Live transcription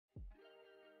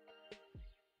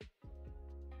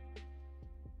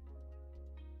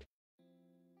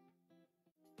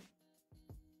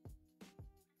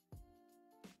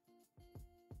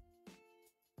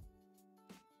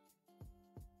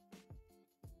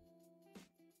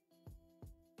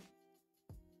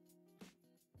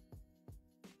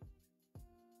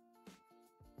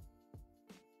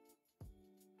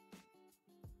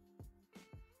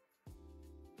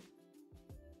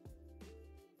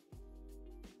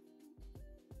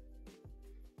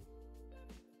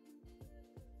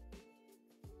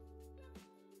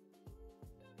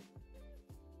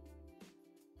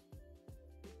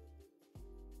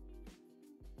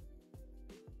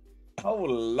Oh,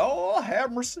 Lord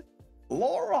have mercy.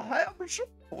 Laura have mercy.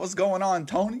 What's going on,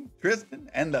 Tony, Tristan,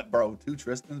 and that bro? Two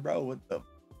Tristans, bro. What the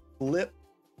flip?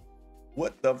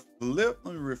 What the flip?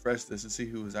 Let me refresh this and see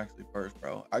who was actually first,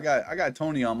 bro. I got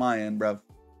Tony on my end, bro.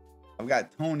 I've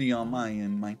got Tony on my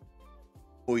end, man.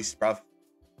 Voice, bro.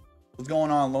 What's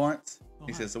going on, Lawrence?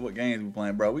 He said, so what games we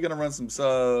playing, bro? We're gonna run some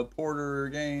supporter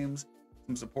games,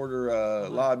 some supporter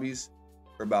lobbies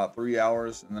for about 3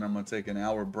 hours, and then I'm gonna take an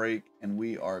hour break, and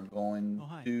we are going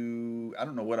to, I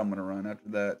don't know what I'm gonna run after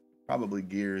that. Probably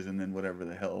Gears, and then whatever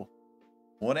the hell.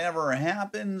 Whatever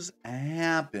happens,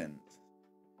 happens.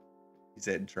 He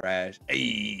said trash.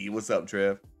 Hey, what's up,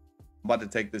 Trev? I'm about to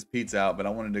take this pizza out, but I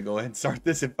wanted to go ahead and start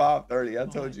this at 5:30. I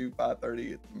told you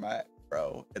 5:30 at the max,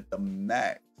 bro. At the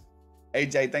max.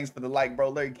 AJ, thanks for the like, bro.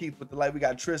 Larry Keith with the like. We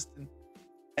got Tristan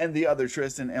and the other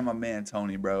Tristan and my man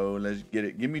Tony, bro. Let's get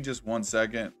it. Give me just 1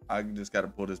 second. I just got to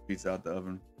pull this pizza out the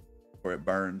oven before it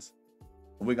burns.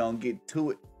 We're going to get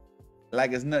to it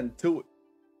like it's nothing to it.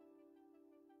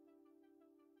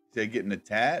 He said getting a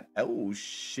tat. Oh,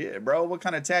 shit, bro. What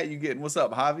kind of tat you getting? What's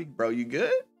up, Javi? Bro, you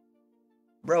good?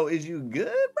 Bro, is you good,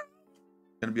 bro?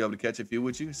 Gonna be able to catch a few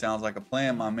with you? Sounds like a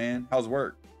plan, my man. How's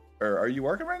work? Or are you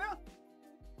working right now?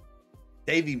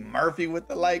 Davey Murphy with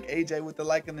the like, AJ with the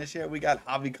like in the share. We got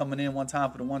Javi coming in one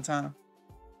time for the one time.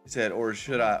 He said, or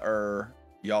should I, or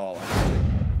y'all?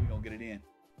 We gonna get it in.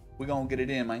 We gonna get it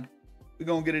in, man. We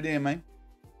gonna get it in, man.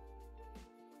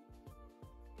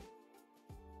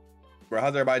 Bro,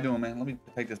 how's everybody doing, man? Let me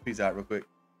take this piece out real quick.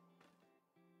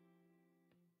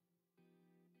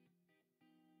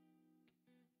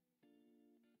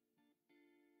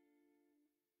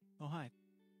 Oh, hi.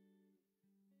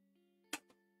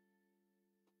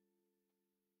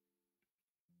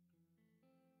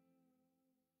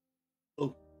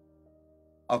 Oh,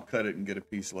 I'll cut it and get a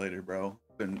piece later, bro.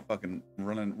 Been fucking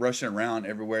rushing around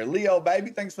everywhere. Leo, baby,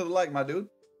 thanks for the like, my dude.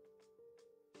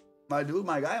 My dude,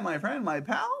 my guy, my friend, my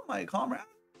pal, my comrade.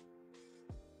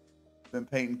 Been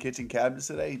painting kitchen cabinets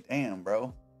today. Damn,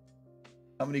 bro.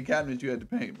 How many cabinets you had to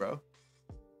paint, bro?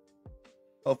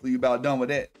 Hopefully you about done with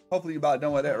that. Hopefully you about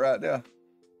done with that right there.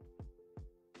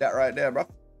 That right there, bro.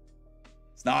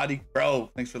 Snotty, bro.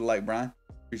 Thanks for the like, Brian.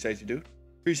 Appreciate you, dude.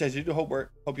 Appreciate you. Hope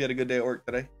you had a good day at work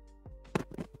today.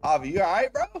 Avi, you all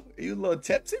right, bro? Are you a little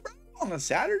tipsy, bro? On a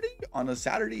Saturday? On a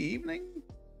Saturday evening?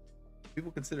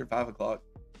 People consider 5 o'clock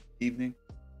evening.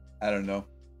 I don't know.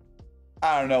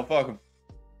 I don't know. Fuck them.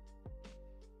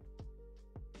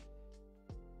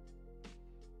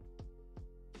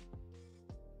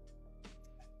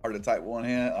 Hard to type one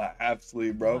hand.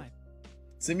 Absolutely, bro. Hi.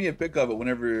 Send me a pic of it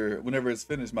whenever it's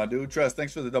finished, my dude. Trust,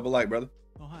 thanks for the double like, brother.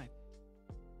 Oh, hi.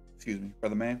 Excuse me,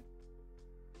 brother man.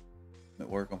 I'm at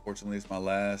work, unfortunately. It's my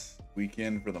last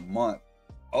weekend for the month.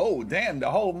 Oh, damn,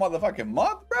 the whole motherfucking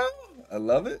month, bro. I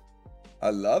love it. I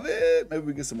love it. Maybe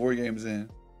we get some more games in.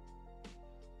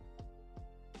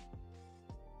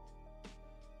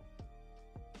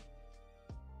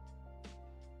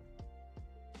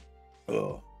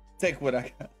 Oh, take what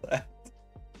I got left.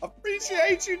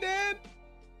 Appreciate you, Dad.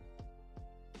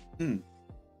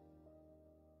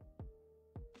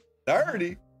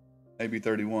 30? Maybe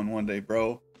 31 one day,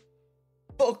 bro.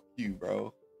 Fuck you,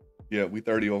 bro. Yeah, we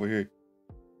 30 over here.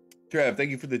 Trav,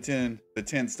 thank you for the 10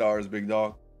 stars, big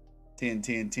dog. 10,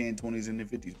 10, 10, 20s, and the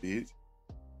 50s, bitch.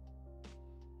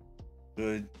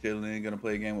 Good, chilling. Gonna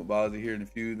play a game with Bozzy here in a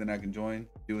few, then I can join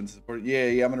doing support.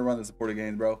 Yeah, I'm gonna run the supporter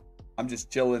games, bro. I'm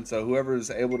just chilling, so whoever's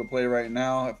able to play right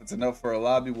now, if it's enough for a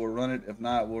lobby, we'll run it. If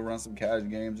not, we'll run some cash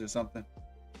games or something.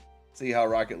 See how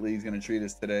Rocket League's gonna treat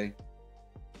us today.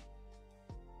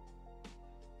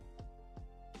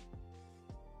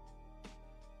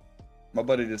 My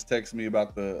buddy just texted me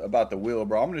about the wheel,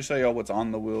 bro. I'm gonna show y'all what's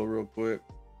on the wheel real quick.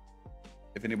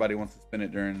 If anybody wants to spin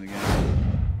it during the game.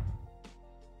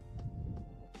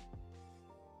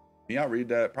 Can y'all read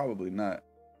that? Probably not.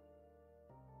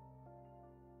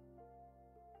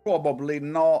 Probably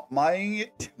not,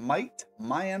 mate,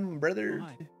 man, brother.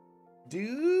 Oh,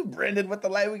 Dude, Brendan with the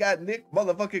light. We got Nick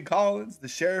motherfucking Collins, the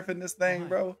sheriff in this thing,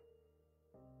 bro.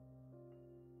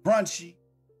 Crunchy,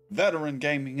 veteran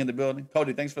gaming in the building.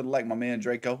 Cody, thanks for the like, my man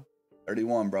Draco.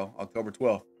 31, bro. October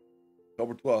 12th.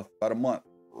 October 12th, about a month.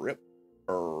 Rip.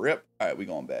 All right, we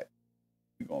going back.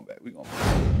 We going back.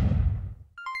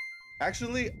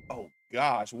 Actually, oh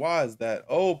gosh, why is that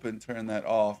open? Turn that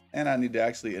off. And I need to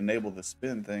actually enable the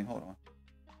spin thing. Hold on.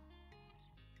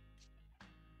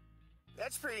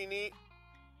 That's pretty neat.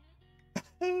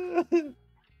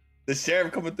 The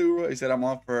sheriff coming through. He said I'm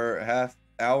on for a half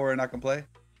hour and I can play.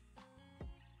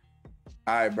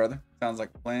 All right, brother. Sounds like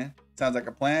a plan. Sounds like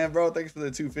a plan, bro. Thanks for the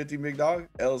 250, big dog.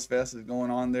 L's Fest is going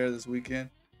on there this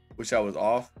weekend. Wish I was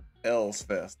off. L's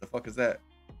Fest. The fuck is that?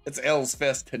 It's L's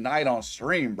Fest tonight on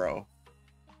stream, bro.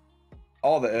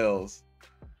 All the L's.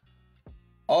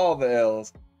 All the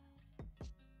L's.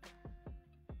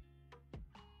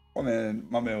 My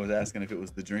man was asking if it was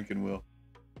the drinking wheel.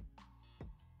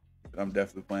 I'm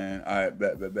definitely playing. All right,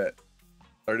 bet.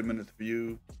 30 minutes for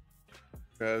you,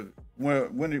 Trev.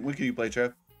 When can you play,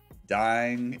 Trev?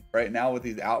 Dying right now with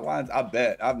these outlines? I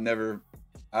bet.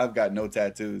 I've got no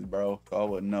tattoos, bro, so I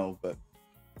wouldn't know, but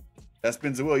that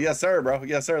spins the wheel. Yes, sir, bro.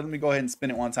 Yes, sir. Let me go ahead and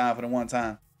spin it one time for the one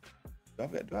time. Do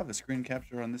I have a screen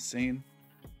capture on this scene?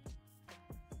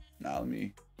 Nah, let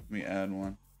me add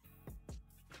one.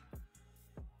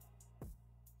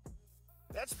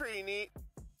 That's pretty neat.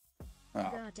 Oh.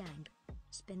 God dang.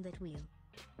 Spin that wheel.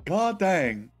 God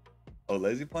dang. Oh,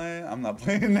 lazy playing? I'm not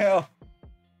playing now.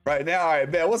 Right now, all right,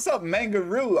 bet. What's up,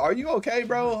 Mangaroo? Are you okay,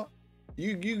 bro?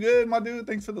 You good, my dude?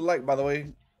 Thanks for the like, by the way.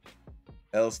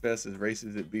 L's Fest is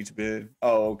races at Beach Bend.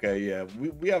 Oh, okay, yeah.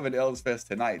 We have an L's Fest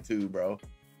tonight too, bro.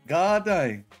 God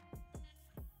dang.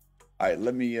 All right,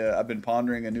 let me, I've been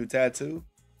pondering a new tattoo.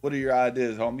 What are your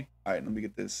ideas, homie? All right, let me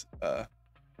get this. Go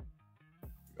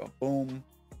boom,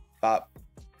 bop,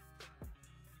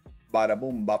 bada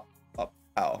boom, bop, bop,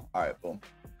 ow. All right, boom.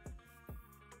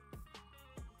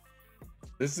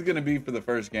 This is gonna be for the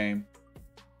first game.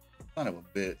 Son of a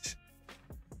bitch.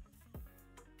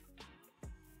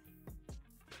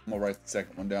 I'm gonna write the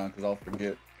second one down because I'll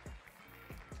forget.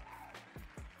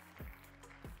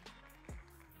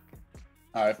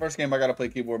 All right, first game I gotta play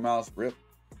keyboard mouse. Rip.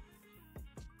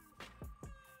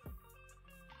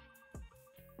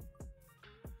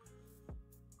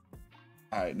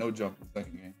 All right, no jump in the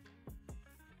second game.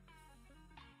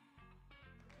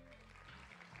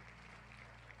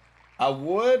 I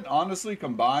would honestly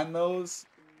combine those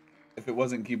if it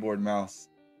wasn't keyboard mouse.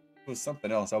 If it was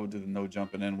something else, I would do the no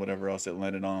jumping in, whatever else it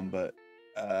landed on, but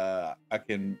I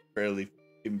can barely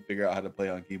even figure out how to play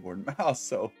on keyboard and mouse,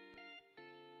 so.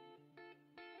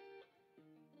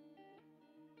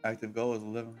 Active goal is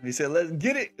 11. He said, let's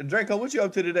get it. Draco, what you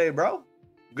up to today, bro?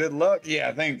 Good luck.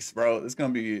 Yeah, thanks, bro. It's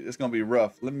gonna be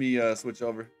rough. Let me switch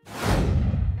over.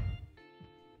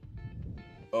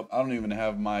 Oh, I don't even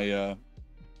have my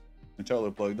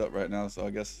controller plugged up right now, so I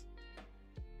guess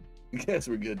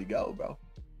we're good to go, bro.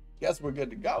 Guess we're good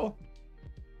to go.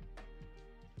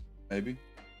 Maybe.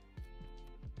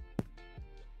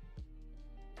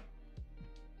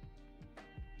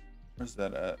 Where's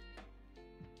that at?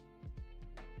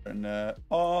 Turn that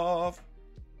off.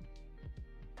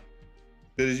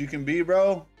 Good as you can be,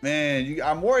 bro. Man,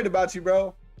 I'm worried about you,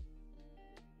 bro.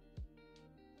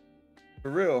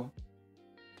 For real.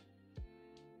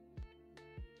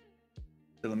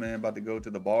 Still a man about to go to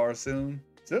the bar soon.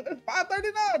 It's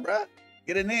 5:39, bro.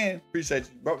 Get it in. Appreciate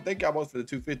you, bro. Thank y'all both for the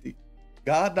 250.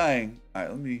 God dang. All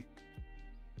right, let me.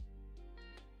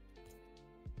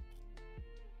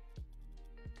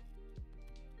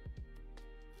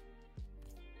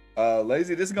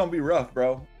 Lazy, this is gonna be rough,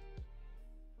 bro.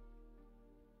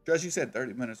 Josh, you said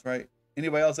 30 minutes, right?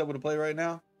 Anybody else able to play right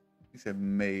now? He said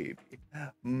maybe.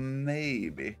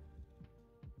 Maybe. Get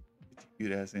your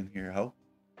cute ass in here, ho.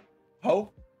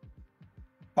 Ho?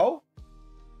 Ho?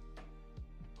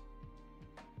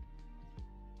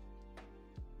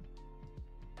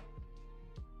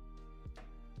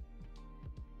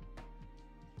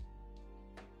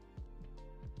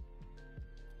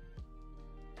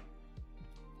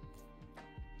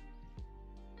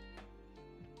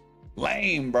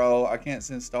 Lame, bro. I can't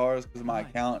send stars because my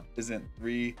account isn't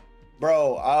 3.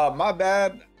 Bro, my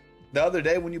bad. The other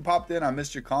day when you popped in, I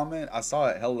missed your comment. I saw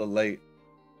it hella late.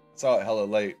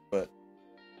 But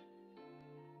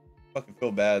I fucking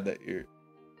feel bad that your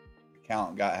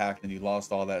account got hacked and you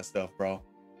lost all that stuff, bro.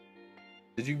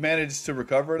 Did you manage to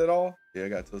recover it at all? Yeah, I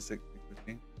got till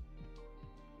 6:15.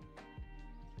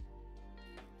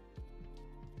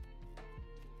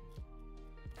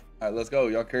 All right, let's go.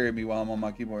 Y'all carry me while I'm on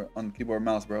my keyboard, on the keyboard and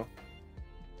mouse, bro.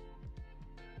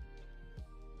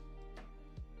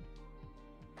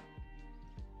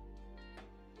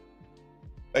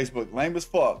 Facebook, lame as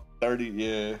fuck. 30,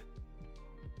 yeah.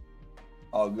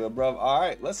 All good, bro. All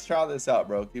right, let's try this out,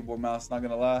 bro. Keyboard, mouse, not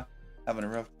gonna lie. Having a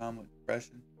rough time with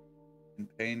depression and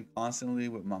pain constantly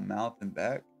with my mouth and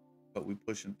back, but we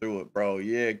pushing through it, bro.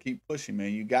 Yeah, keep pushing,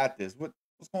 man. You got this. What's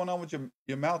going on with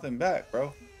your mouth and back,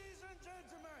 bro?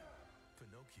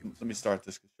 Let me start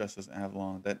this because stress doesn't have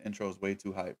long. That intro is way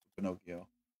too hype for Pinocchio.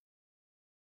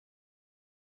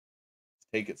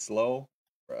 Take it slow,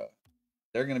 bro.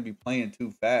 They're gonna be playing too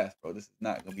fast, bro. This is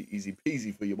not gonna be easy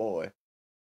peasy for your boy.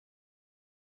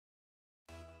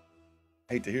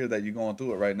 Hate to hear that you're going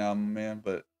through it right now, my man,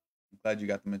 but I'm glad you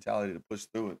got the mentality to push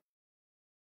through it.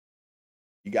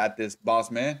 You got this, boss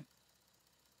man.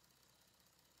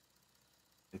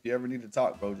 If you ever need to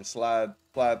talk, bro, just slide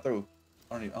through.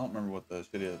 I don't remember what the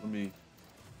shit is. Let me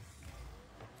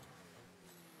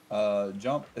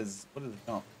jump is what is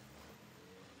jump?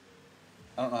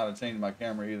 I don't know how to change my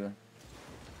camera either.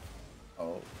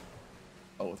 Oh,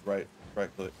 it's right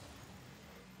click.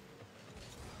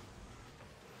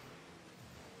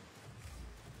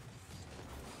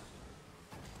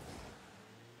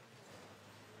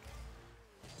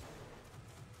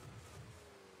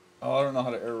 Oh, I don't know how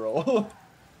to air roll.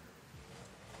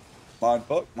 Mind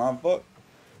fuck.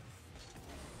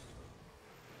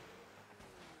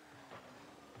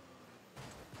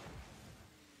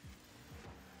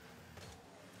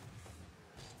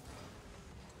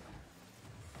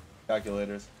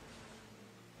 Calculators.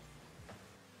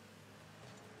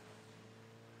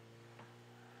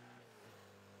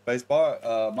 Space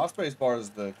bar. My space bar is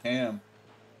the cam.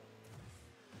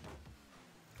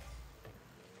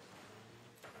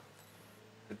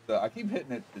 It's I keep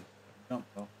hitting it to jump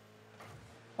though.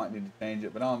 Might need to change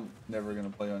it, but I'm never gonna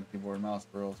play on keyboard and mouse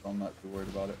for real, so I'm not too worried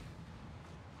about it.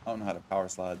 I don't know how to power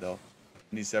slide though.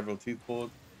 Need several teeth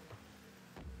pulled.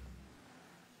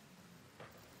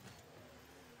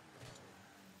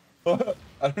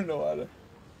 I don't know how to.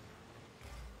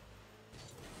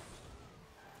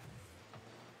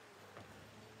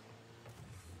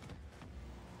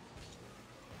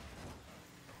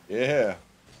 Yeah.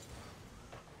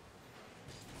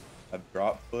 A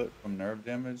drop foot from nerve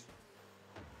damage.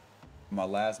 My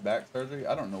last back surgery.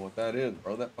 I don't know what that is,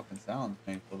 bro. That fucking sounds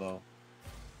painful though.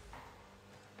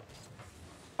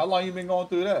 How long you been going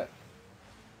through that?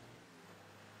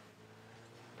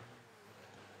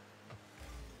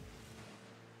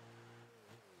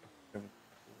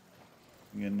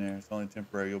 In there, it's only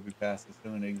temporary. You'll be past it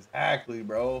soon. Exactly,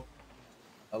 bro.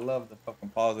 I love the fucking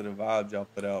positive vibes y'all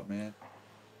put out, man.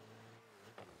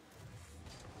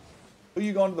 Who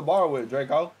you going to the bar with,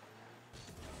 Draco?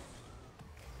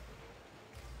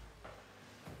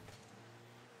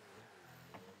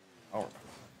 Oh.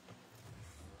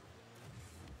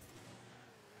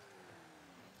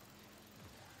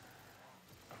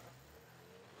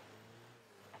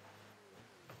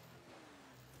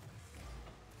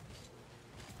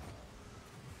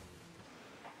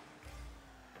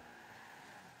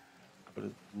 But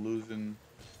it's losing.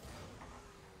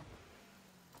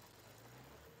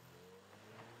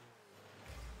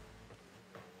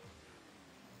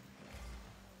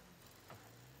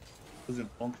 Losing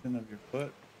function of your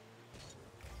foot.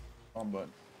 Wrong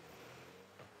button.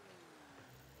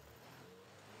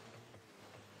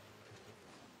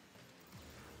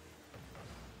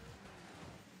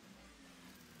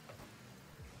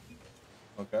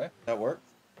 Okay, that works.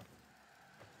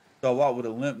 So I walk with a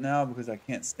limp now because I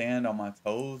can't stand on my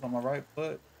toes on my right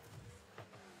foot.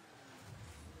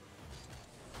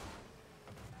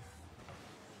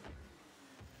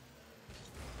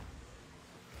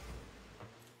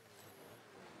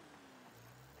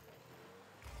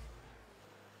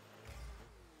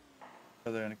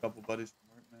 Brother and a couple buddies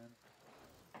from work, man.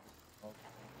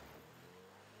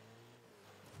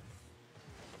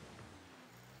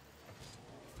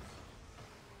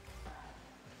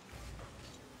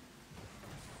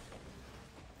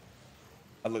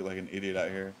 I look like an idiot out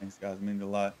here. Thanks, guys. It means a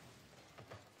lot.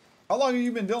 How long have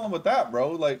you been dealing with that,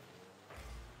 bro? Like,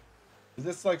 is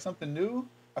this like something new?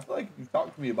 I feel like you've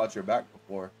talked to me about your back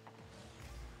before.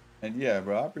 And yeah,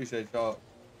 bro, I appreciate y'all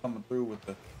coming through with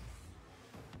the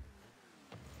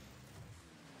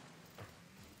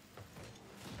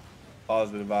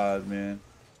positive vibes, man.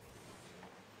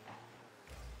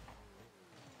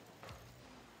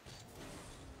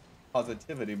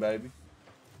 Positivity, baby.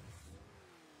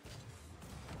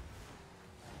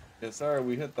 Yes, sir.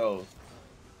 We hit those.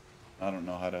 I don't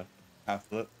know how to half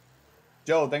flip.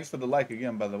 Joe, thanks for the like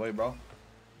again, by the way, bro.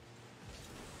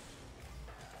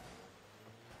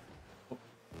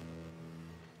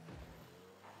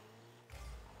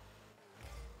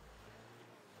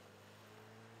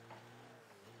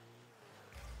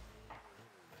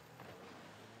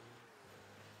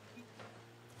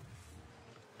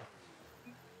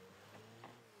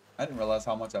 I didn't realize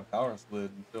how much I power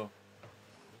slid until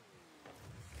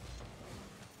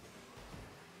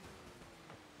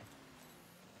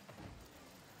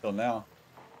now.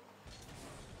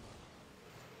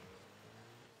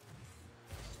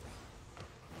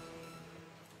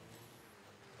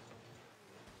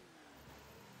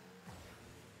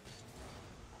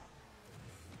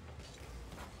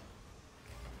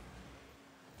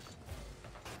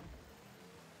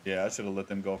 Yeah, I should have let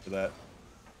them go for that.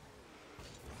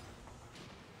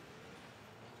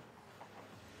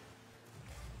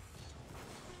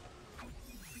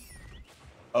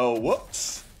 Oh,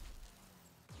 whoops.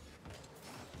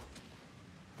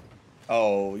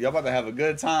 Oh, y'all about to have a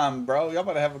good time, bro. Y'all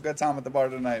about to have a good time at the bar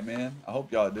tonight, man. I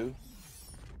hope y'all do.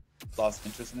 Lost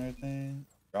interest in everything.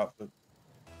 Drop foot.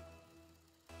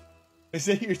 They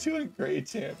say you're doing great,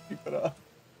 champ. Keep it up.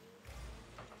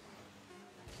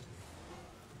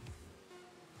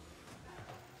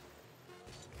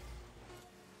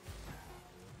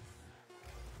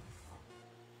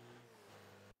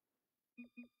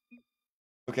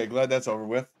 Okay, glad that's over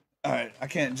with. All right, I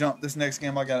can't jump this next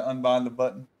game. I gotta unbind the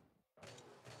button.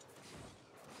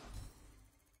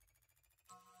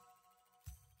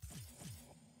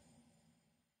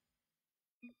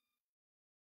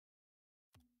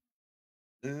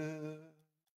 So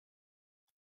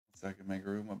I can make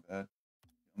room. My bad.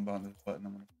 Unbind this button.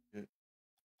 I'm gonna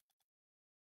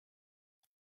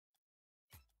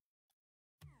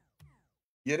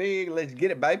forget. Let's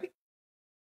get it, baby.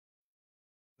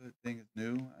 The thing is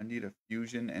new. I need a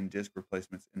fusion and disc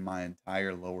replacements in my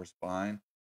entire lower spine.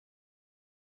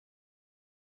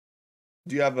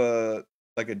 Do you have a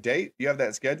date? Do you have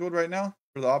that scheduled right now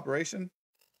for the operation?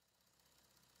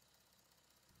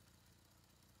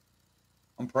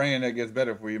 I'm praying that gets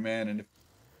better for you, man. And if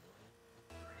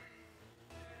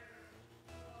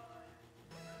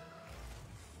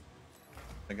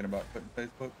thinking about quitting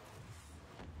Facebook,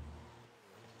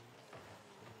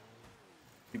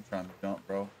 keep trying to jump,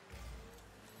 bro.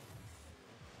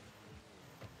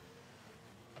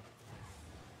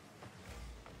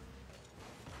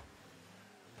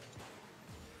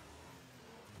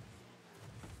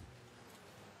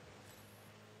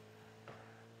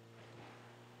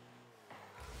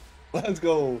 Let's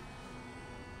go.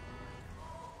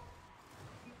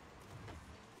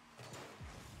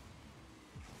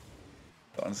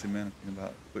 Honestly, man, thinking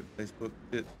about quitting Facebook,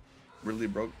 it really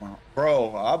broke my heart.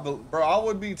 Bro. I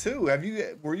would be too.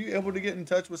 Were you able to get in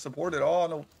touch with support at all?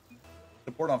 No,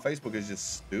 support on Facebook is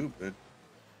just stupid.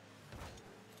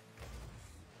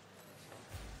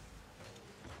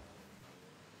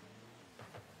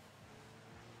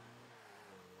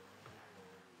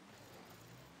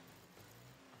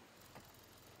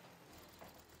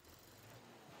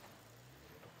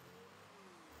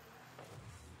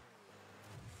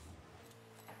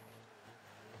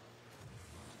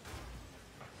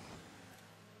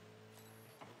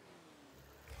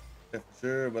 Yeah, for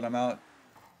sure, but I'm out.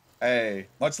 Hey,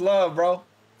 much love, bro.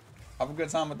 Have a good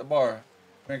time at the bar.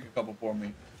 Drink a couple for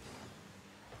me.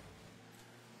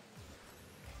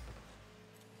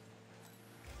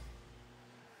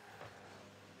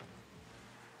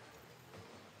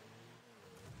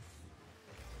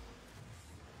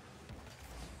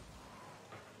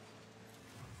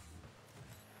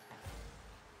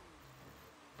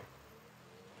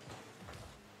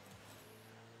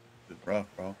 It's rough,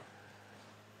 bro.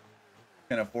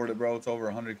 Can't afford it, bro. It's over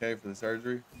 100K for the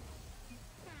surgery.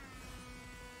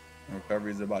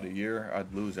 Recovery is about a year.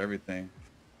 I'd lose everything.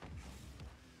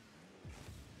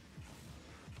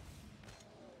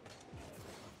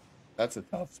 That's a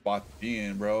tough spot to be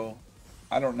in, bro.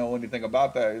 I don't know anything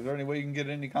about that. Is there any way you can get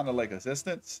any kind of like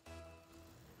assistance?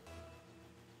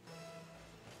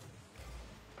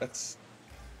 That's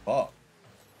fuck.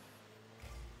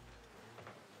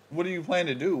 What do you plan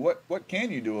to do? What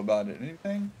can you do about it?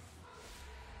 Anything?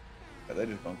 Yeah, they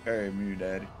just don't carry me,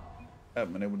 daddy. I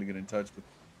haven't been able to get in touch with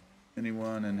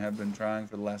anyone and have been trying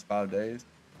for the last 5 days.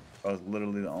 That was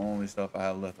literally the only stuff I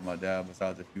had left of my dad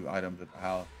besides a few items at the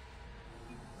house.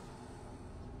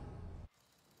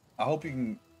 I hope you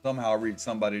can somehow reach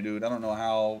somebody, dude. I don't know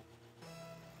how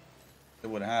it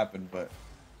would happen, but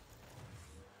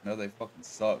I know they fucking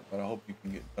suck, but I hope you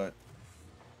can get in touch.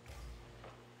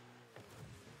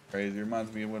 Crazy.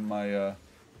 Reminds me of when my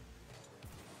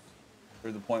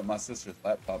there's a point my sister's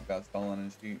laptop got stolen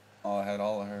and she had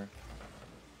all of her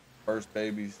first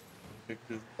baby's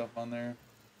pictures and stuff on there.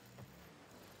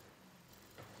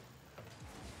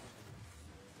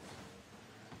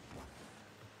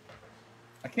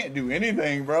 I can't do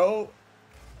anything, bro.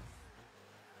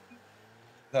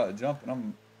 Without jumping,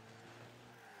 I'm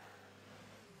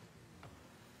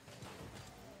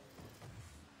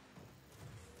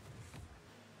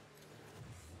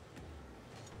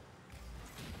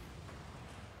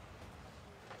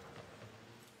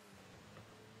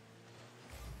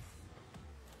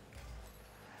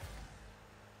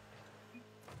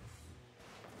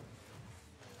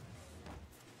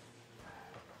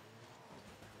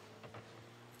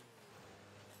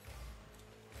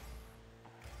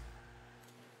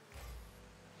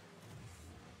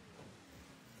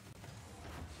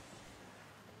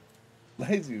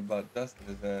lazy about dusting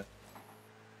his ass.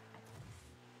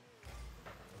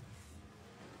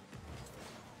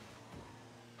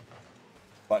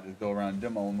 About to go around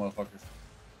demo motherfuckers.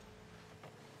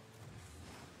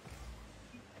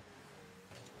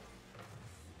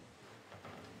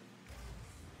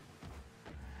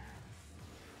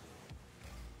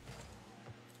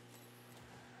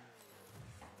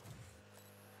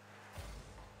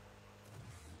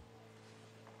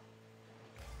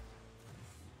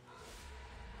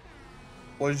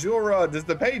 Was your does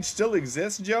the page still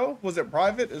exist, Joe? Was it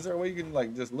private? Is there a way you can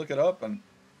like just look it up and,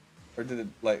 or did it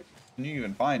like, can you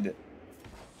even find it?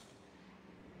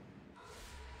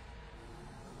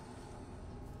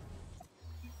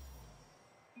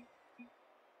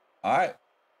 All right,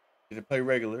 get to play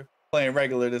regular. Playing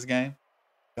regular this game.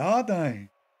 God dang.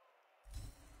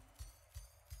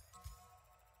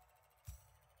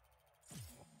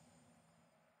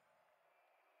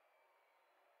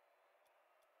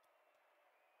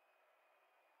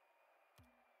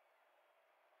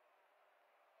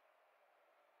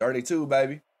 $32,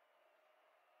 baby.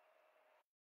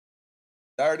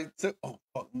 32. Oh,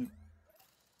 fuck me.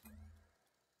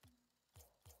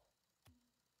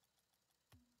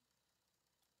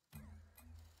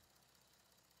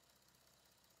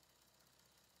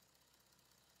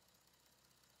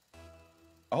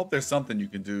 I hope there's something you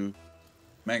can do,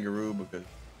 Mangaroo, because the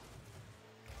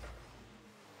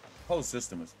whole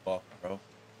system is fucked, bro.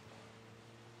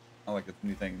 Not like it's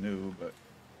anything new, but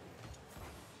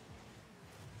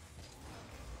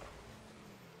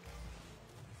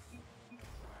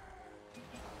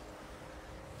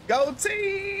go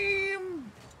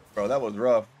team! Bro, that was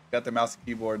rough. Got the mouse and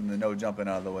keyboard and the no jumping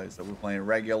out of the way, so we're playing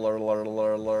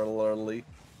regularly.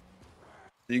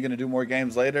 Are you gonna do more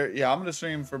games later? Yeah, I'm gonna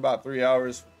stream for about 3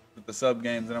 hours with the sub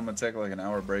games, and I'm gonna take like an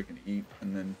hour break and eat,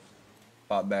 and then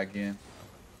pop back in.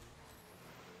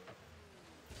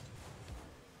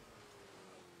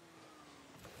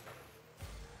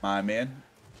 My man,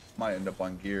 might end up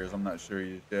on Gears. I'm not sure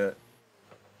yet.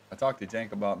 I talked to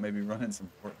Jank about maybe running some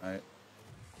Fortnite.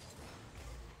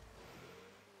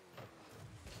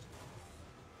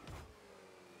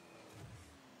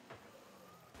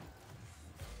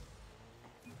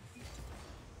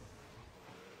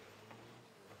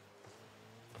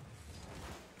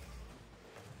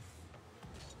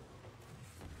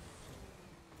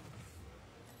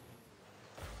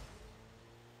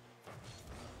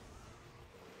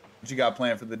 What you got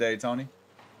planned for the day, Tony?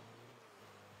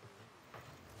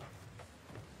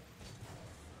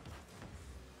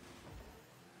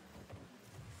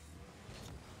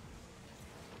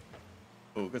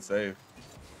 Oh, good save.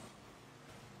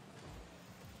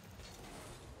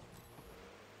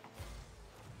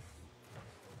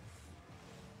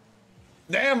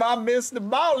 Damn, I missed the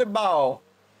volleyball.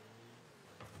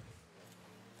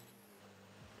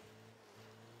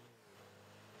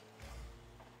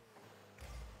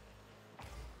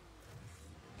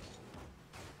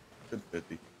 Good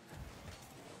 50.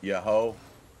 Yeah, ho.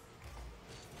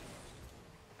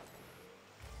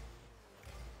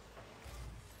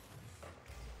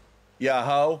 Yeah,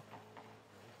 ho.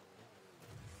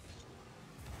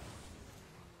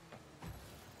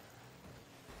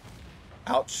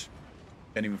 Ouch.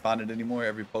 Can't even find it anymore.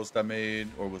 Every post I made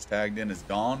or was tagged in is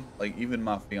gone. Like, even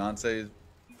my fiance's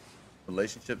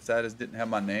relationship status didn't have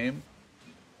my name.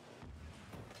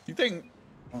 You think,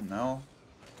 oh no.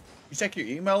 You check your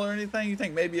email or anything? You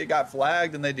think maybe it got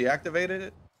flagged and they deactivated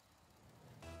it?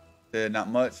 Said not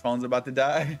much. Phone's about to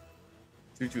die.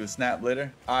 Shoot you a snap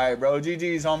later. All right, bro.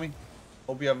 GG's, homie.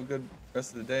 Hope you have a good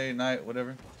rest of the day, night,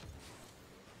 whatever.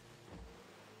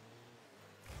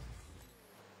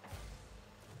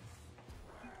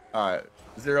 All right,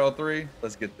 0-3.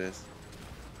 Let's get this.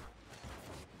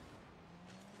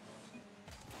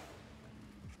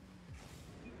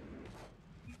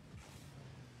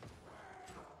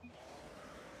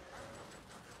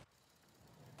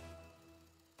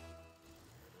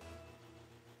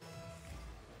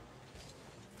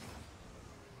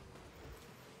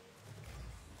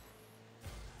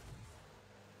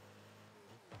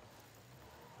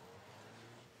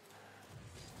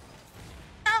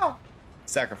 Ow!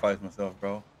 Sacrifice myself,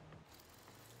 bro.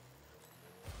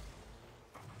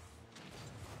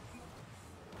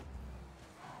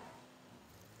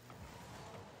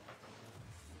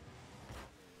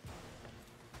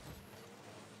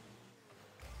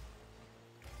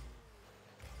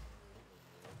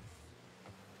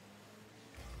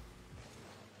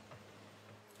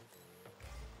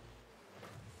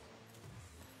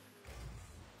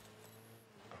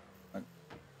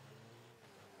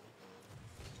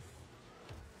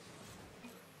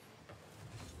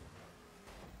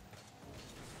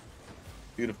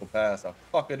 Beautiful pass. I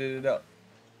fucking it up.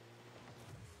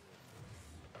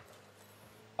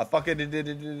 I fucking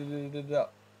it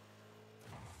up.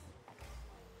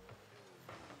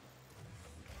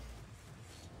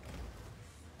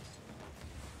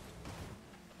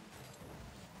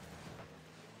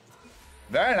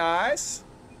 Very nice.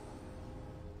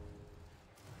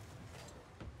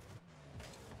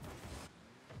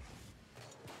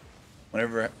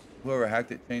 Whenever whoever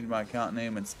hacked it changed my account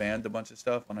name and spammed a bunch of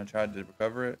stuff when I tried to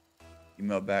recover it,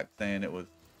 emailed back saying it was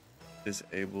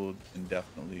disabled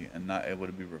indefinitely and not able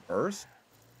to be reversed.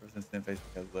 Ever since then,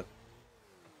 Facebook has left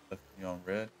me on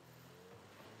red.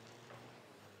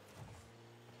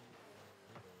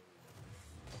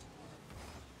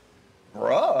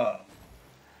 Bruh.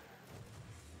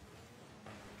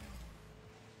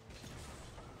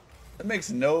 That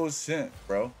makes no sense,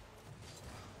 bro.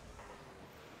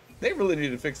 They really need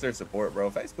to fix their support, bro.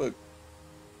 Facebook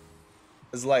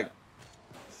is like,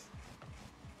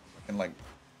 and like,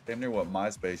 damn near what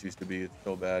MySpace used to be. It's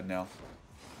so bad now.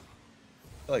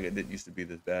 I feel like it didn't used to be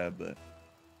this bad, but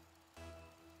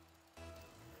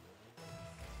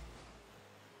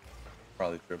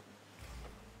probably tripping.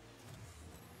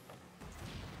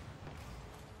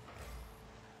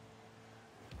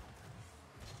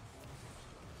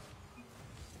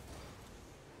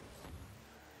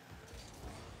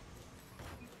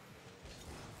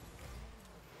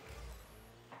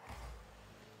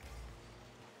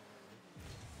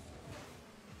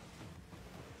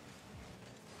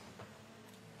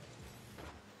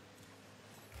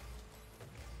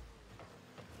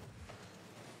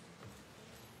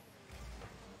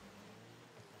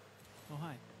 Oh,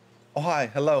 hi. Oh, hi.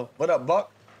 Hello. What up,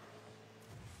 Buck?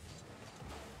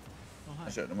 Oh, hi. I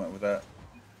shouldn't have went with that.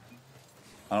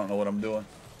 I don't know what I'm doing.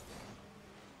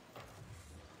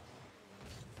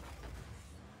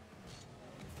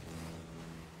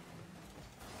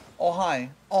 Oh, hi.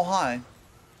 Oh, hi.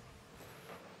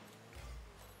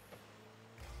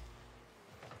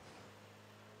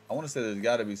 I want to say there's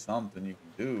got to be something you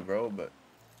can do, bro, but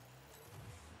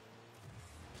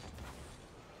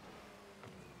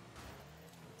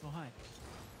Oh, hi.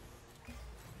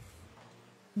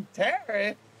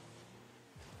 Terry.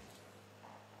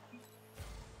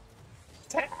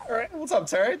 Terry. What's up,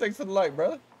 Terry? Thanks for the like,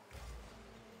 brother.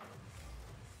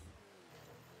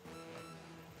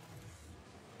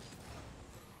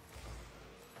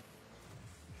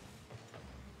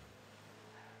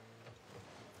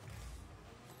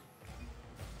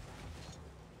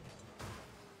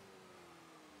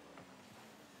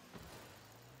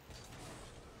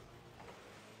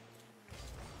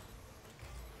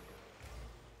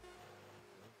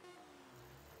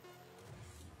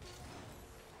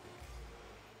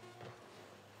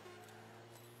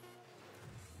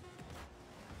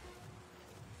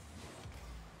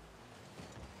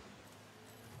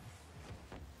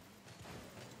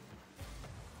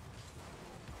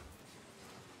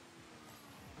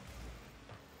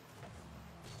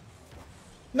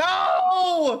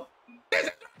 No!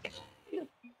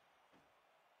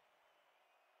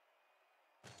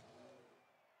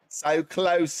 So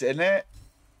close, innit?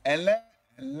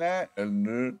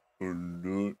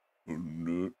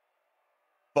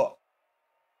 Fuck.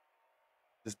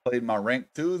 Just played my rank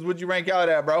twos. What'd you rank out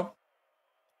at, bro?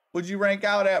 What'd you rank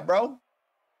out at, bro?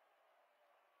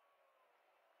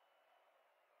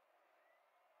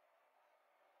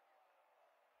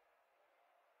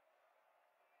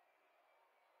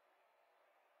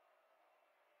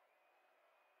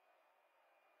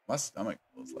 My stomach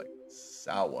feels like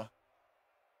sour.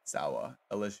 Sour.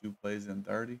 LSU plays in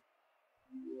 30.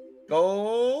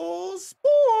 Go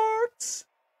sports.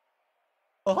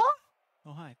 Uh-huh.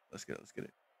 Oh, hi. Let's get it. Let's get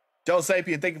it. Joe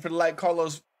Sapien, thank you for the like.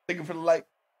 Carlos, thank you for the like.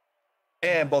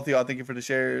 And both of y'all, thank you for the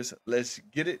shares. Let's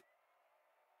get it.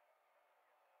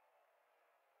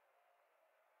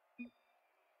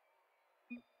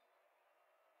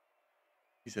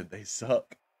 He said they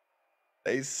suck.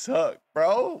 They suck,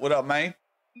 bro. What up, man?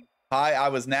 Hi, I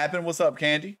was napping. What's up,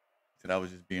 Candy? He said I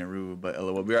was just being rude, but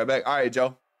we'll be right back. All right,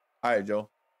 Joe. All right, Joe.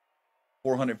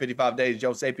 455 days,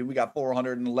 Joe Sapien. We got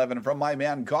 411 from my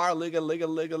man, Gar Liga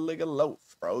Los,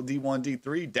 bro. D1,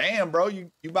 D3. Damn, bro. You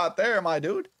about there, my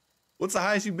dude. What's the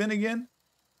highest you've been again?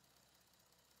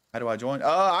 How do I join?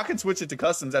 I can switch it to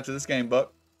customs after this game,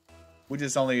 Buck. We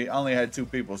just only had 2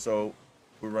 people, so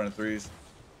we're running 3s.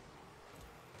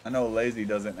 I know Lazy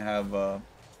doesn't have,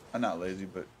 I'm not lazy,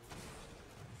 but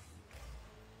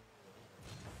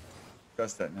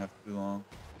Gus doesn't have too long.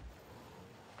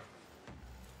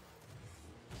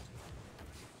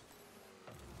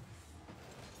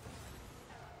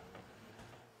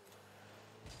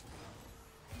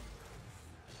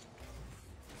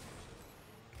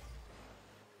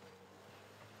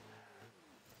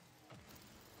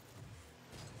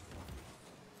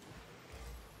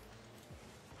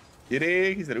 Did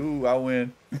he? He said, ooh, I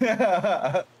win.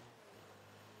 My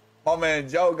man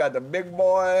Joe got the big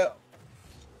boy.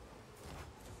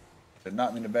 Did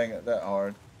not mean to bang it that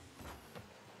hard.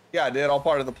 Yeah, I did. All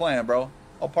part of the plan, bro.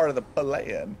 All part of the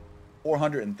plan.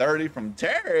 430 from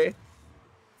Terry.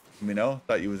 Let me know.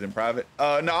 Thought you was in private.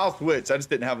 No, I'll switch. I just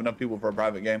didn't have enough people for a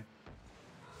private game.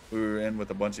 We were in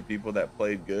with a bunch of people that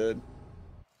played good.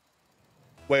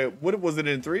 Wait, what was it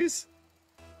in threes?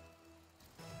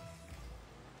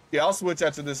 Yeah, I'll switch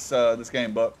after this this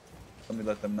game, Buck. Let me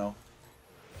let them know.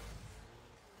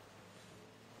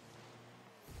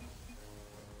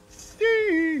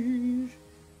 Sheesh.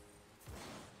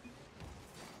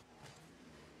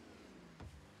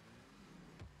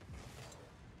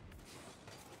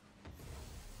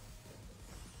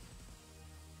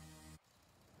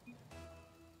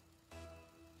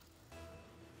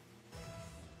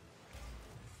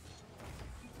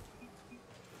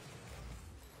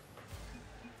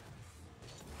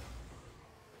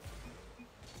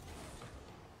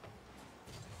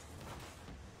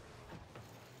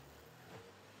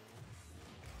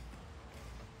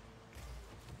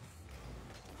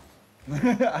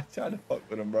 I tried to fuck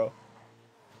with him, bro.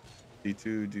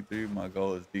 D2, D3. My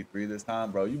goal is D3 this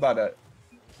time, bro. You about to...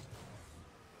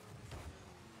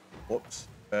 Whoops.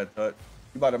 Bad touch.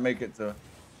 You about to make it to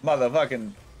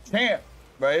motherfucking champ,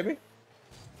 baby.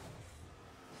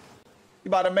 You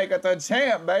about to make it to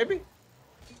champ, baby.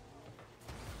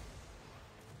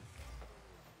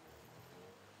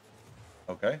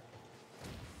 Okay.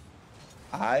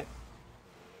 Alright.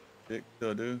 Dick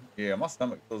still do. Yeah, my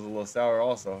stomach feels a little sour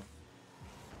also.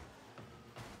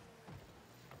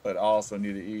 But I also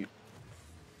need to eat.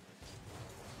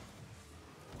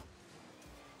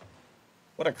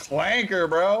 What a clanker,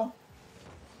 bro.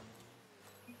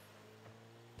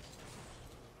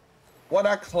 What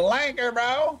a clanker,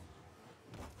 bro.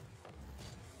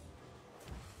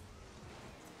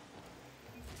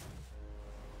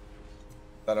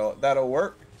 That'll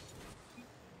work.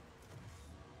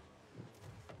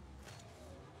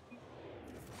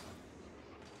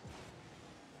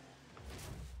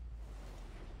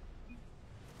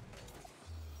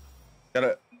 Got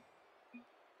it.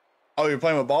 Oh, you're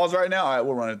playing with balls right now? All right,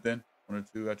 we'll run it then. 1 or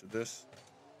 2 after this.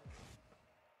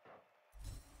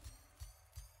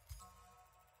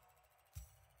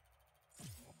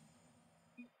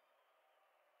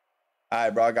 All right,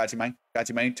 bro. I got you, man. Got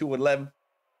you, man. 2 with 11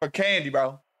 for candy,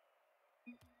 bro.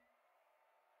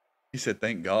 He said,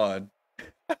 thank God.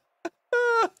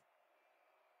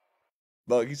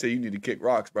 Bug, he said you need to kick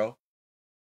rocks, bro.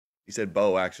 He said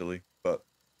Bo, actually, but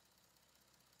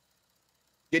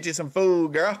get you some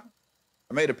food, girl.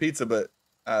 I made a pizza, but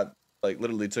I like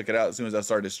literally took it out as soon as I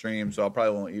started to stream, so I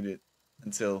probably won't eat it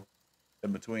until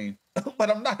in between. But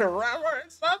I'm not a rapper,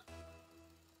 son.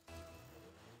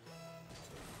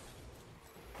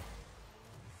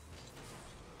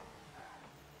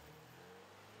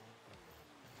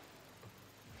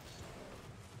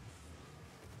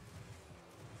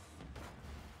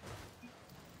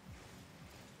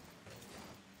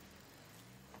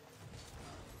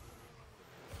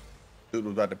 Dude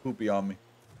was about to poopy on me.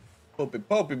 Poopy,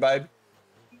 poopy, baby.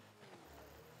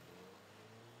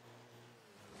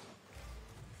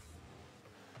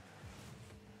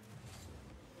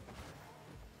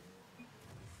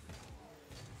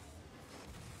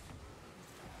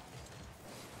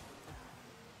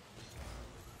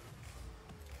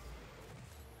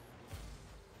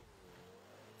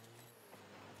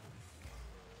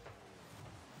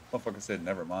 Motherfucker said,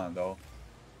 never mind, though.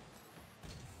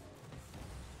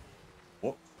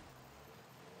 Whoops.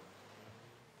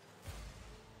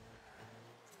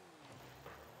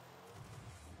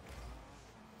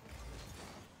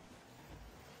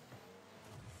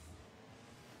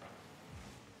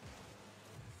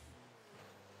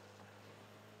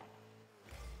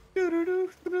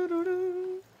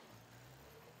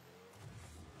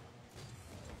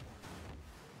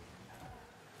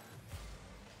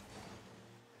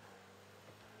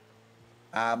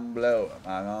 I'm blowing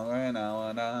my longer now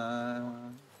and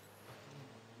on.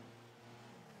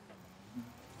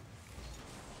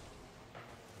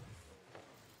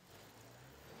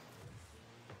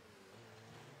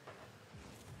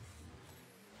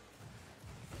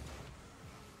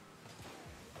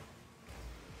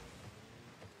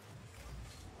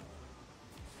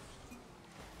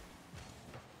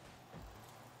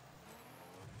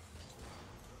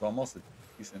 Almost a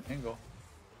decent angle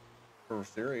for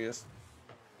serious.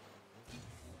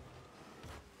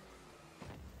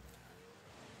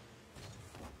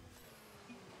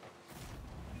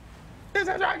 This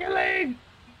is Rocket League!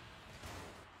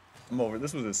 I'm over.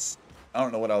 This was I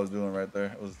don't know what I was doing right there.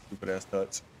 It was a stupid ass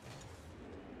touch.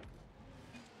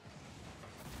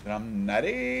 And I'm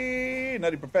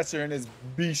Nutty Professor in his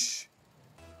beach.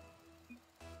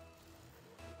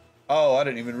 Oh, I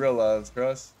didn't even realize,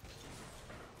 Trust.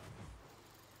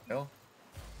 Hell.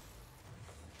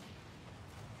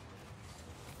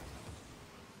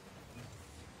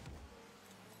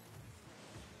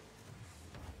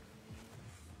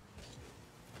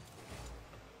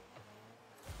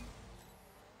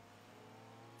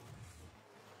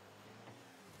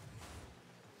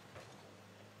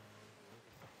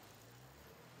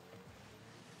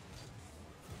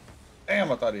 Damn,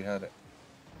 I thought he had it.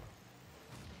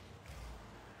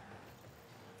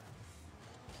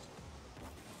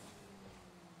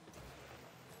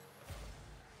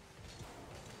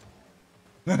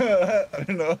 I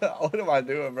don't know. What am I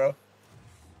doing, bro?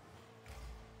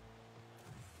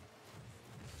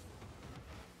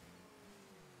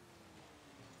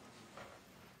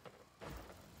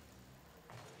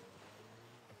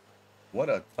 What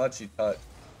a touchy touch.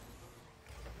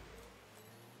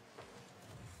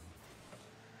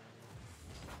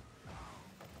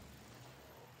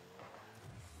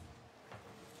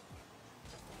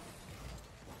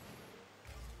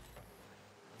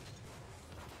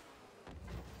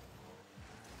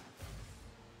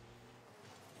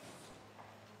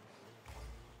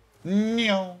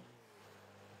 No.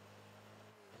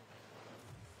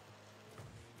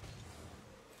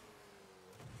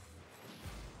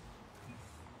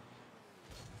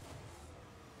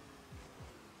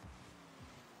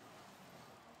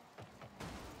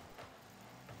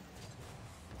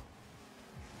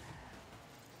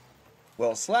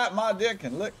 Well, slap my dick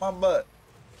and lick my butt.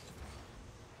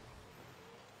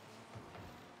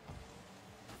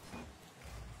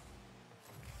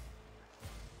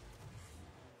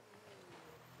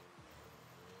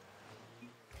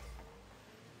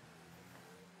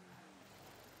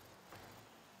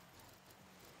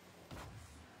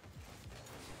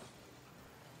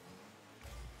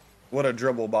 What a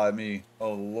dribble by me.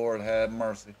 Oh, Lord have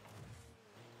mercy.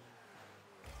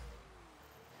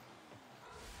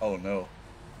 Oh, no.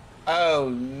 Oh,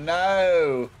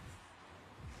 no.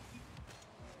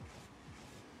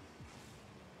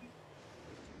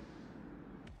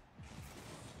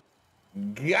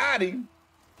 Got him.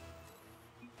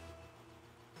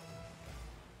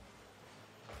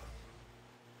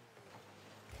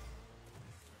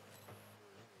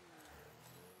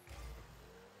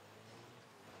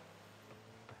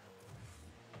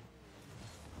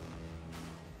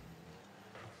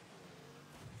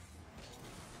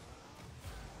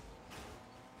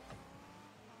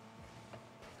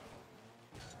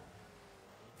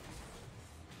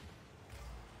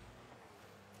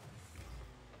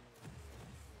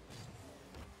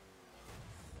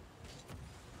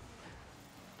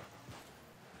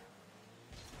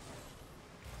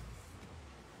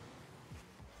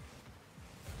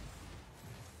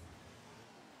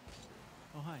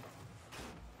 Oh, hi.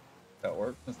 That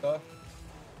works and stuff.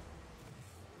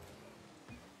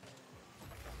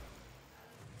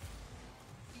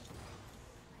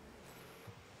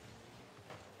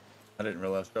 I didn't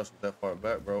realize Trust was that far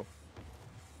back, bro.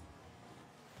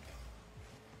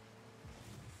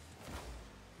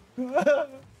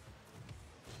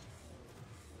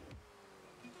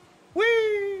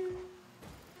 Whee!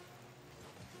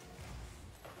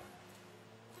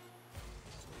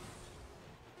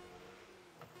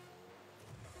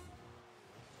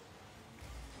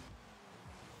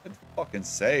 Good fucking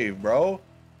save, bro.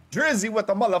 Drizzy with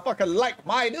the motherfucker like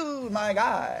my dude, my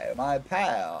guy, my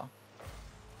pal.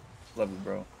 Love you,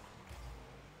 bro.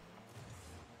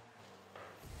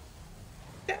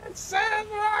 That says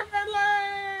Rocket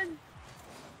League!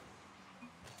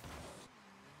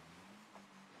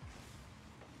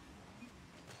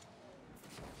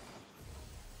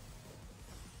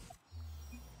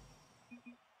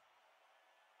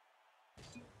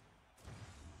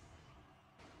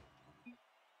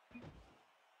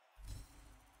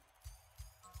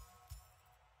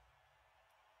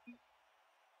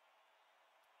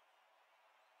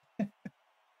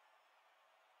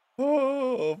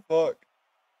 Oh, fuck.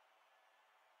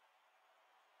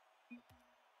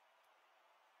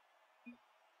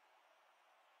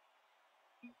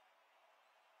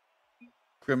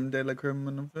 Creme de la creme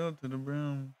and I'm filled to the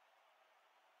brim.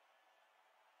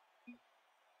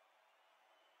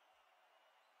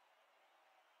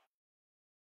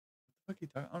 What the fuck he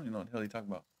talking? I don't even know what the hell he talking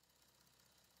about.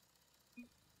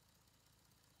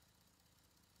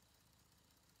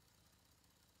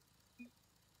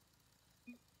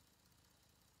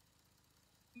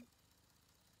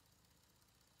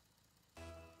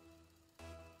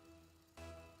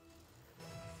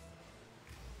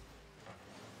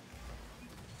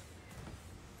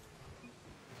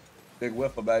 Big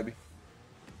whiffer, baby.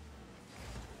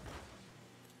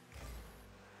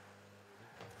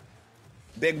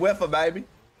 Big whiffer, baby.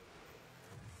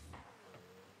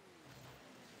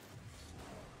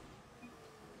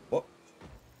 Whoop.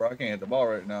 Bro, I can't hit the ball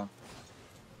right now.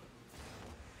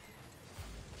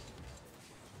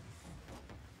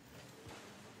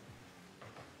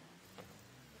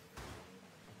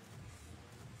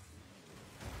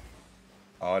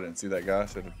 Oh, I didn't see that guy. I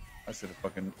should have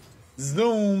fucking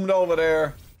zoomed over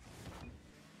there.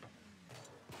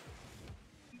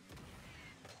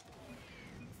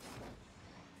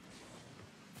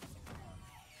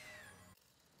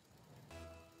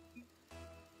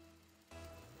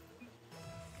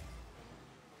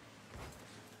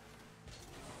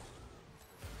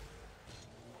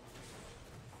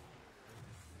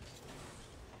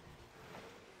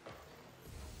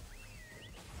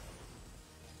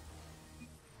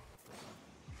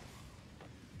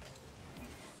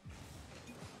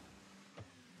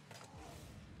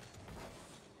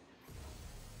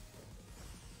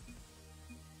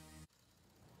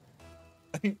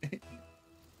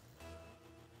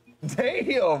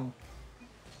 Damn.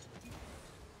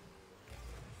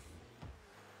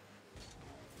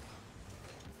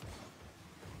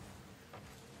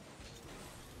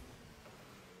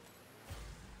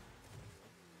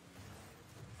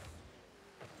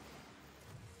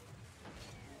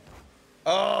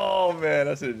 Oh man,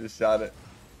 I should have just shot it.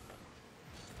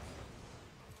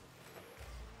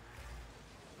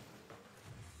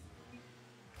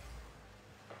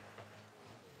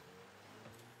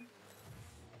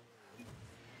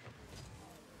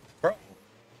 Bro.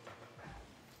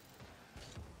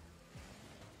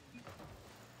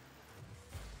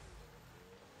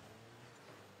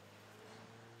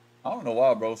 I don't know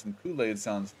why, bro. Some Kool-Aid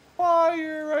sounds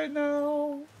fire right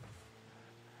now.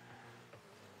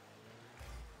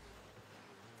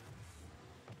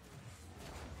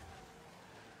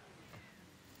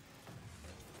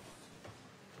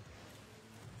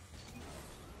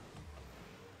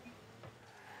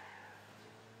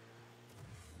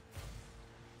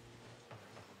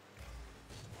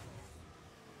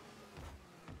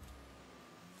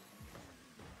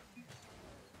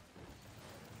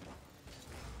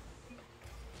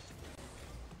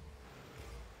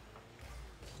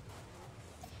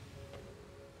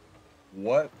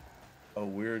 What a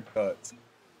weird cut.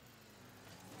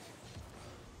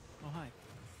 Oh, hi.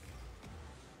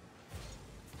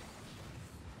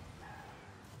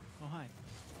 Oh, hi.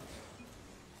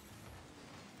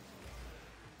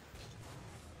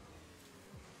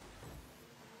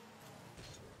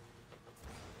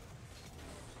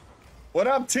 What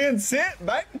up, 10 cent,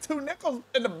 baby? 2 nickels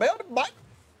in the building, baby.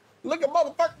 Look at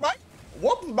motherfucker, baby.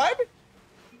 Whoops, baby.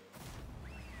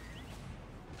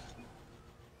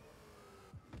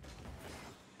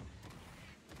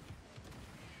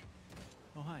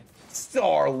 Oh, hi.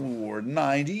 Star-Lord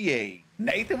 98.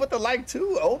 Nathan with the like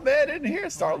too. Oh man, in here.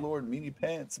 Star-Lord meanie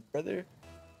pants, brother.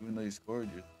 Even though you scored,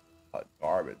 you're hot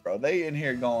garbage, bro. They in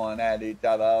here going at each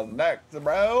other next,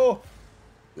 bro.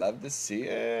 Love to see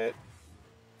it.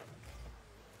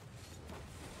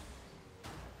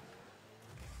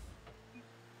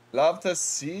 Love to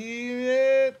see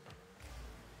it.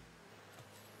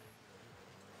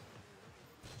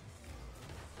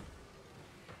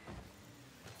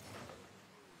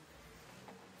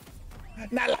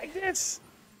 Not like this.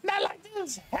 Not like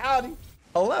this. Howdy.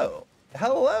 Hello.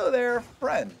 Hello there,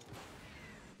 friend.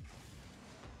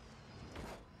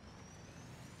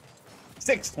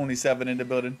 627 in the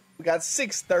building. We got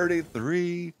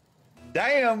 633.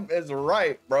 Damn is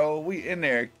right, bro. We in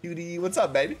there, cutie. What's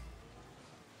up, baby?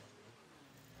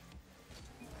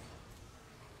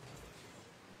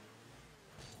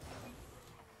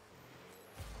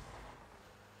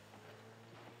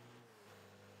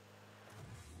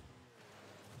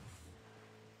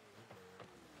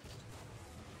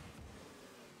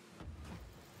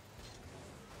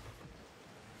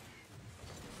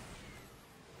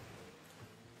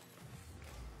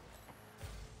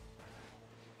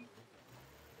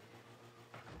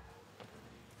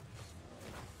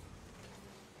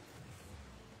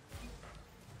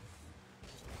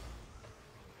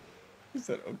 He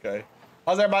said, okay.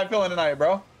 How's everybody feeling tonight,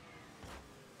 bro?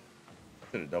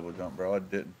 Should have double jumped, bro. I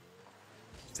didn't.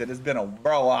 Said it's been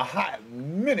a hot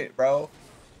minute, bro.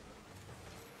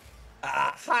 A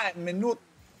hot minute.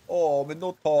 Oh,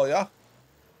 minuto, yeah.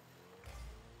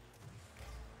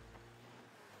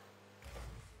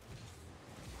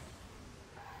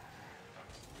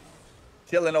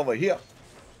 Chilling over here.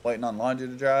 Waiting on laundry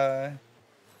to dry.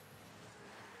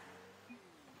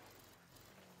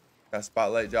 Got a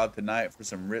spotlight job tonight for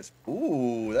some rich.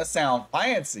 Ooh, that sounds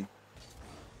fancy.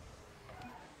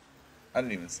 I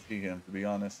didn't even see him, to be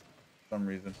honest. for some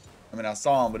reason. I mean, I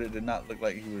saw him, but it did not look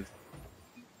like he was.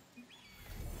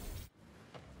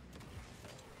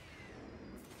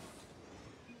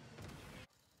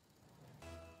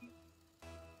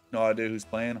 No idea who's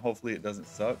playing. Hopefully it doesn't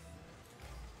suck.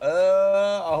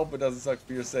 I hope it doesn't suck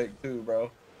for your sake too,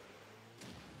 bro.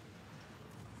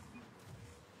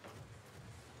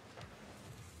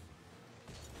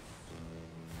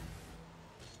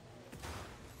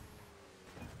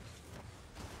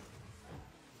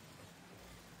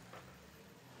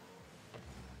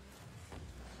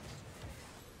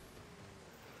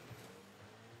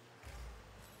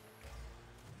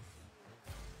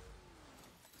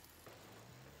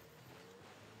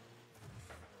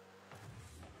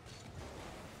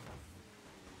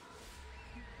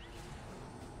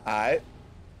 Alright.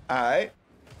 Alright.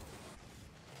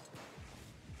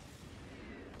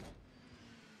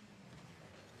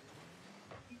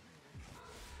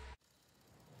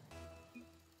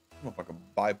 Motherfucker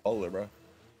bipolar, bro.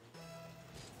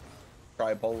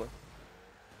 Tripolar.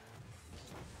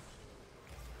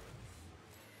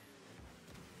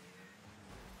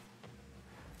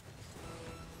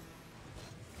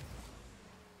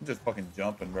 I'm just fucking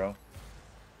jumping, bro.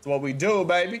 That's what we do,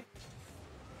 baby.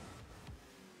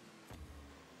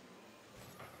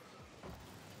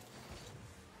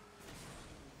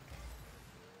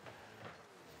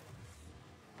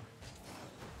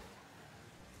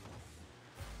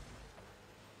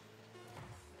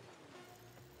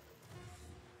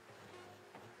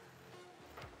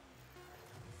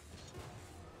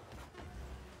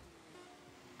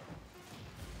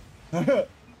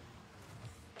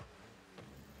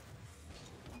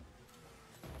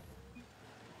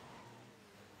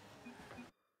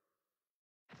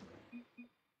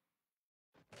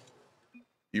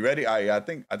 You ready? I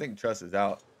think Trust is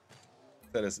out.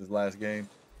 Said it's his last game.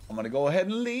 I'm gonna go ahead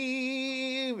and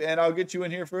leave, and I'll get you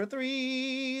in here for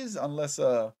threes, unless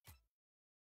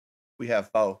we have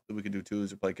four that we can do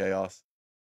twos or play chaos.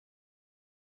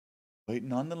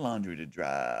 Waiting on the laundry to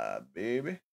dry,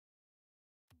 baby.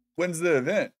 When's the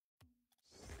event,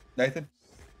 Nathan?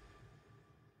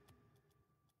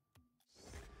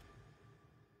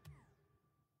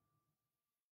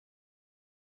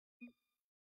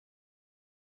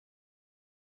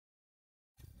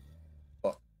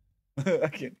 Fuck. I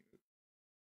can't.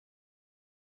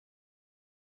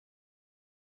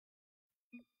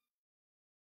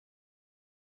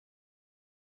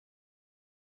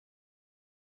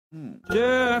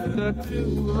 Just the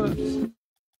two of us.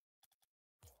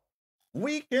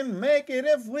 We can make it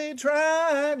if we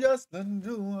try, just the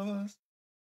two of us.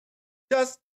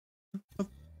 Just.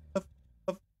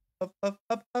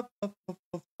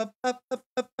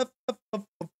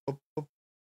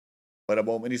 But I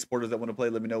want any supporters that want to play,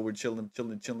 let me know. We're chilling,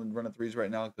 running threes right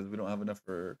now because we don't have enough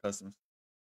for customs.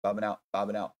 Bobbing out.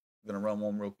 I'm gonna run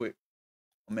one real quick.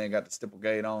 My man got the stipple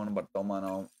gate on. I'm about to throw mine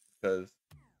on because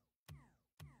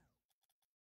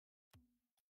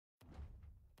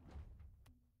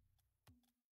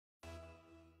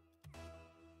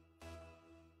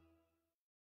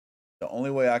the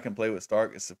only way I can play with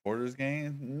Stark is supporters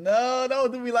game. No,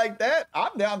 don't do me like that.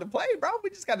 I'm down to play, bro. We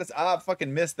just got this. I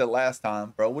fucking missed it last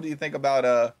time, bro. What do you think about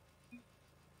Oh,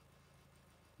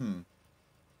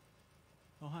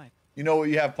 hi. You know what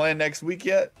you have planned next week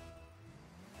yet?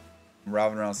 I'm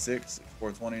arriving around 6. It's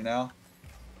 4:20 now.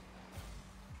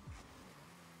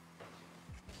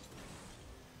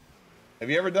 Have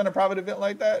you ever done a private event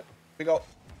like that? Big old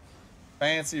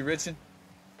fancy rich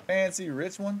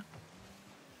one.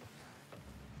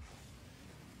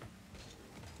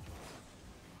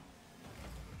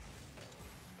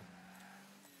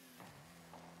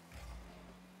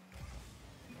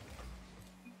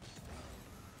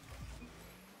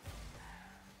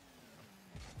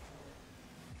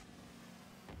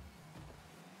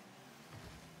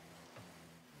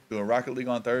 Doing Rocket League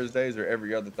on Thursdays or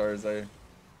every other Thursday?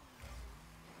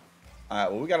 All right,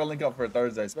 well, we got to link up for a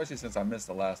Thursday, especially since I missed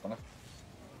the last one.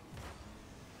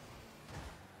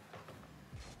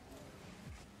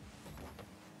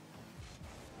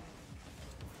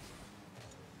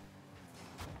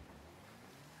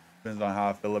 Depends on how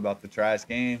I feel about the trash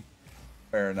game.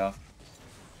 Fair enough.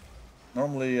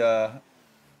 Normally, I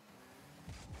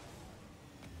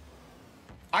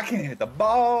can't hit the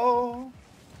ball.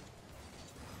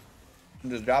 I'm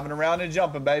just driving around and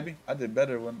jumping, baby. I did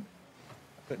better when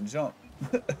I couldn't jump.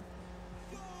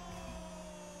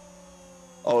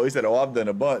 Oh, he said, oh, I've done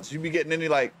a bunch. You be getting any,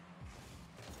 like,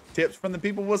 tips from the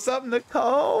people? What's up,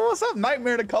 Nicole? What's up,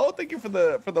 Nightmare Nicole? Thank you for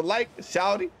the like,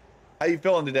 shouty. How you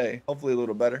feeling today? Hopefully a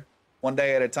little better. One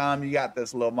day at a time. You got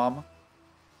this, little mama.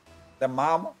 That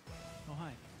mama. Oh,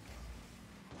 hi.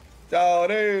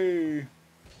 Shawty.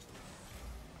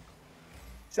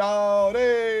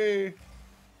 Shawty.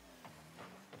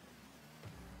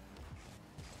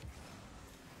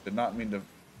 Did not mean to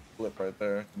flip right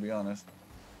there, to be honest.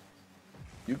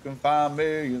 You can find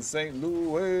me in St.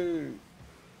 Louis.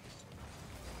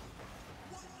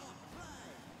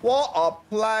 What a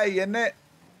play, in it?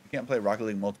 I can't play Rocket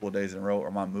League multiple days in a row or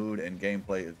my mood and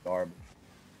gameplay is garbage.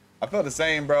 I feel the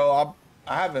same, bro.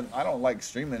 I don't like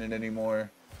streaming it anymore.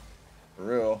 For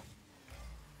real.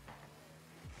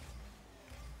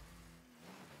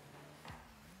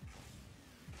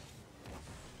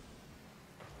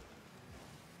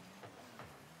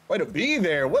 Way to be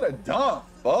there. What a dunk,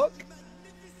 fuck.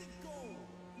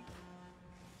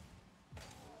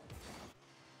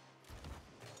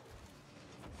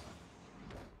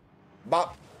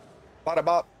 Bop. Bada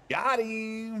bop. Got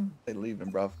him. They leaving,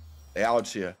 bro. They out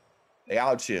here. They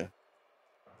out here.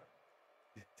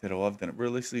 Tito, I've done it.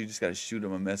 Realistically, you just got to shoot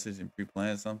them a message and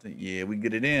pre-plan something. Yeah, we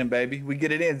get it in, baby. We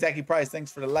get it in. Zachy Price,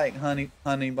 thanks for the like, honey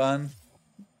bun.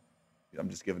 I'm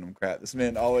just giving him crap. This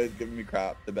man always giving me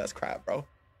crap. The best crap, bro.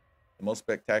 The most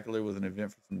spectacular was an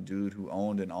event for some dude who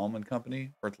owned an almond company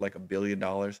worth like $1 billion.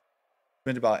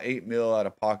 Spent about 8 mil out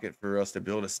of pocket for us to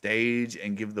build a stage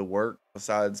and give the work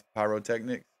besides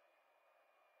pyrotechnics.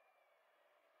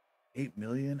 8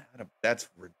 million out of that's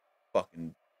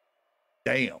fucking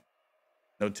damn.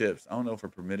 No tips. I don't know if we're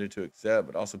permitted to accept,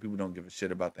 but also people don't give a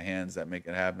shit about the hands that make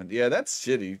it happen. Yeah, that's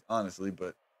shitty, honestly,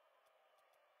 but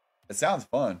it sounds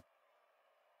fun.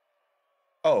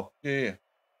 Oh, yeah.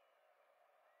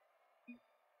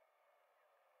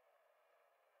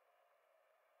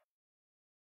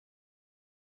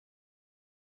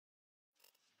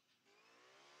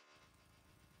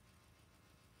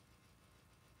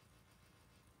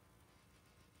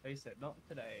 They said not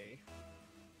today.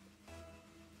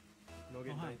 No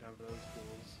getting hi. time for those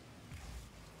schools.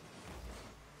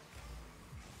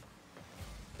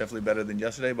 Definitely better than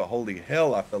yesterday, but holy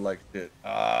hell, I feel like shit.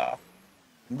 I'm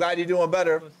glad you're doing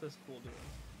better, What's this school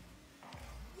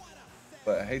doing?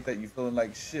 but I hate that you feeling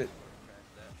like shit.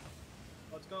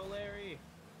 Let's go, Larry.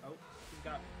 Oh, he's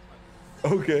got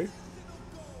Okay.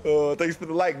 Thanks for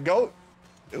the like, goat.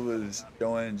 It was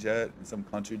Joanne Jett and some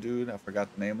country dude I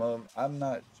forgot the name of. I'm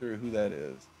not sure who that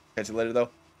is. Catch you later, though.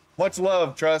 Much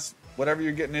love, Trust. Whatever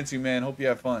you're getting into, man. Hope you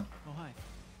have fun. Oh, hi.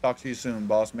 Talk to you soon,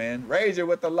 boss man. Razor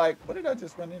with the like. What did I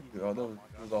just run into? Oh,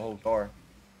 that was a whole car.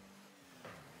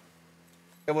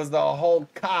 It was the whole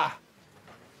car.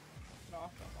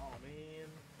 off the ball, man.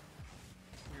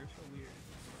 You're so weird.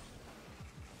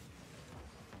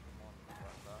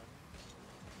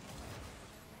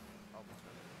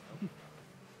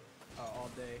 All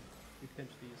day. We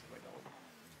potentially use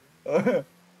my dog.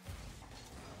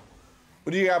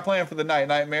 What do you got planned for the night,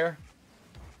 Nightmare?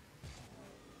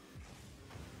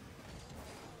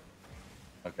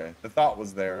 Okay, the thought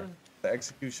was there. The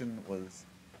execution was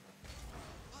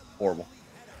horrible.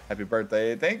 Happy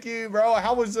birthday. Thank you, bro.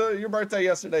 How was your birthday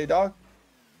yesterday, dog?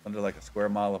 Under like a square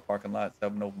mile of parking lot,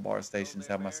 7 open bar stations,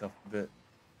 have myself a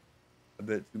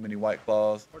bit too many White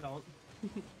Claws. Or don't.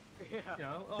 Yeah. You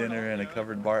know, or Dinner don't, in a you know.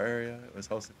 covered bar area. It was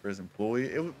hosted for his employee.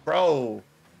 It was, bro.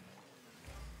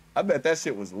 I bet that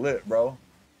shit was lit, bro.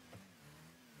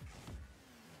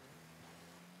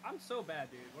 I'm so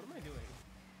bad, dude. What am I doing?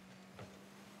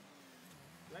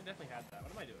 I definitely had that.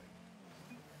 What am I doing?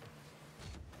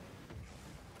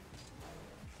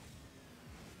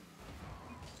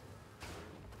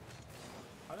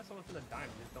 How does someone send a dime?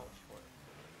 Just don't short.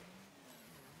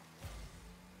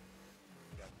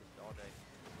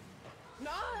 No,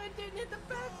 it didn't hit the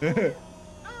back.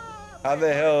 How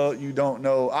the hell you don't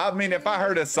know? I mean, if I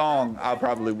heard a song, I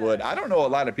probably would. I don't know a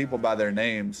lot of people by their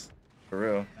names, for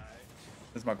real.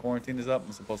 Since my quarantine is up,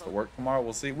 I'm supposed to work tomorrow.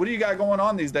 We'll see. What do you got going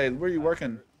on these days? Where are you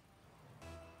working?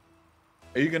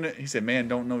 Are you gonna? He said, "Man,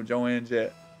 don't know Joanne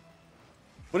Jett."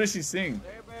 What does she sing?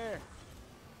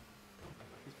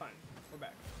 He's fine. We're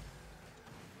back.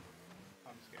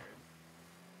 I'm scared.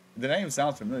 The name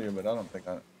sounds familiar, but I don't think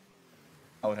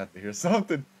I would have to hear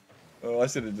something. Oh, I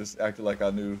should have just acted like I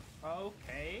knew.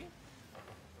 Okay.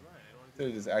 Should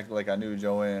have just acted like I knew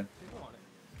Joanne. Go on it.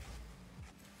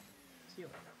 See you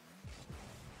later.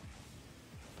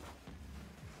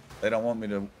 They don't want me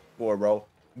to score, bro.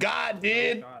 God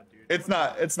did. God, dude.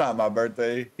 It's not my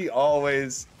birthday. He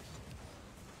always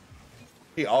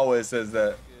says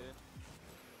that.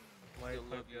 Why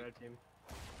play for the other team?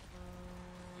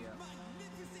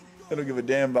 I don't give a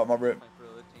damn about my birthday.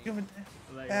 Give a damn.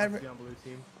 Like, Bad you want to be on blue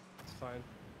team. It's fine.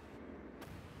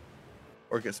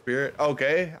 Work at Spirit.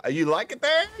 Okay. You like it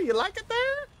there? You like it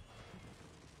there?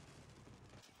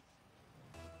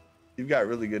 got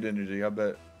really good energy. I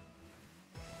bet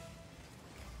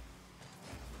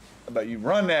you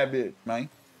run that bitch, man.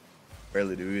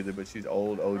 Barely do either, but she's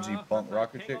old OG punk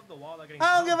rocker chick.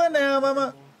 I don't give a damn,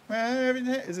 mama. Man,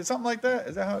 everything. Is it something like that?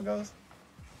 Is that how it goes?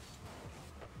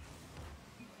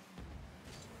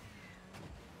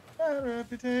 Bad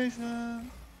reputation.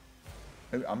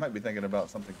 Maybe I might be thinking about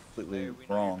something completely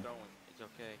wrong. It's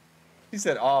okay. He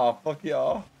said, "Aw, fuck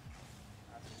y'all."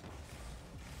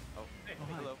 Oh, Hey, Oh,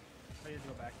 hi. hello. I need to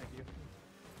go back, thank you.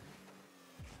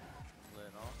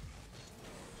 Let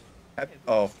off.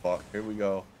 Oh fuck! Here we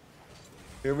go.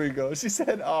 Here we go. She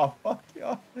said, "Oh fuck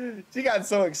y'all." She got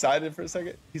so excited for a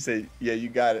second. He said, "Yeah, you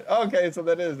got it." Okay, so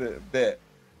that is it. Bet.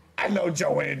 I know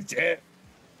Joanne Jet.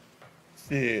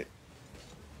 Shit.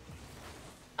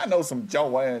 I know some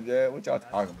Joanne Jet. What y'all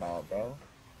talking about, bro?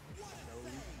 No,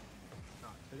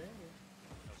 not today.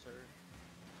 No, sir.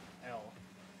 L.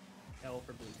 L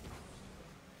for blue.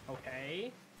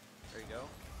 Okay. There you go.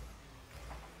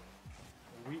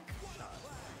 Weak shot.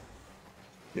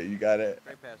 Yeah, you got it.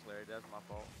 Great pass, Larry. That's my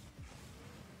fault.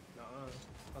 Nuh-uh.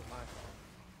 That was my fault.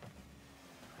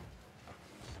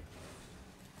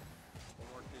 One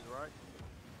more to the right.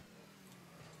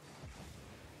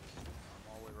 I'm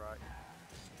all the way right.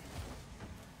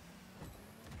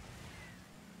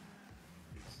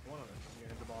 It's one of them. You're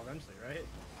gonna hit the ball eventually, right?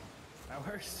 That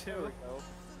works There too. we go.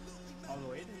 All the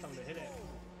way to someone to hit it.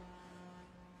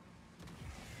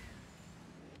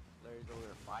 Larry's over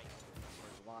there fighting for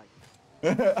his life.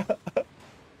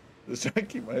 Just trying to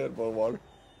keep my head above water.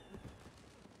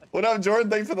 What up,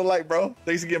 Jordan? Thanks for the like, bro.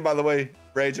 Thanks again, by the way,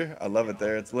 Rager. I love it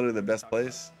there. It's literally the best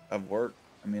place I've worked.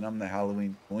 I mean, I'm the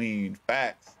Halloween queen.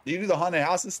 Facts. Do you do the haunted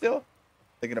houses still?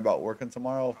 Thinking about working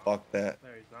tomorrow? Fuck that.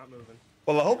 Larry's not moving.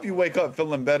 Well, I hope you wake up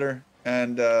feeling better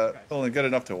and feeling good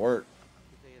enough to work.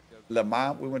 Le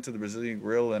Mans, we went to the Brazilian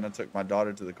Grill and I took my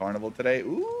daughter to the carnival today.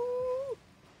 Ooh,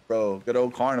 bro, good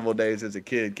old carnival days as a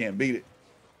kid. Can't beat it.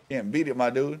 Can't beat it, my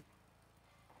dude.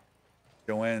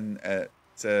 Joanne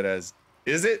said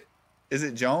is it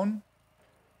Joan?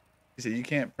 He said, you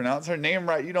can't pronounce her name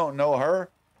right. You don't know her.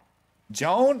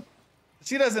 Joan?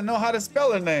 She doesn't know how to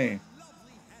spell her name.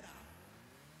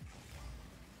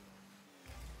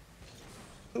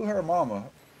 Who her mama?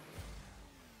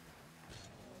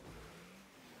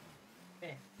 Eh.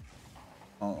 I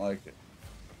don't like it.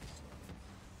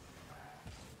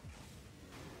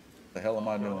 The hell am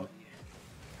I doing?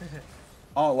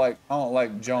 I don't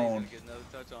like Joan. Get another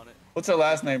touch on it. What's her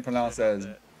last name pronounced as?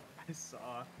 I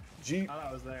saw. G. I thought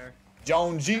I was there.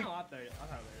 Joan G. I thought they had it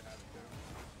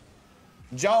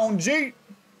too. Joan G.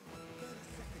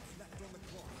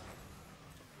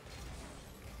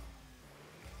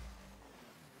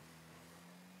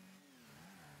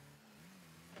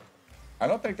 I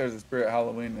don't think there's a Spirit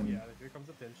Halloween Yeah, here comes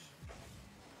a pinch.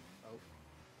 Oh.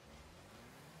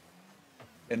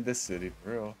 in this city,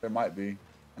 for real. There might be.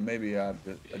 And maybe I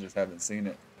just haven't seen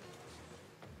it.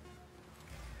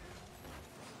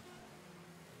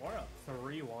 What a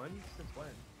 3-1? Since when?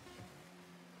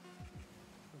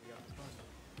 We got this one.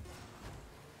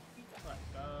 Let's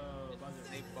go. Buzzer.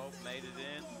 They both made it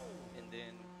in, and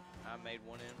then I made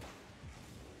one in.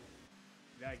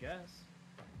 Yeah, I guess.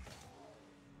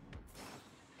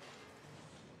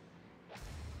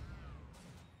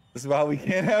 This is why we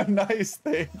can't have nice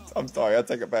things. I'm sorry, I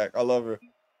take it back. I love her.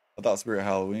 I thought Spirit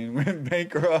Halloween went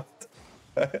bankrupt.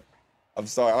 I'm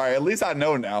sorry. All right, at least I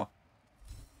know now.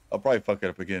 I'll probably fuck it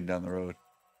up again down the road.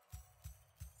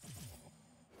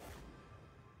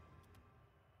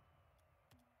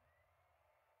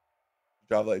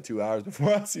 Drive like 2 hours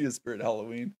before I see a Spirit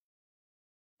Halloween.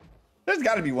 There's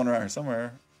got to be one around here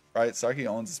somewhere, right? Saki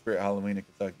owns a Spirit Halloween in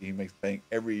Kentucky. He makes bank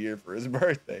every year for his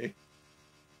birthday.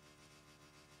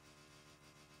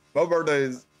 My birthday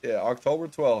is, yeah, October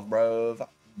 12th, bruv.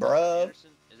 Bruv. Anderson?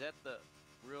 Is that the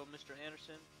real Mr.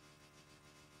 Anderson?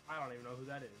 I don't even know who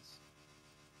that is.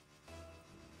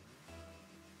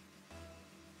 I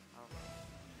don't know.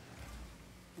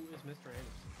 Who is Mr.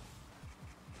 Anderson?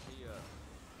 He was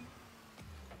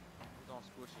on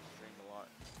Squishy's stream a lot.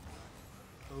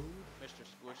 Who? Mr.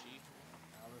 Squishy. I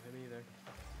don't know him either.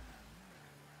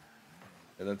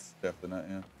 Yeah, that's definitely not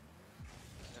him.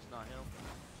 That's not him.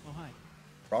 Oh, hi.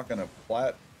 Rocking a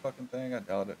flat fucking thing? I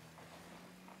doubt it.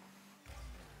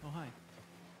 Oh, hi.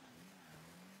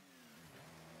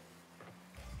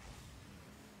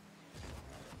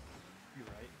 You're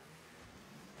right.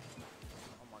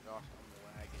 Oh my gosh, I'm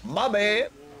lagging. My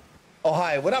bad. Oh,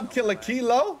 hi. What up, Killer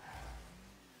Kilo?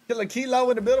 Killer Kilo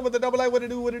in the building with the double A. What it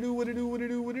do? What it do? What it do? What it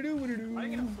do? What it do? What it do? Why are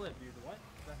you gonna flip, dude? What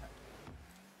the heck?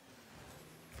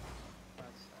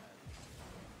 That's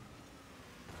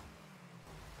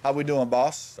sad. How we doing,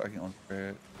 boss? Starting on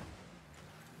spirit.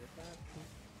 Get that?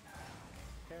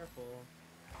 Careful.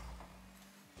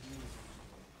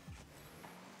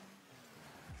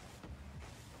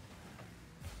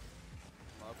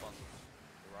 I'm up on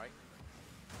the right.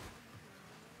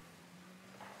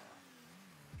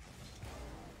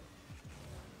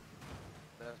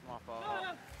 That's my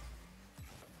fault.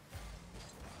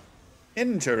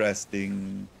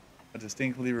 Interesting. I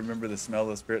distinctly remember the smell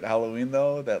of Spirit Halloween,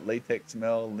 though. That latex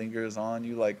smell lingers on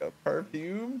you like a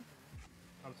perfume.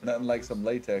 I'm sorry, Nothing like Bruce. some You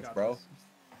latex, got bro. this.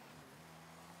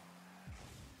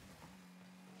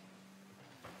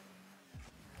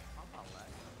 I'm not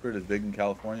lagging. Spirit is big in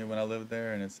California when I lived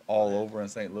there, and it's all over in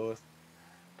St. Louis.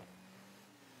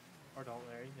 Or don't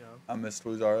Larry, you know. I miss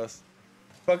Toys R Us.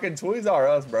 Fucking Toys R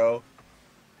Us, bro.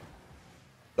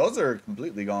 Those are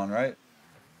completely gone, right?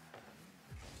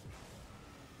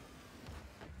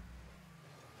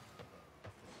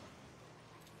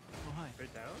 Oh, hi.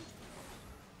 Straight down?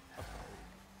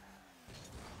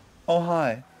 Oh,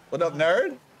 hi. What up,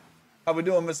 nerd? How we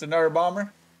doing, Mr. Nerd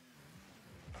Bomber?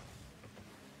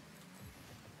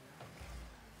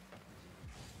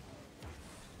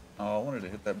 Oh, I wanted to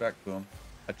hit that back to him.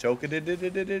 I choke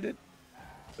it.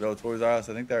 But oh, Toys R Us,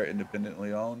 I think they're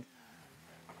independently owned.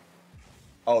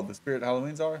 Oh, the Spirit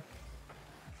Halloweens are?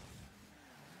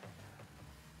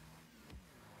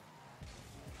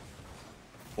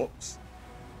 Whoops.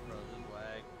 Bro, this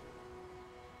lag.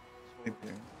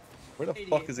 Where the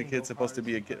fuck is a kid supposed to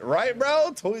be a kid? Right,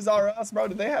 bro? Toys R Us, bro.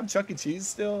 Do they have Chuck E. Cheese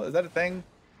still? Is that a thing?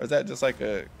 Or is that just like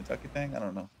a Kentucky thing? I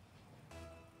don't know.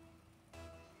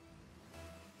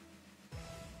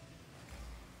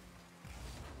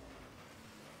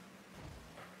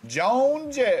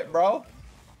 Joan Jett, bro.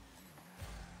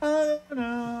 Oh,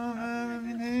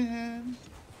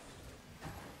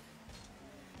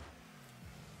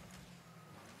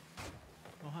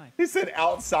 hi. He said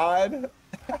outside. Fucking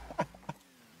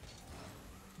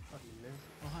miss.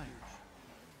 Oh, hi.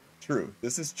 True.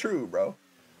 This is true, bro.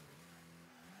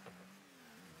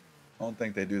 I don't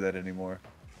think they do that anymore.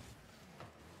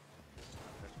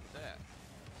 What's that?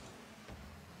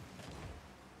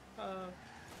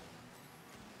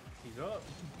 He's up.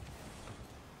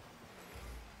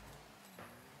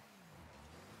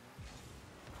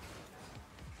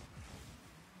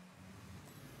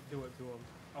 Do it to him.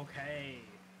 Okay.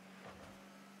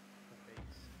 The face.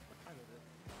 What time is it?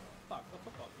 Fuck, the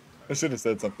football I team should have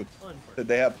said something. started. Did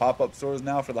they have pop-up stores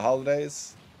now for the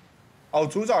holidays? Oh,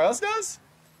 Toys R Us does?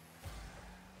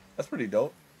 That's pretty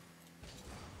dope.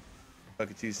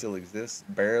 Chuck E. Cheese still exists?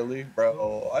 Barely?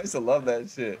 Bro, I used to love that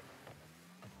shit.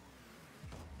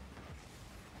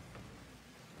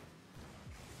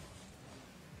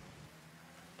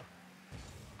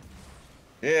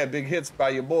 Yeah, big hits by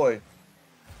your boy.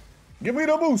 Give me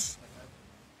the boost.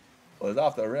 Was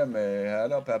off the rim, man.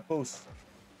 Had up at boost.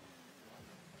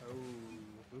 Oh,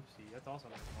 oopsie. That's also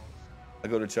my fault. I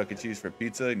go to Chuck E. Cheese for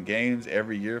pizza and games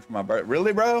every year for my birthday.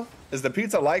 Really, bro? Is the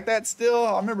pizza like that still?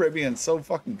 I remember it being so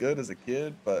fucking good as a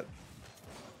kid, but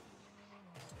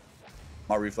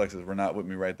my reflexes were not with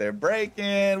me right there.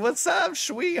 Breaking. What's up,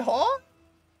 sweetheart?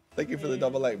 Thank you for the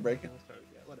double like breaking. Don't start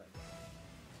yet, whatever.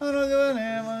 I don't give a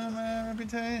damn about my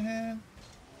reputation.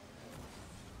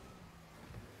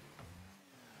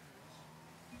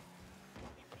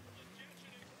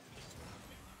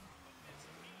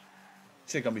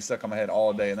 Shit gonna be stuck on my head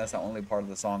all day, and that's the only part of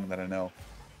the song that I know.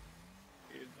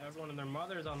 Dude, everyone and their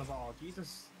mother's on the ball.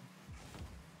 Jesus.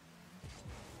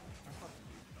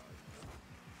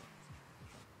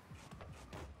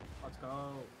 Let's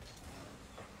go.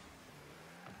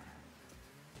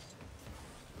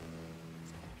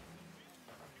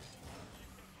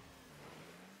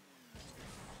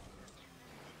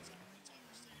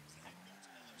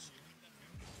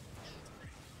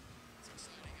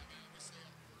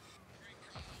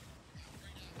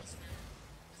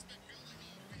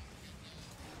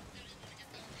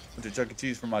 Went to Chuck E.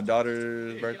 Cheese for my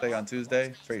daughter's birthday on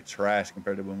Tuesday. Straight trash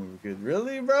compared to when we were kids.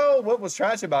 Really, bro? What was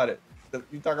trash about it?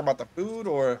 You talking about the food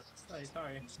or?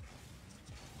 Sorry.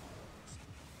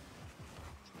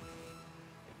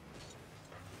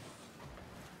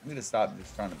 I need to stop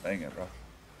just trying to bang it, bro.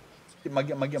 Get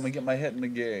my head in the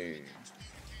game.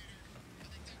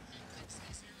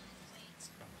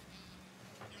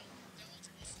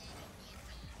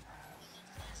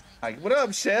 Hi, what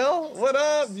up, Shell? What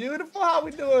up, beautiful? How we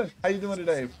doing? How you doing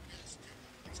today?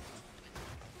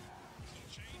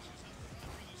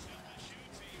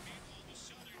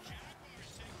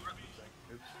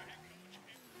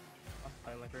 I'm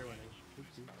playing like we're winning.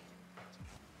 Oopsie.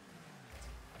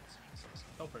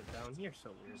 Don't put it down. You're so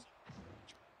weird.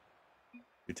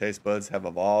 You're taste buds have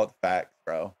evolved. Facts,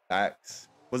 bro. Facts.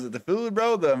 Was it the food,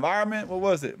 bro? The environment? What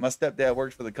was it? My stepdad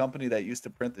worked for the company that used to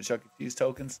print the Chuck E. Cheese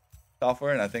tokens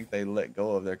software, and I think they let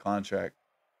go of their contract.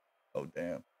 Oh,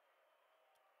 damn.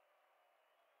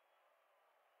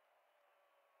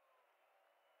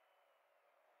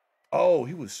 Oh,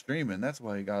 he was streaming. That's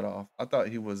why he got off. I thought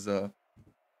he was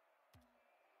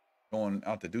going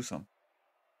out to do something.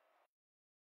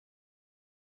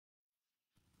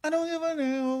 I don't give a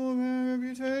damn about my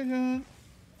reputation.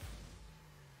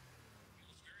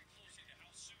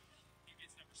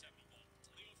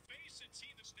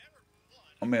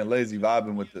 My man Lazy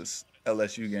vibing with this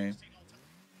LSU game.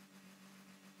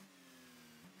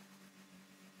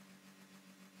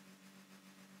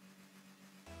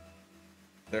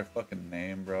 Their fucking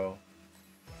name, bro.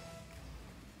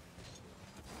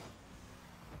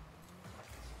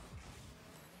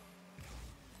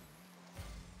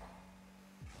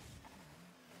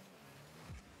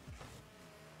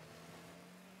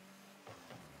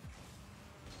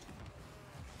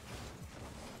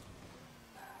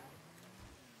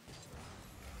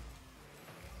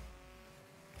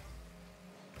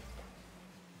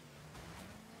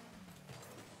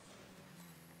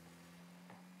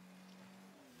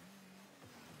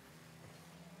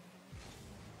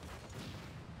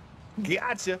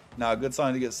 Gotcha. Now, a good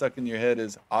song to get stuck in your head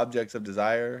is Objects of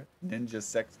Desire, Ninja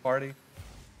Sex Party.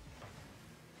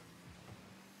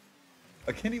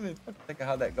 I can't even think of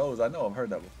how that goes. I know I've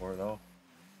heard that before, though.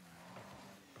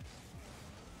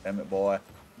 Damn it, boy.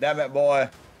 Damn it, boy.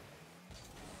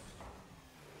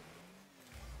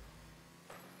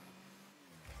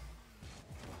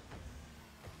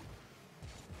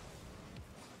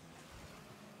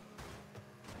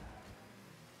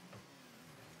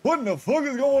 What in the fuck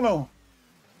is going on?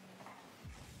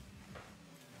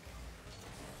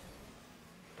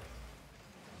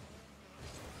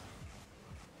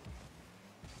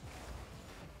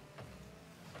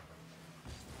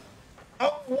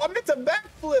 Oh, I meant to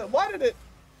backflip. Why did it?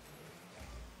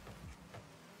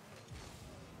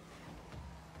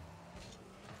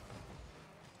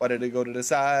 Why did it go to the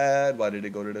side? Why did it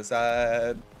go to the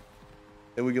side?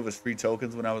 They would give us free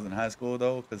tokens when I was in high school,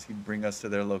 though, because he'd bring us to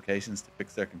their locations to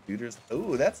fix their computers.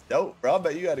 Ooh, that's dope, bro. I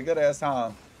bet you had a good ass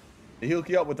time. Did he hook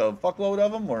you up with a fuckload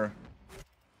of them, or?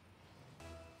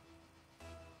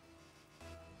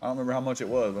 I don't remember how much it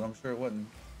was, but I'm sure it wasn't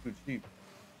too cheap.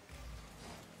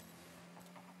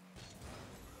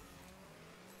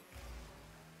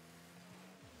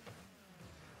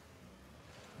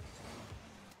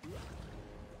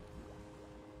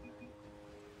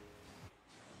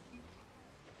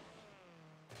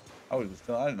 I was just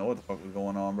telling, I didn't know what the fuck was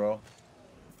going on, bro.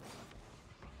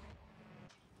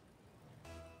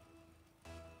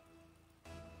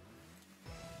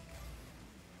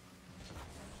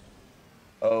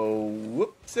 Oh,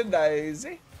 whoopsie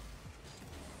daisy.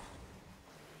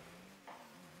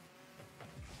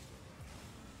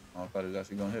 Oh, I thought he was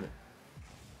actually gonna hit it.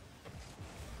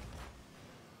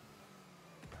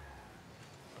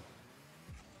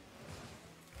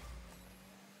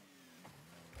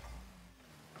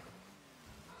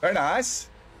 Very nice.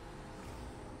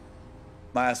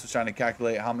 My ass was trying to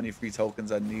calculate how many free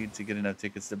tokens I'd need to get enough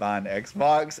tickets to buy an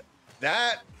Xbox.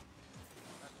 That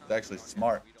is actually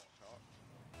smart.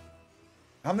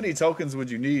 How many tokens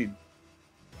would you need?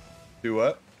 Do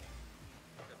what?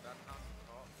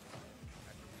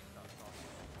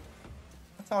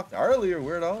 I talked earlier,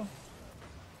 weirdo.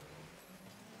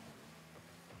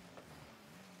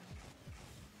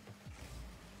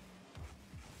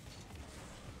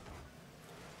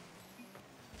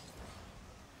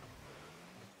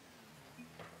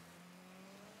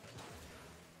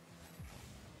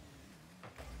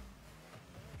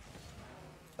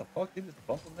 The fuck? You just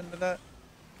bump him into that?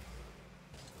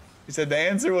 He said the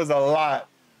answer was a lot.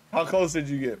 How close did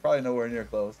you get? Probably nowhere near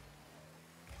close.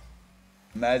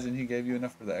 Imagine he gave you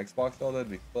enough for the Xbox though.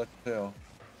 That'd be clutch as hell.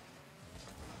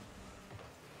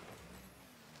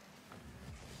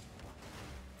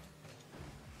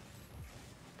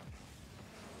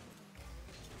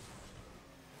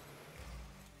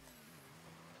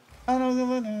 I don't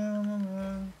give a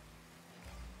damn.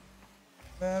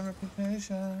 Bad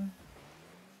reputation.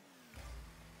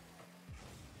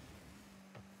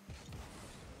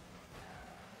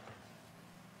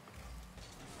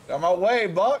 On my way,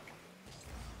 Buck.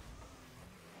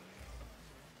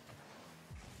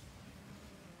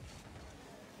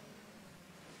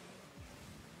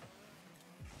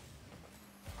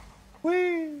 Whee!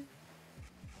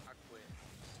 I quit.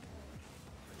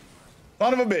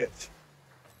 Son of a bitch.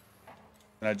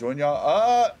 Can I join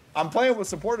y'all? I'm playing with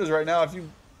supporters right now. If you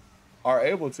are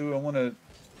able to, I want to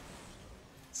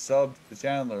sub to the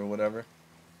channel or whatever.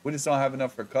 We just don't have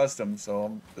enough for custom, so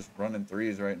I'm just running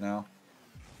 3s right now.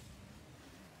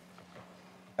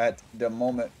 At the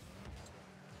moment.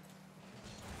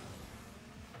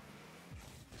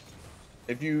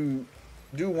 If you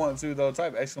do want to, though,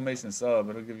 type exclamation sub.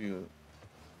 It'll give you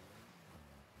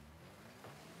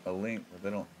a link, but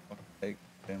they don't fucking take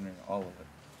damn near all of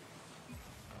it.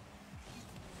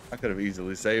 I could have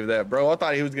easily saved that, bro. I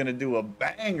thought he was gonna do a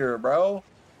banger, bro.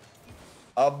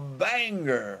 A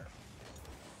banger.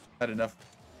 Had enough.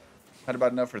 Had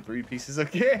about enough for 3 pieces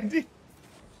of candy.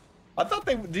 I thought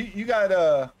they. You got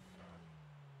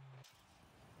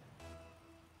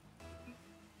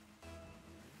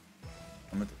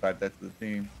I'm gonna type that to the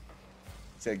team.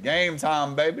 Said game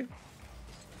time, baby.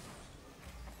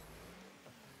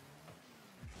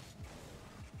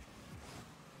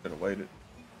 Should have waited.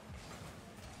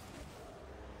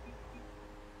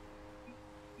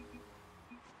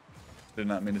 Did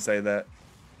not mean to say that.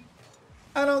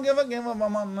 I don't give a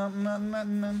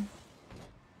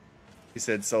He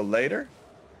said, so later?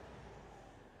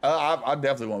 I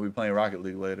definitely won't be playing Rocket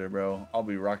League later, bro. I'll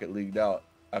be Rocket Leagued out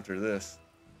after this.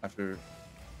 After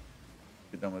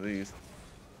get done with these.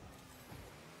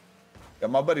 Yeah,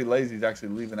 my buddy Lazy's actually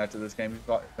leaving after this game. He's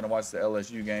gonna watch the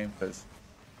LSU game because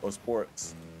those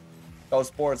sports. Those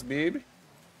sports, baby.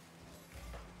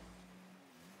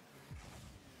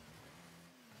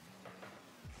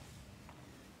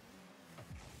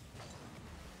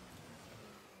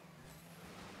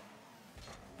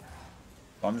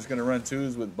 I'm just gonna run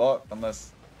 2s with Buck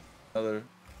unless another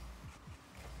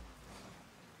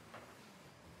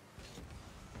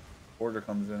order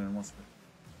comes in and wants to.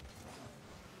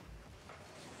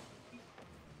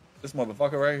 This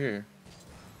motherfucker right here.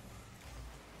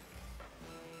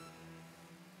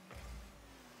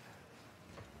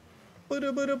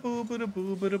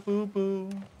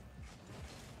 Boo-da-boo-da-boo-boo-da-boo-boo-da-boo-boo.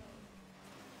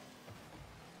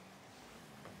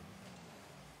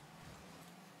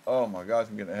 Oh my gosh,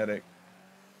 I'm getting a headache.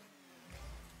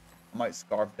 I might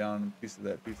scarf down a piece of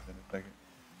that pizza in a second.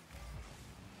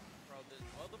 Bro, this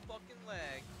motherfucking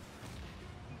lag.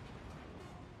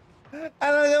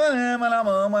 I don't give a damn when I'm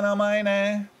on when I'm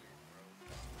mine.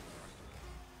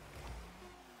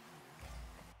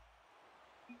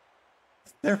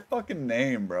 Their fucking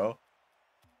name, bro.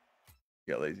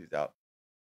 Yeah, Lazy's out.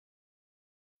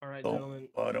 All right, Boom. gentlemen.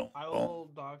 I Boom. will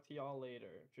talk to y'all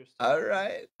later. Just All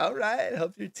right.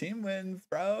 Hope your team wins,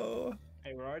 bro.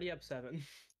 Hey, we're already up 7.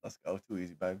 Let's go. Too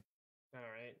easy, babe. All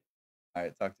right. All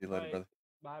right. Talk to you later, Bye. brother.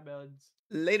 Bye, buds.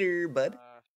 Later, bud.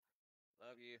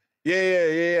 Love you.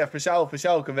 Yeah. For sure,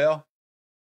 Cavell.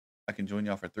 I can join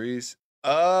y'all for 3s.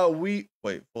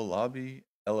 Wait, full lobby.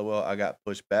 LOL, I got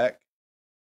pushed back.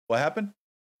 What happened?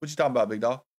 What you talking about,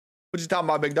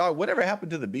 big dog? Whatever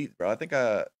happened to the beat, bro? I think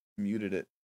I muted it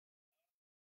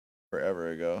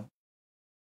forever ago.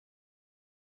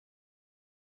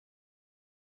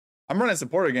 I'm running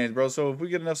supporter games, bro. So if we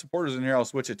get enough supporters in here, I'll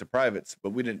switch it to privates.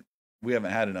 But we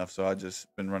haven't had enough, so I just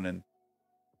been running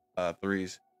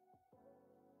 3s.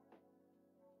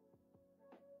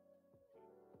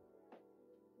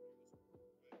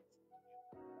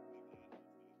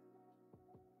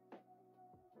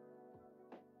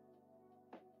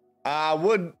 I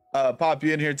would pop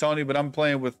you in here, Tony, but I'm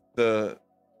playing with the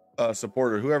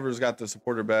supporter. Whoever's got the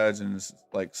supporter badge and is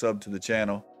like sub to the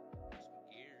channel.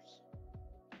 Gears.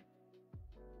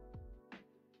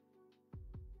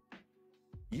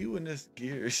 You and this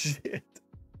gear shit. Dude,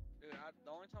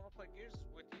 the only time I play Gears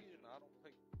is with you, and I want to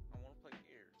play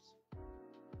Gears. I'm just kidding.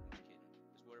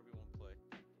 It's whatever you want to play.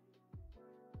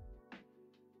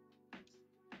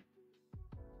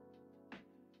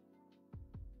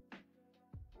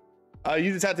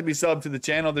 You just have to be sub to the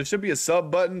channel. There should be a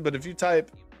sub button, but if you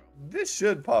type, this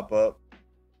should pop up.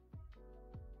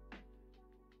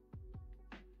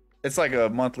 It's like a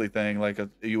monthly thing, like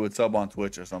you would sub on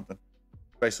Twitch or something.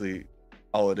 Basically,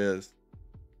 all it is.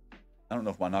 I don't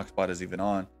know if my Knockspot is even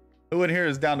on. Who in here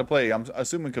is down to play? I'm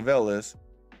assuming Cavell is.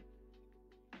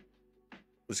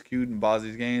 Was queued in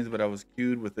Bozzy's games, but I was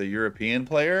queued with a European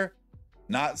player.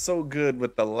 Not so good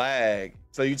with the lag.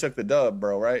 So you took the dub,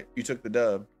 bro, right? You took the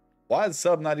dub. Why is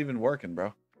sub not even working,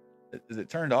 bro? Is it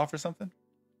turned off or something?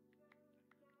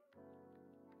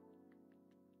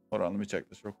 Hold on, let me check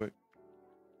this real quick.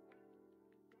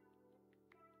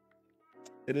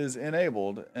 It is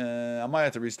enabled. I might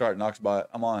have to restart Knoxbot.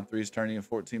 I'm on 3's turning in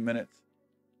 14 minutes.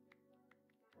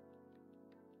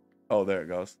 Oh, there it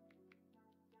goes.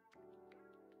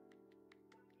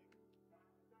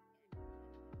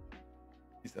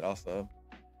 He said, I'll sub.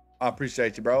 I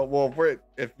appreciate you, bro. Well,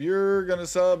 if you're going to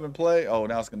sub and play... Oh,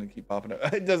 now it's going to keep popping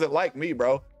up. It doesn't like me,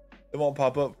 bro. It won't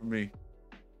pop up for me.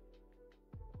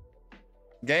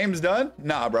 Game's done?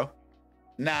 Nah, bro.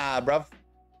 Nah, bro.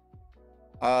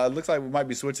 Looks like we might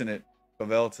be switching it.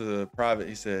 Pavel to the private.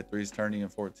 He said 3's turning in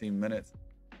 14 minutes.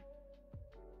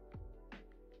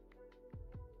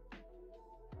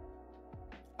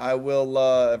 I will,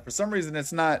 for some reason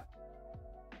it's not.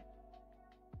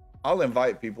 I'll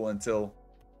invite people until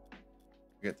I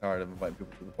get tired of inviting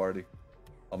people to the party.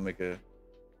 I'm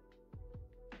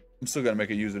still gonna make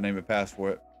a username and pass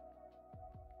for it.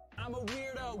 I'm a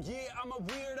weirdo. Yeah, I'm a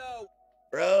weirdo.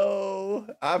 Bro,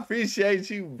 I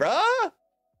appreciate you, bruh.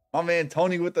 My man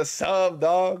Tony with the sub,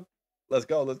 dog. Let's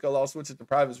go. Let's go. I'll switch it to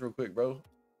privates real quick, bro.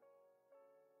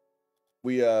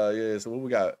 Yeah, so what we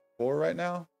got? 4 right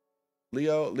now?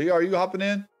 Leo, are you hopping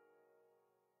in?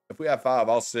 If we have 5,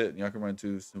 I'll sit and y'all can run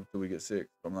 2 until we get 6.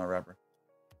 I'm not a rapper.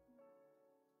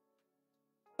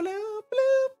 Blue,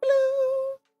 blue,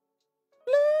 blue.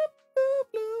 Blue, blue,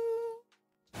 blue.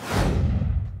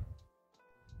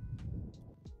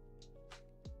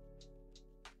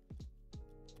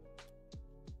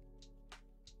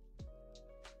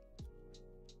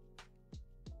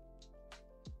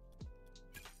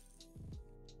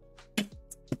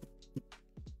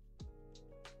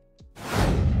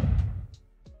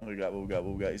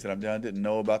 What we got? You said I'm down. Didn't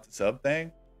know about the sub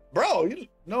thing, bro.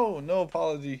 No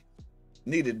apology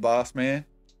needed, boss man.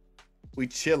 We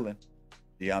chilling.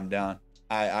 Yeah, I'm down.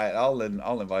 I'll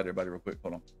invite everybody real quick.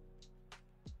 Hold on.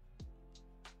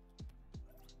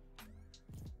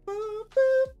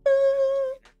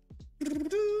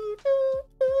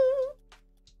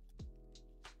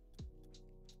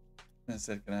 I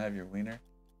said, can I have your wiener?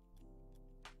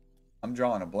 I'm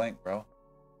drawing a blank, bro.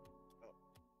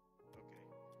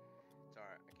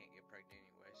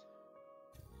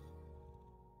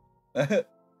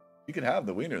 You can have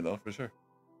the wiener though, for sure.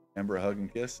 Remember a hug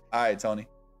and kiss? All right, Tony.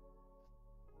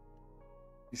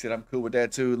 He said, I'm cool with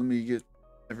that too. Let me get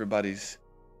everybody's.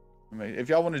 If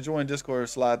y'all want to join Discord,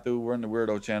 slide through. We're in the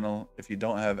Weirdo channel. If you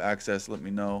don't have access, let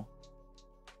me know.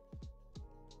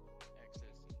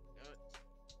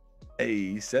 Hey,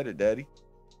 you said it, Daddy.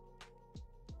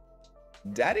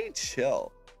 Daddy,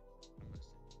 chill.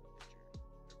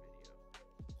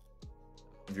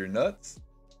 Of your nuts?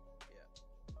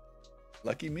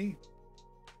 Lucky me.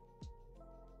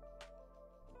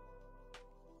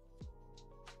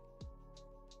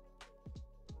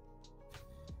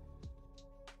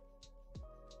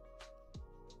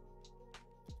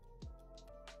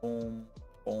 Boom,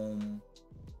 boom,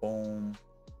 boom.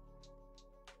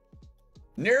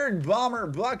 Nerd Bomber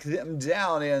bucked them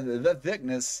down in the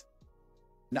thickness.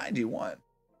 91.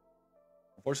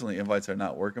 Unfortunately, invites are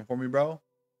not working for me, bro.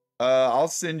 I'll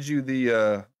send you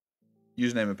the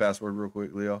username and password real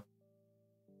quick, Leo.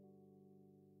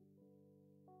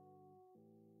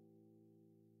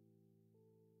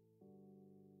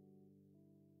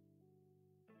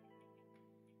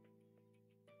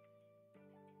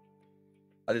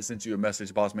 I just sent you a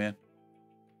message, boss man.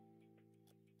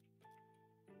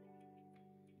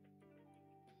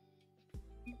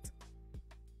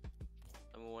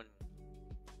 Everyone,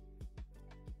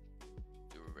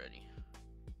 you were ready.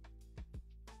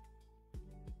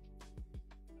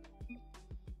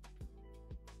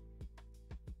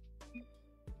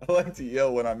 I like to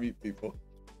yell when I meet people.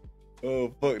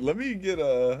 Oh, fuck. Let me get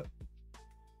a...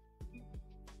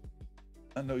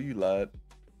 I know you lied.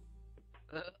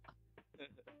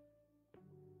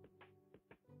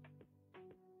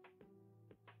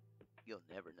 You'll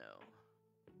never know.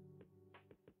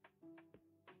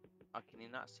 Oh, can you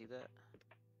not see that?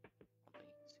 I don't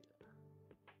think you can see that.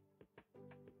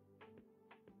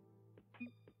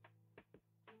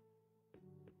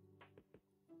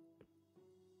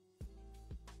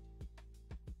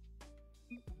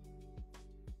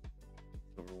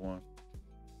 Over 1.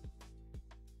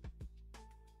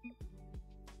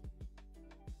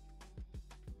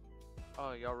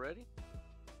 Oh, y'all ready?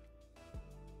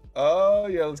 Oh,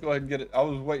 yeah, let's go ahead and get it. I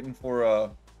was waiting for,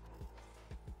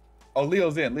 Oh,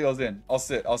 Leo's in. Leo's in. I'll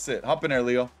sit. Hop in there,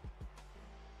 Leo.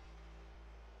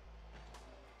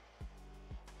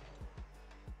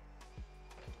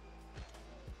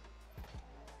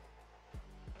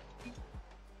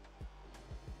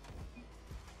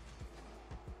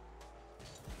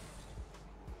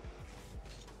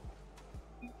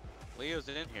 Leo's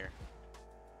in here.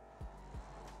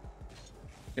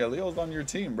 Yeah, Leo's on your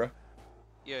team, bro.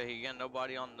 Yeah, he got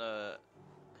nobody on the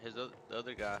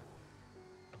other guy.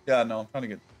 Yeah, no, I'm trying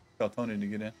to tell Tony to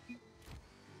get in.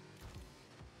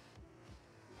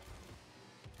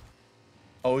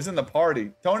 Oh, he's in the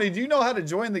party. Tony, do you know how to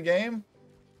join the game?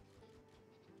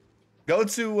 Go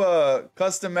to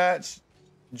custom match,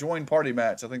 join party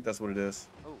match. I think that's what it is.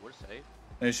 Oh, what a save.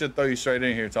 And it should throw you straight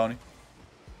in here, Tony.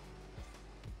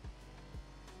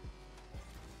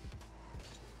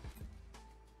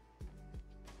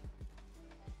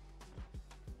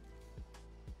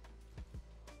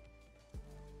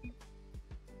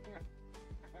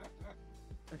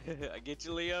 I get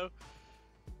you, Leo.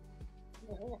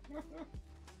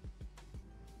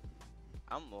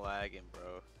 I'm lagging,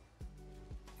 bro.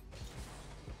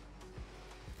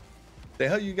 The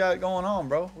hell you got going on,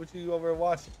 bro? What you over there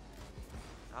watching?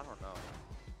 I don't know.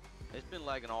 It's been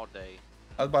lagging all day.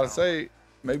 I was about to say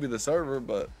maybe the server,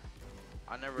 but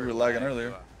I never. you were lagging lagged, earlier.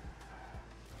 do I?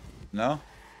 No?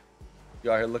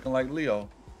 You out here looking like Leo.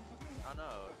 I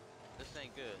know. This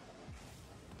ain't good.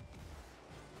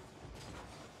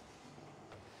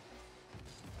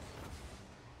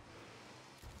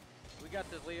 We got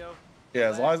this, Leo. Yeah,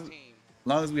 as Last team.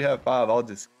 long as we have 5,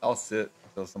 I'll sit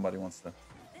until somebody wants to.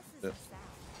 This is Yeah. the sound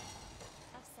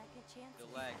of second chances.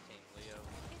 The lag team, Leo.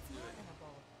 It's Do not it. in a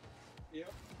bowl.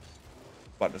 Yep.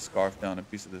 About to scarf down a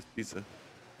piece of this pizza.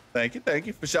 Thank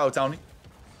you. For sure, Tony.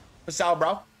 For sure,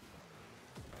 bro.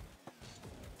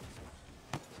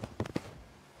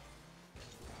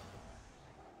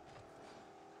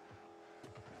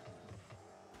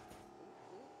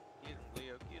 Get him,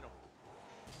 Leo. Get him.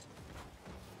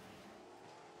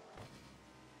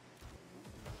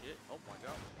 Shit. Oh my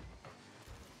god.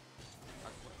 I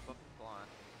went fucking blind.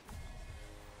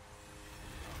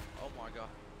 Oh my god.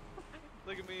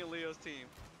 Look at me and Leo's team.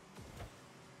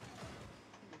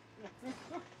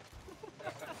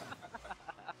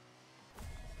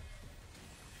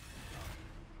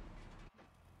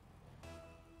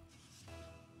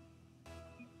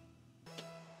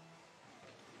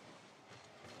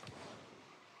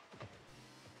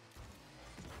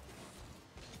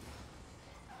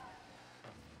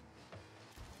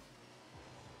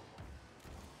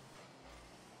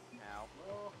 Ow.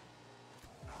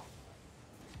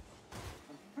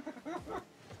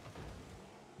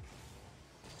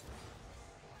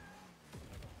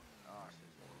 Oh, this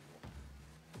is horrible.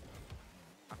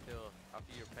 I feel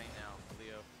your pain now,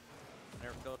 Leo. I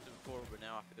never felt it before, but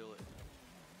now I feel it.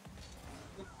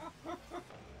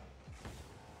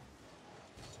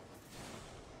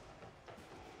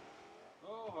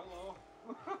 Oh, hello.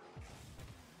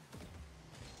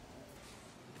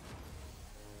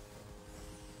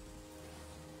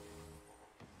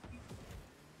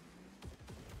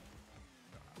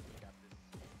 We got this.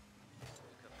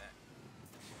 We'll come back.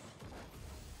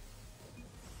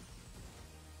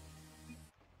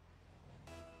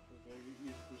 Okay, get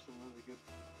used to some really good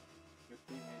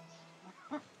teammates.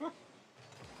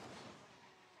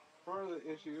 Part of the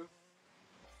issue,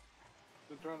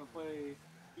 been trying to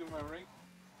do my rank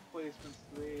placements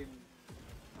today, and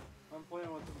I'm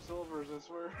playing with some silvers, I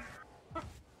swear.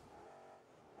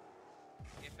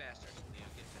 Get faster, Leo.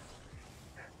 Get faster.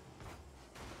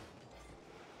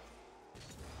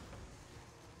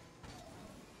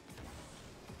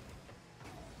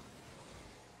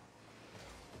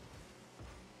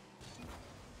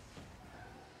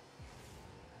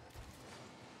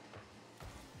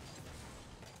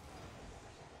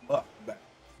 Back.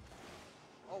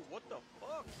 Oh, what the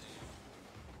fuck, dude?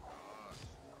 Gosh.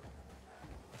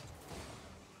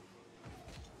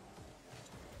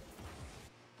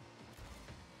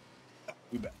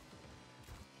 We back.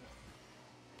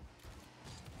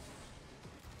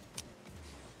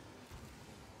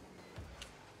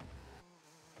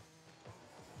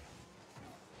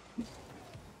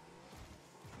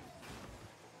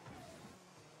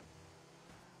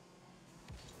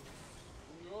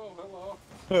 Oh, hello.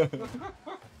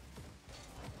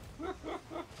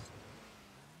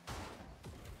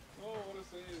 Oh, what a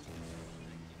save.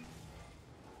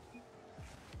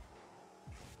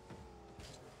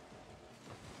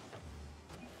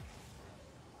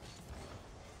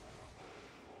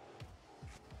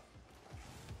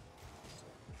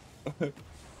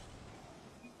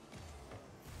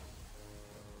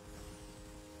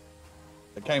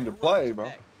 It came to We're running play, this bro.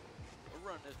 back. We're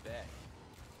running this back.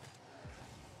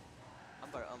 I'm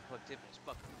about to unplug Tiffany's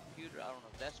fucking computer. I don't know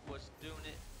if that's what's doing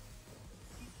it.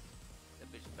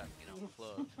 That bitch is about to get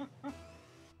unplugged.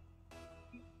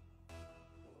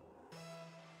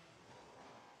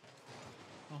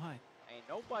 Oh, hi. Ain't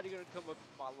nobody gonna come up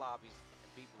to my lobbies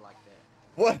and beat me like that.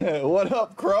 What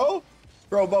up, Crow?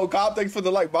 Crow Bo Cop, thanks for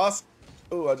the like, boss.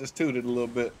 Oh, I just tooted a little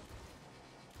bit.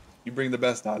 You bring the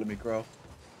best out of me, Crow.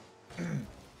 Oh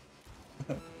my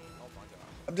god.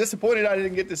 I'm disappointed I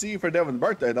didn't get to see you for Devin's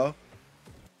birthday, though.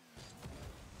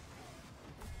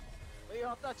 Leo,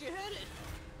 I thought you had it.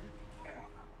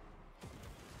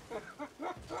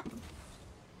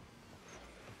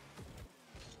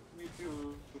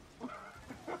 too.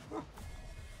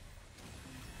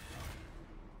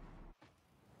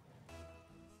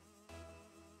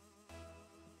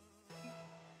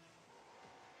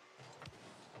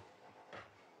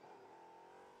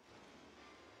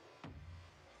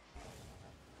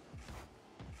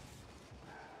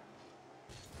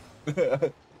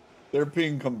 Their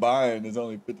ping combined is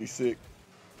only 56.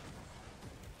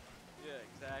 Yeah,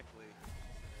 exactly.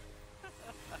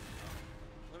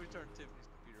 Let me turn Tiffany's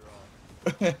computer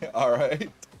off. All right.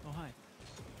 Oh, hi.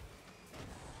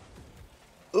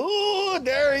 Ooh,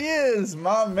 there he is,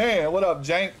 my man. What up,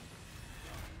 Jank?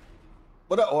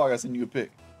 What up? Oh, I gotta send you a pic.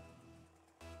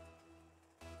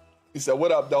 He said,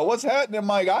 "What up, though? What's happening,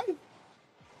 my guy?"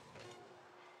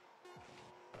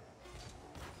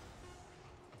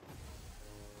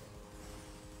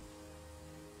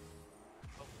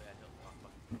 Hopefully that helps my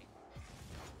fucking ping.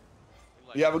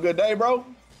 Like, You have a good day, bro. oh,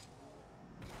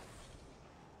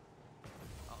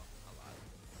 I lied.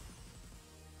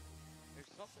 There's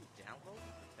something downloaded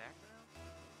in the background?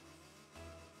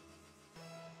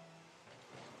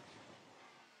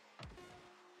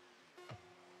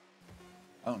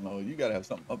 I don't know. You gotta have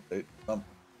something update. Something.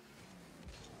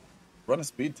 Run a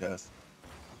speed test.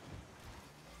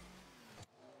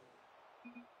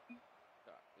 Alright,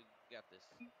 we got this.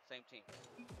 Same team.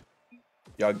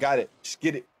 Y'all got it. Just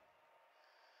get it.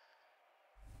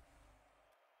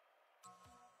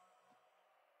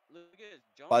 Look at his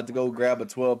jump. About to go grab a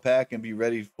 12 pack and be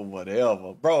ready for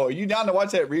whatever. Bro, are you down to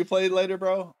watch that replay later,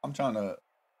 bro? I'm trying to.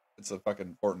 It's a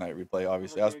fucking Fortnite replay,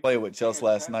 obviously. I was playing with Chelsea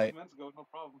last night. Ago, no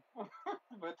problem.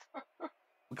 But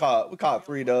We caught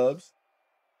 3 dubs.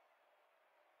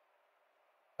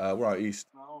 We're on East.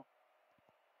 no.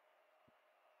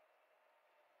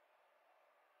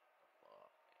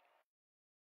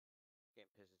 Game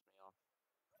pisses me off.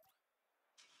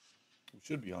 We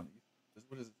should be on East.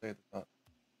 What does it say at the top?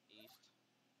 East.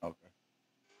 Okay.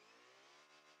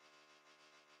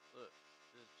 Look,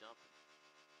 this is jumping.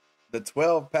 The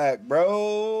 12 pack,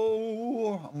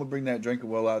 bro. I'm gonna bring that drinking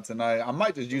well out tonight. I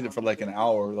might just use it for like an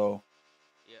hour though.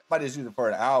 Yeah. Might just use it for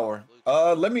an hour.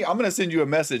 I'm gonna send you a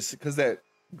message because that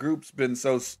group's been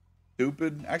so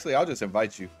stupid. Actually, I'll just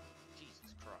invite you.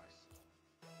 Jesus Christ.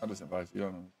 I'll just invite you. I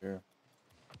don't care.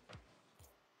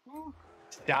 Whew.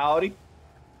 Stouty.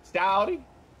 Uh-oh.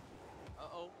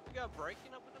 We got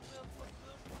breaking up in the middle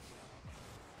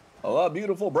of them. A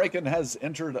beautiful breaking has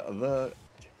entered the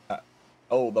the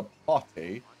Oh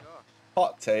potty. my gosh.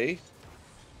 Potty.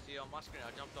 See, on my screen,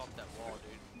 I jumped off that wall,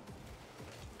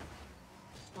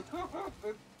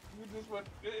 dude. You just went.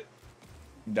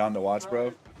 Down to watch, bro.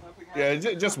 Nothing Yeah,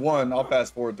 happened. just one. I'll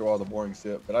fast forward through all the boring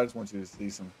shit, but I just want you to see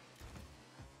some.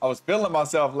 I was feeling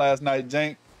myself last night,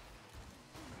 Jank.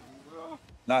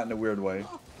 Not in a weird way.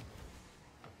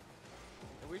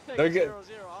 If we take They're 0-0, getting-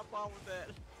 I'm fine with that.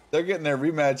 They're getting their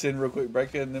rematch in real quick,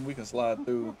 break it, and then we can slide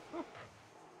through. Oh,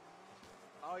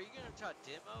 are you gonna try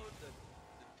demo the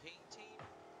pink team?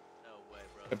 No way,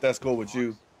 bro. If that's cool with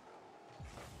you.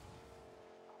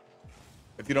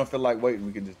 If you don't feel like waiting,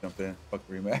 we can just jump in. Fuck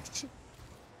the rematch.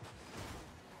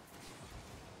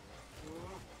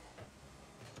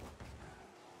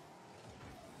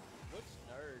 What's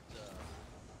nerds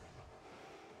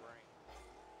rank?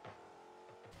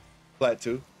 Flat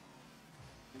 2.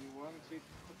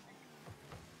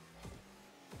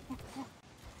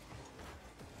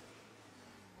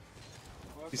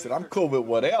 He said, "I'm cool with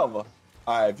whatever." All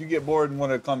right, if you get bored and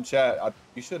want to come chat,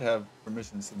 you should have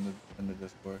permissions in the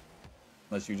Discord,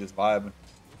 unless you just vibing.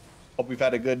 Hope you've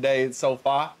had a good day so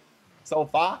far.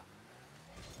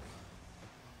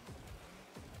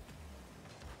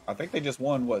 I think they just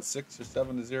won what 6 or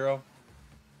 7-0.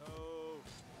 Oh.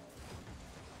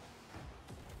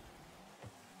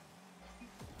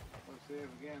 Let's save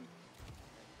again.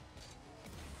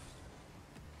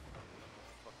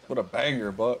 What a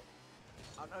banger, Buck.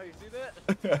 I know, you see that?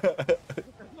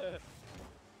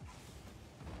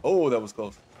 Oh, that was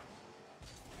close.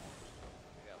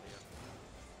 I got Leo.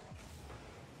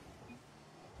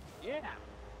 Yeah.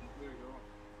 There you go.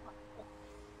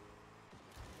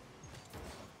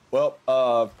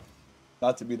 Well,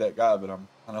 not to be that guy, but I'm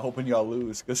kind of hoping y'all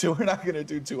lose because we're not gonna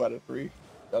do 2 out of 3.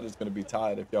 Y'all just gonna be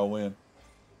tied if y'all win.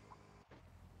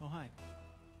 Oh, hi.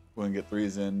 We're gonna get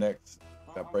 3s in next.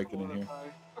 Got breaking in here.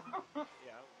 Yeah, I'm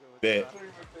good with Bet. that.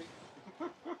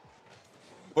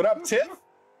 What up, Tiff?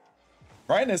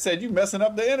 Brandon said you messing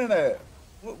up the internet.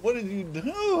 What did you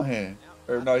do?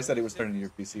 Or no, he said he was turning your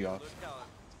PC off. Look how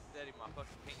steady my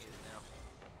fucking ping is now.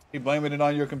 He blaming it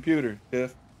on your computer,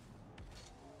 Tiff.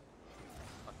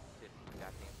 Fucking Tiffany,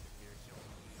 goddamn computer, she don't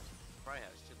use. Probably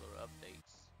has a shitload of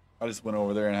updates. I just went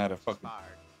over there and had a fucking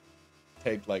Expired.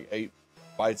 take like 8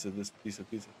 bites of this piece of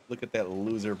pizza. Look at that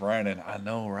loser, Brandon. I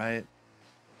know, right?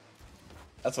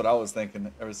 That's what I was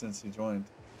thinking ever since he joined.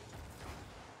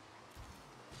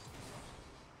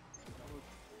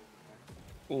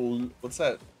 Ooh, what's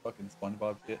that fucking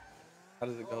SpongeBob shit? How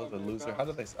does it go? The loser? How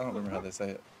do they? I don't remember how they say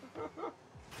it.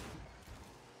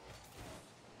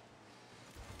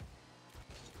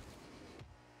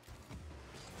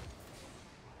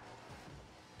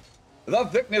 The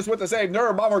thickness with the same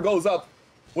nerve bomber goes up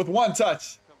with 1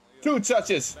 touch, 2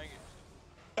 touches,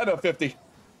 and a 50.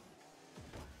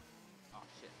 Oh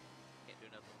shit. Can't do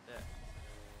nothing with that.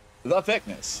 The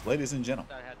thickness, ladies and gentlemen.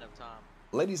 Thought I had enough time.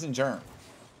 Ladies and germs.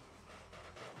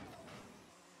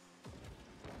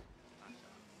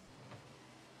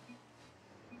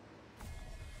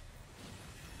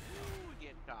 Ooh,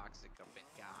 get toxic up in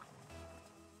God.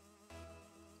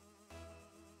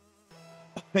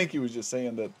 I think he was just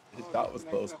saying that his shot was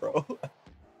close, bro.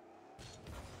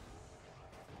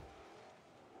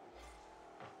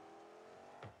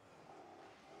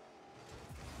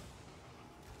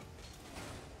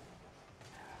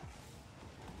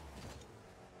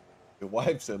 Your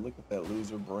wife said, look at that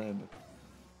loser, Brandon.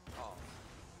 Oh.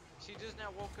 She just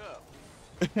now woke up.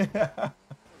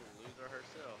 Loser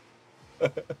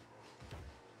herself.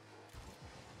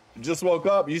 Just woke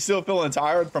up. You still feeling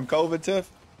tired from COVID,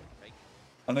 Tiff?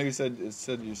 I know you said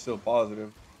you're still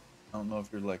positive. I don't know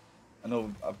if you're like, I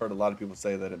know I've heard a lot of people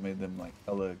say that it made them like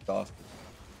hella exhausted.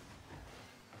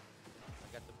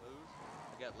 I got the moves.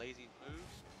 I got lazy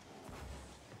moves.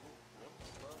 What the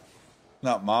fuck?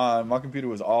 Not mine. My computer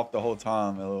was off the whole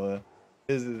time, LOL.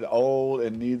 His is old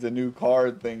and needs a new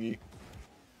card thingy.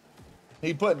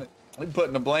 He putting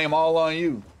the blame all on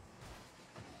you.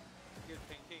 Good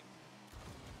thinking.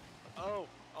 Oh,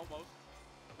 almost.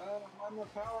 I'm the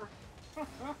power. Oh,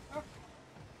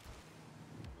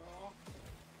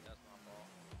 That's my fault.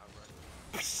 I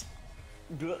rushed.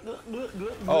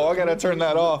 Oh, I gotta turn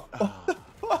that off.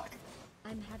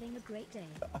 I'm having a great day.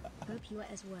 Hope you are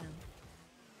as well.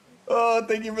 Oh,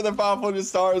 thank you for the 500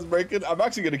 stars, Breaking. I'm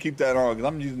actually gonna keep that on because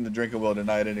I'm using the drinking well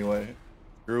tonight anyway.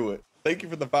 Screw it. Thank you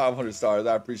for the 500 stars.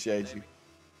 I appreciate you.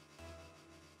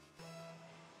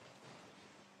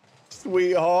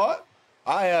 Sweetheart.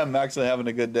 I am actually having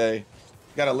a good day.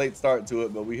 Got a late start to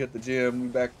it, but we hit the gym. We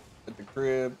back at the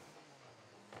crib.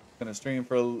 Gonna stream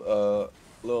for a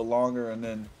little longer and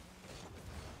then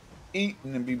eat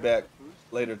and then be back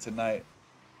later tonight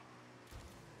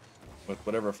with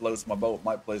whatever floats my boat.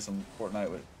 Might play some Fortnite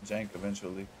with Jank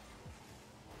eventually.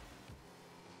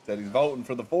 Said he's voting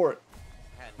for the fort.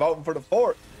 Voting for the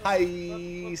fort.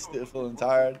 Hi, still feeling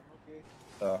tired.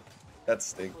 That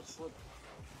stinks.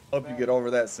 Hope you get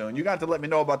over that soon. You got to let me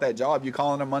know about that job you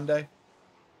calling on Monday.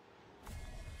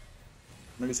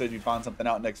 Maybe said you'd find something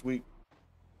out next week.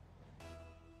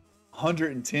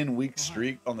 110 week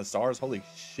streak on the stars. Holy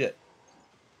shit.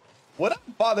 What up,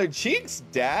 Father Cheeks,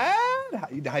 Dad?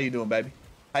 How you doing, baby?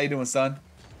 How you doing, son?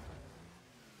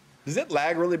 Does it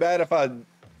lag really bad if I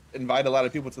invite a lot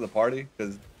of people to the party?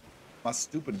 Because my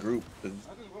stupid group is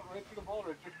I just went right through the ball,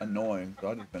 Richard. annoying. So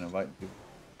I've just been inviting people.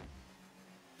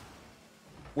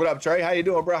 What up, Trey? How you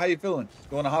doing, bro? How you feeling?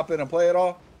 You want to hop in and play it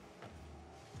all?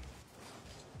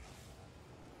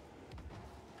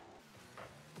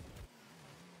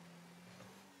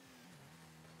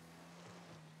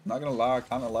 Not gonna lie, I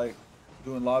kind of like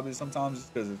doing lobbies sometimes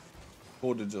just because it's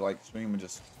cool to just like stream and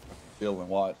just chill and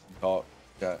watch and talk.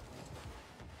 Yeah.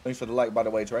 Thanks for the like, by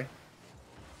the way, Trey.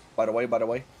 By the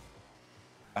way.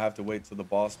 I have to wait till the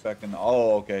boss spec and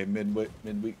oh, okay,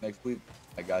 midweek next week.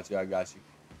 I got you.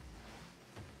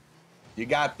 You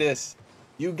got this.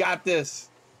 You got this.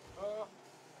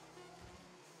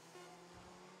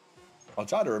 I'll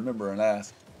try to remember and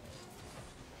ask.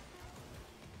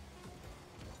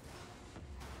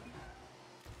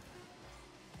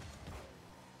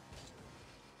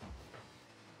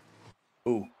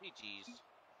 Ooh. GG's.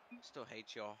 Still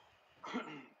hate y'all.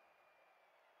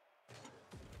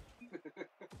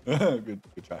 Good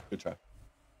try.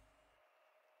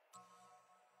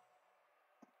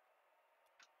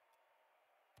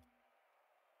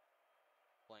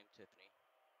 Blame Tiffany.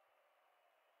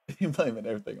 You blaming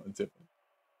everything on Tiffany.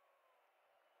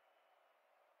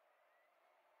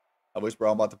 I wish,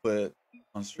 bro, I'm about to put it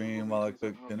on stream while I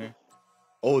cook dinner.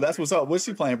 Oh, that's what's up. What's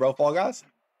she playing, bro? Fall Guys?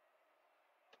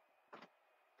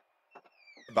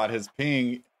 About his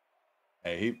ping.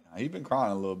 Hey, he been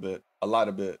crying a little bit. A lot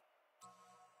of bit.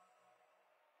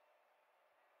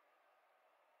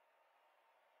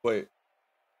 Wait.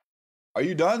 Are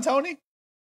you done, Tony?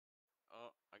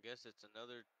 I guess it's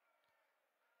another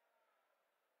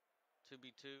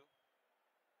 2v2.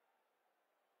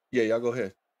 Yeah, y'all go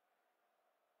ahead.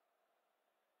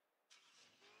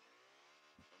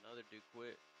 Another dude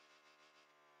quit.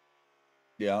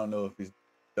 Yeah, I don't know if he's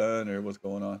done or what's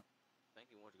going on. I think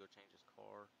he wanted to go change his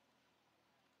car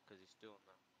because he's still in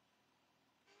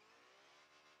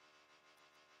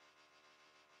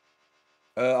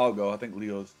the. I'll go. I think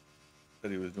Leo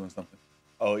said he was doing something.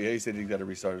 Oh yeah, he said he got to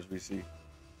restart his PC.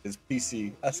 His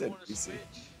PC. I said wanna PC. Switch?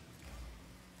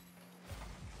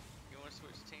 You want to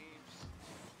switch teams?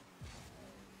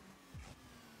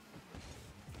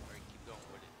 Or you keep going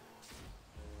with it?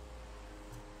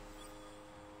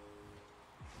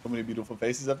 So many beautiful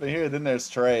faces up in here. Then there's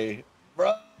Trey,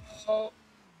 bro.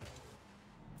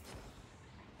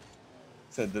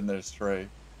 Said then there's Trey.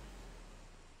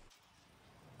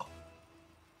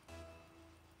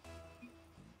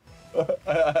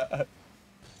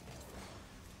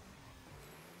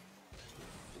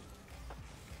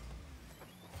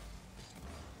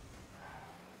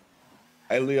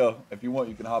 Hey Leo, if you want,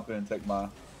 you can hop in and take my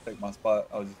spot.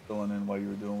 I was just filling in while you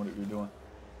were doing what you were doing.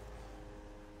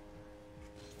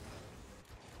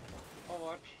 I'll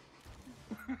watch.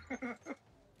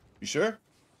 You sure?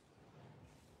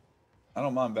 I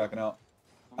don't mind backing out.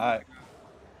 All right.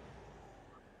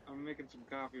 I'm making some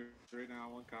coffee right now.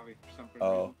 One coffee for something.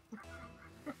 Oh.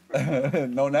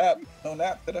 No nap. No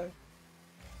nap today.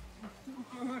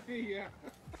 Yeah.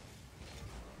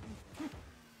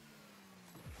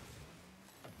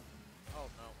 Oh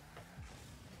no.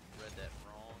 Read that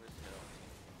wrong as hell.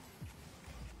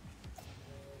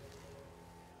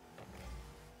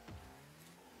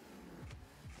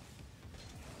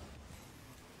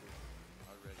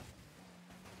 I read it.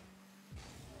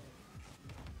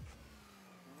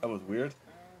 That was weird.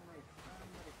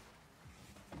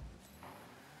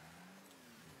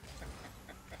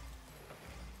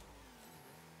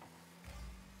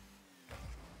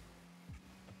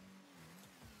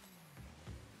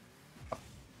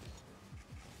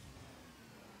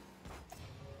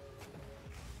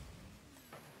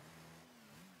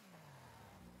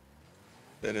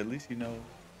 That at least you know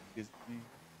is me.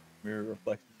 Mirror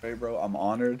reflection tray, bro. I'm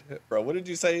honored, bro. What did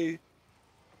you say?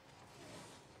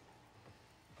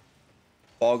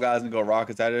 Fall Guys and go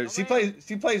Rockets at her. She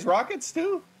plays Rockets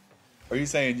too? Or are you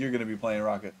saying you're gonna be playing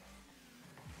Rocket?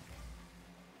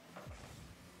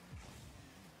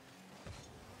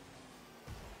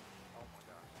 Oh my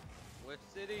gosh. What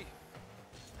city?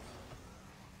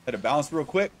 Had to bounce real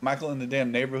quick. Michael in the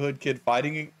damn neighborhood kid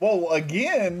fighting. Whoa,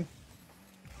 again?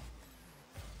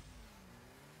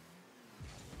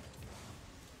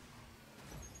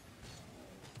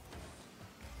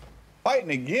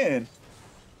 Fighting again.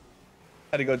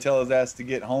 Had to go tell his ass to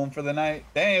get home for the night.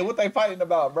 Dang, what they fighting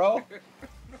about, bro?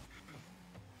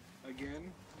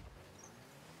 Again?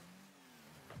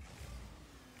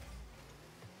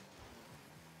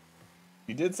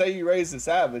 You did say you raised a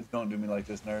savage. Don't do me like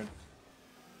this, nerd.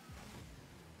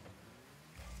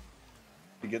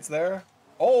 He gets there.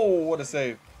 Oh, what a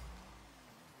save.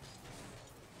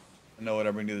 I know what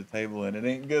I bring to the table, and it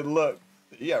ain't good look.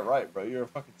 Yeah, right, bro. You're a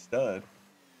fucking stud.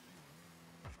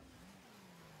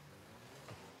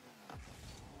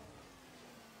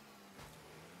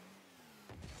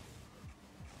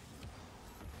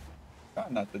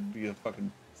 Trying not to be a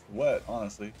fucking sweat,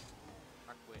 honestly.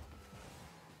 I quit.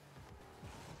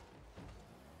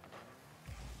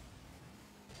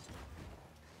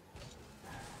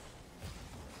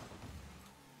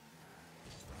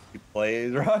 She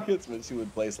plays Rockets, but she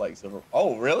would place like silver.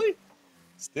 Oh, really?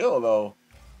 Still, though.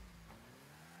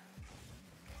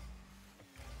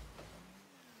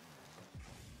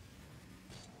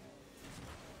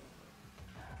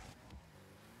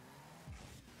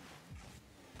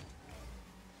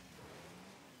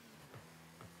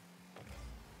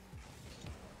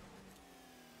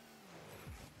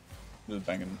 Just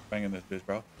banging this bitch,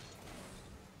 bro.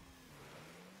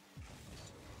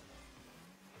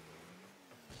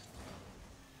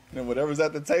 And whatever's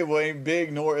at the table ain't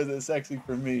big, nor is it sexy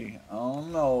for me. I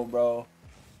don't know, bro.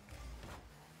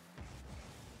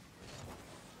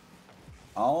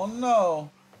 I don't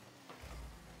know.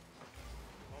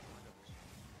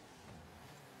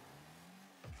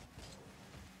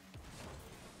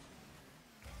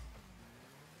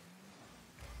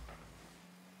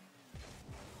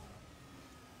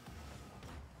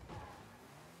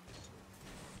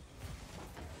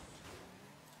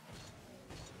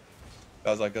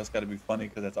 Guys like us gotta be funny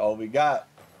because that's all we got.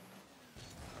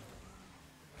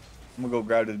 I'm gonna go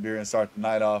grab this beer and start the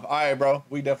night off. All right, bro.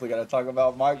 We definitely gotta talk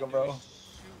about Michael, bro.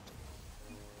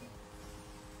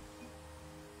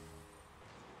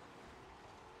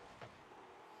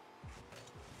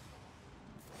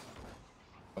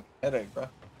 Fucking headache, bro.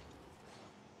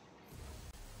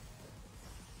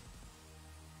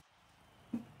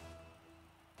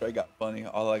 Trey got funny.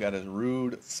 All I got is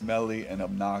rude, smelly, and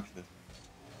obnoxious.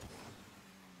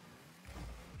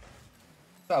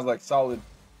 Sounds like solid.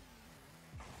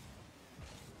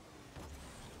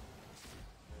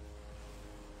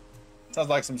 Sounds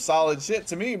like some solid shit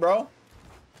to me, bro.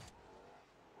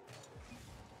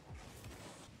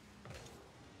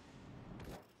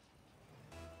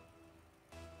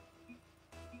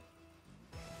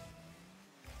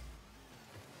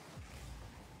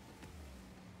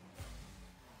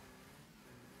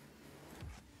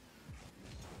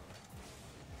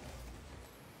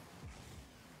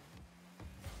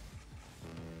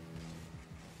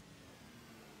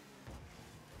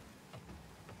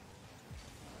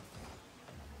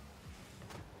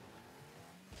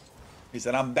 He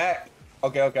said, I'm back.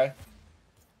 Okay, okay.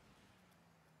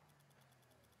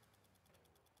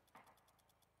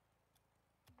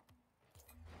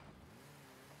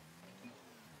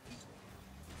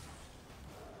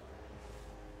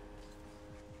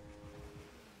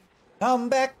 I'm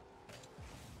back.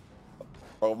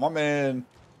 Oh, my man.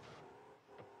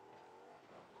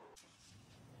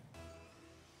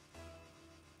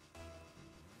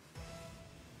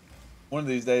 One of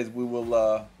these days we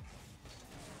will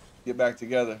get back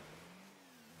together.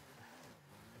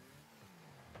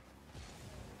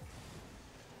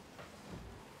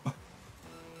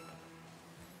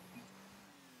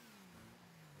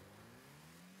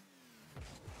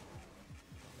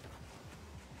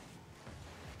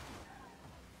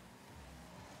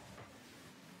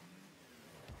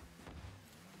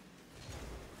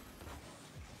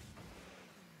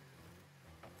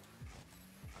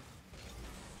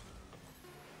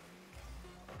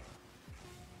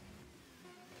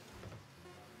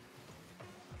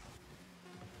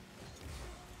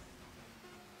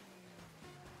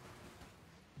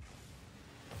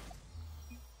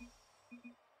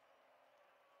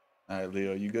 All right,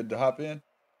 Leo, you good to hop in?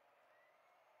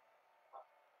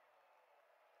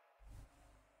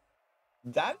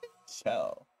 Dad,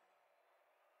 chill.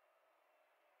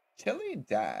 Chili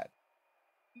dad.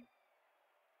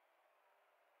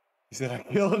 He said, I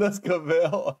killed us,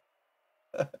 Cavell.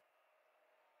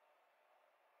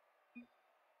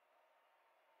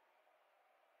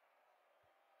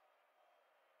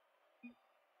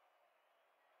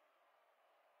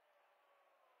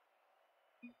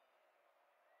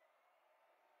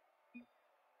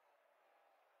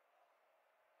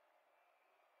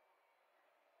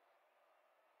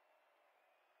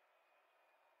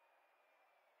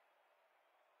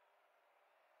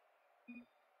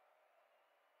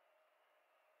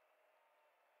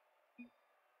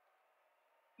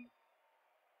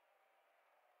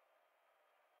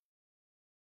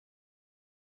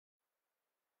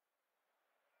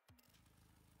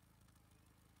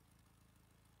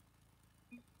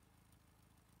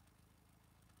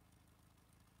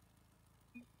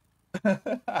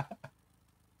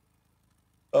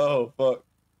 Oh, fuck.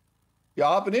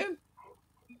 Y'all hopping in?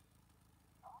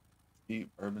 Deep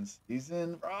urban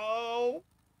season, bro.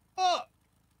 Fuck.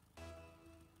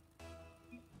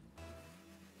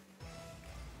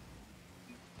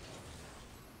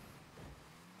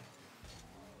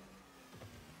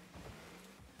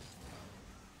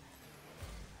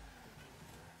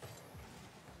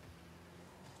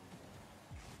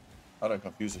 I done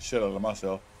confused the shit out of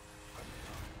myself.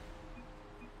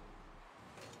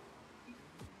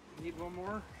 Need one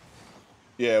more?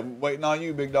 Yeah, waiting on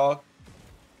you, big dog.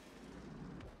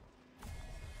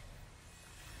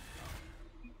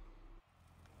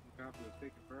 The copy was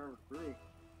taking forever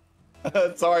to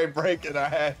prove. Sorry, breaking. I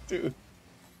had to.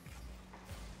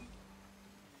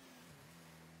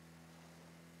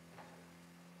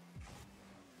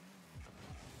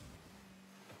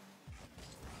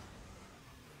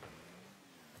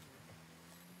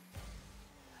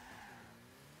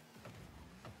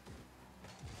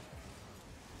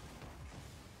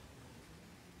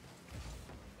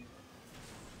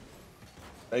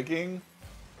 Taking.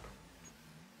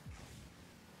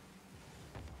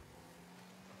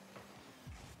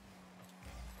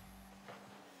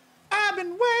 I've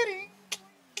been waiting.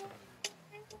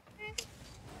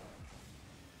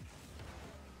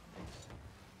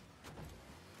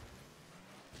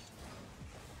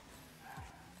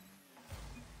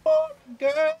 For a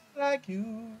girl like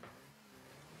you.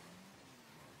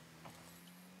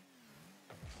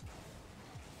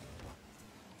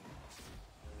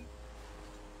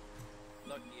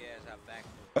 Lucky ass, I'm back.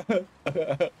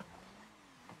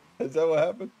 Is that what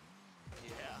happened?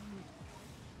 Yeah.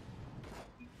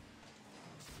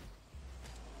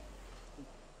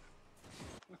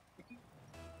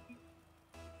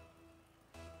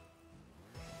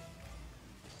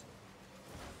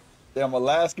 Damn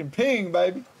Alaskan ping,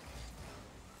 baby.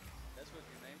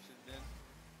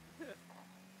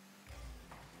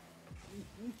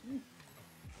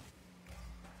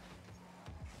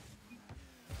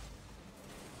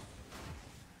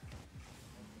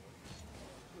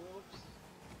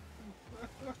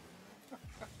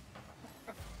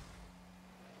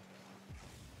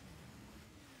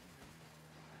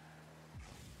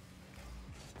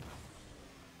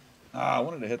 Ah, I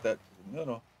wanted to hit that to the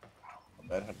middle. I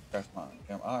bet I had to crash my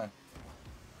damn eye.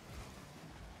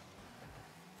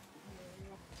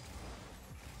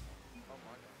 Oh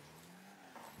my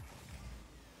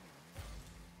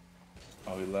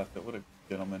gosh. Oh, he left it. What a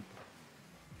gentleman.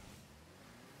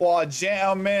 What a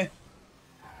gentleman.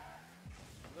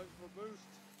 Look for boost.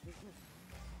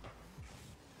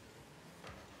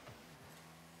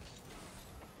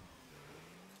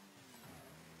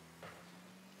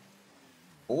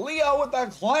 Leo with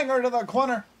that clanger to the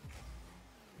corner.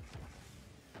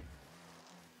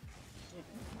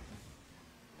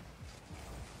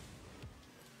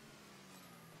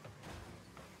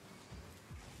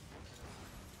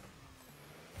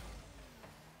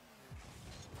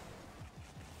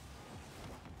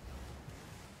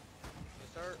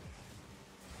 Yes, sir.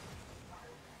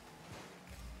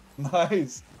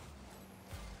 Nice.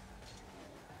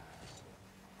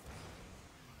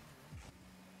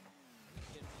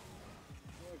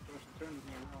 Boy, Crush turns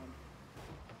me around.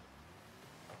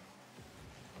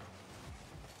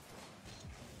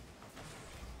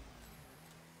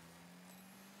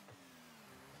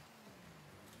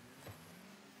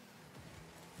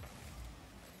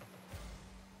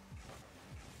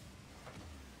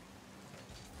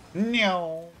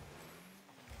 No.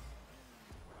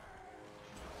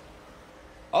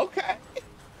 Okay.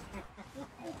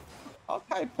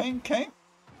 Okay, Pink King.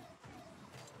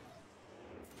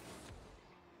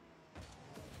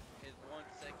 His 1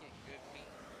 second good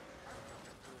meat.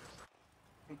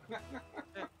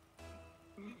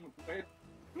 Wait.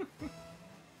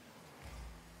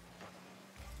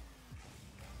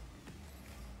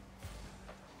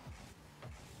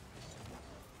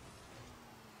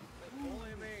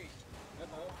 Bully me.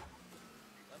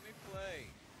 Let me play.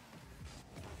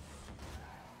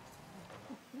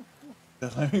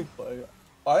 Let me play.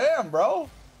 I am, bro.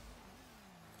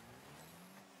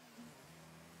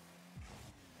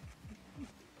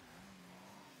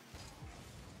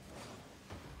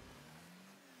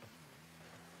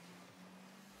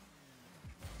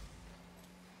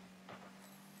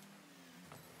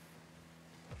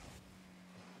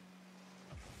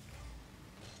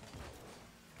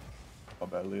 Oh,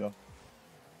 bad, Leo.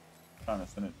 Trying to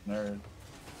send it to nerd.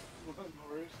 No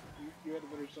worries. You had a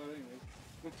better shot anyways.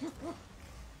 Are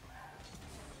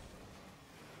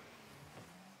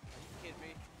you kidding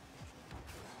me?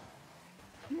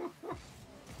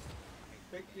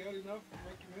 Take you out enough to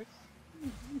make you miss?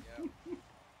 Yep. This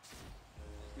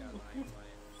guy's not even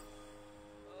playing.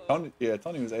 Oh, Tony, yeah,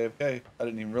 Tony was AFK. I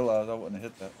didn't even realize I wouldn't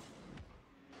have hit that.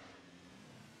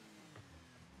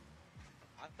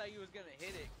 I thought you was gonna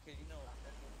hit it, cause you know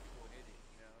that's when people hit it,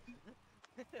 you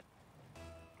know.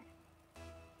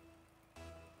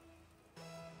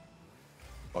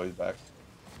 Oh, he's back.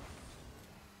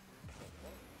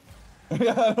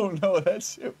 Yeah, I don't know. That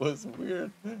shit was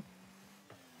weird.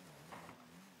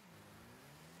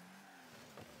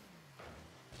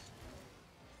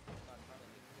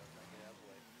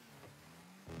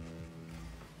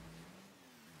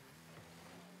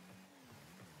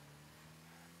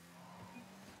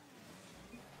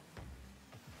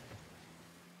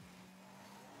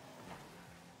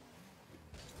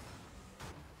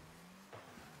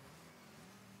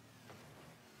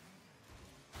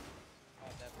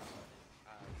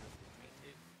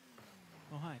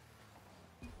 Oh, hi.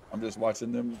 I'm just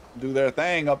watching them do their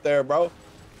thing up there, bro.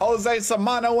 Jose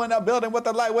Samano in the building with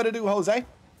the light. What to do, Jose? Leo,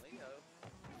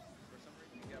 for some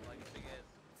reason he got like a big ass.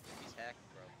 He's hacking,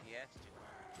 bro. He has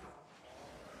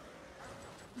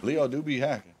to. Leo do be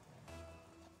hacking.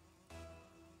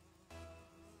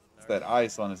 It's that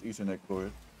ice on his Ethernet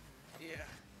cord. Yeah.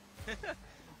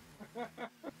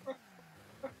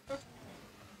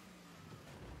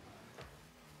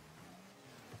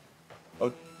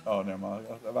 Oh, oh, never mind.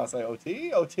 I was about to say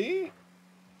OT? OT?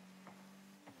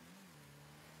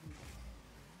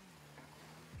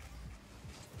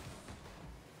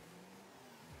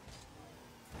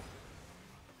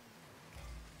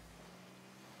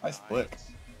 Nice flick. That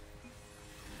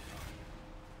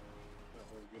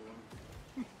was a good one.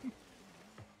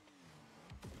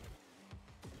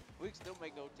 We can still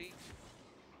make OT.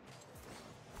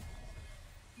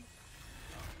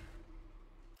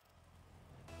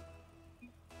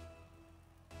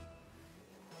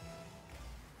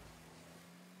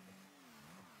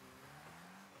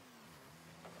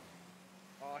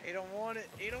 Oh, he don't want it.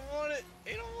 He don't want it.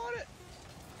 He don't want it.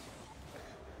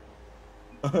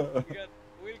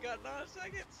 We got 9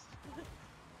 seconds.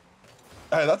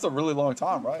 Hey, that's a really long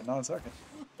time, right? 9 seconds.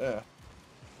 Yeah.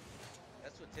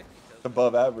 That's what Tiffany says. It's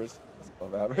above average. That's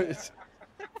above average.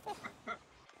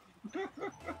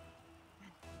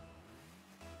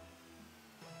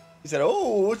 He said,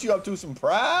 "Oh, what you up to? Some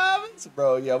privates,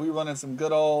 bro? Yeah, we running some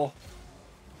good old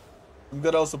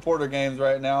supporter games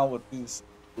right now with these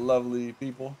lovely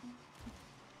people."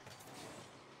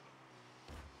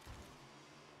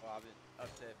 Well, I've been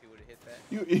upset if he would have hit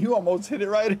that. You almost hit it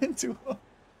right into him.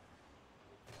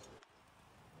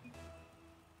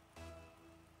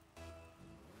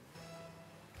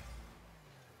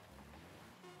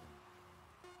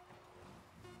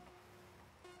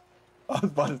 I was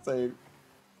about to say.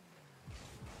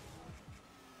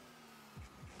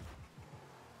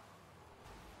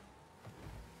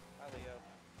 Hi, Leo.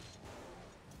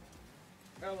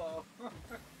 Hello.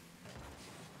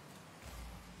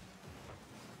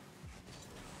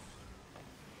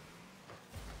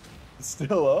 It's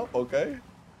still up, okay.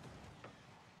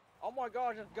 Oh my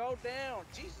God, just go down.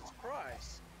 Jesus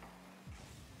Christ.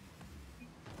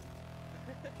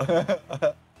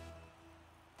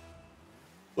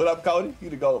 What up, Cody? You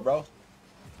the GOAT, bro.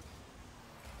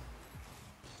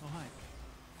 Oh, hi.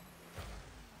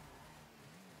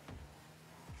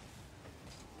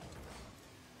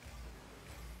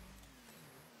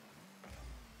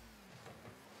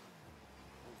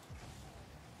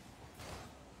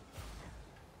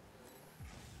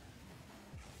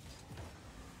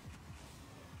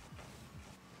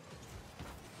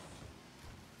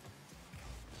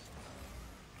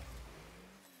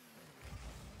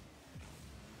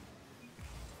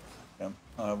 Damn,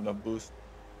 I don't have enough boost.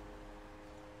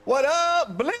 What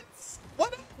up, Blitz?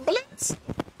 What up, Blitz?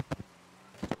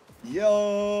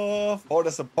 Yo, for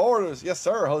the supporters. Yes,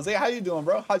 sir. Jose, how you doing,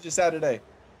 bro? How's your Saturday?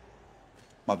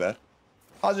 My bad.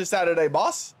 How's your Saturday,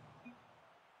 boss?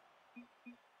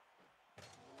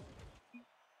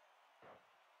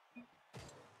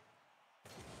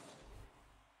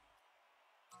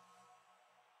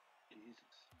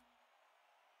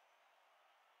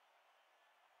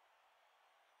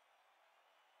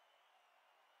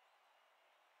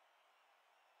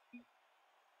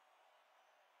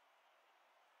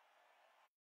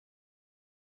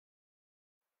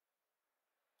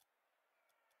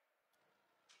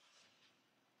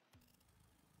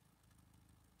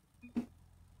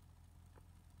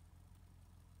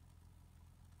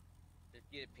 Just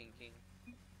get it, Pink King.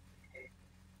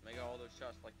 Make all those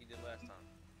shots like you did last time.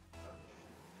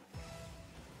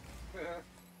 I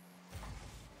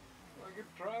can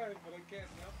try, but I can't.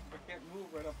 I can't move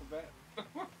right off the bat.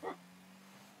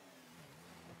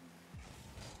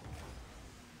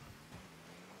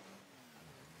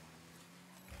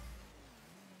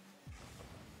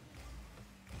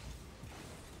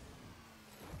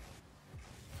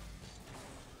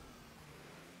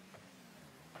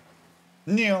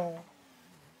 No.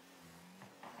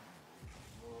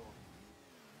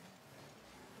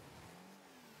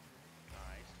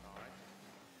 Nice, nice.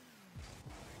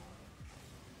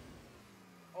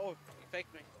 Oh, you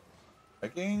faked me.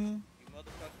 Faking? You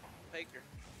motherfucking faker.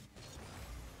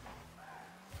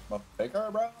 I'm a faker,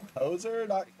 bro.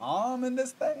 Poser.com in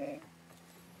this thing.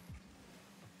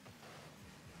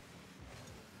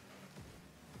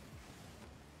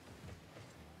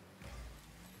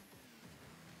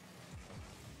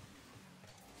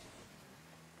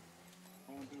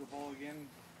 Going through the hole again.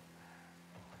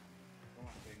 Come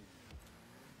on, Bing.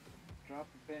 Drop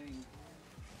the bang.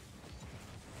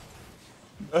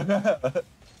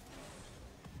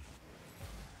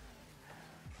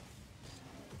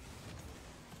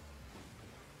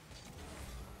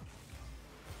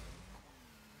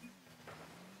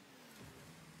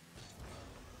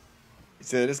 He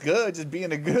said it's good just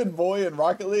being a good boy in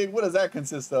Rocket League. What does that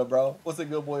consist of, bro? What's a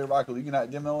good boy in Rocket League? You're not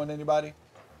demoing anybody?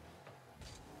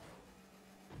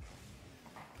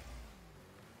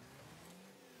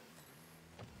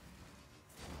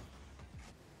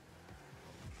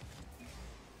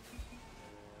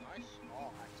 Nice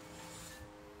shot.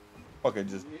 Fucking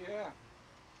just, Yeah.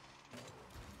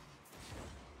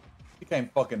 he came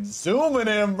fucking zooming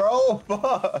in, bro.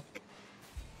 Fuck.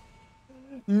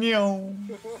 No.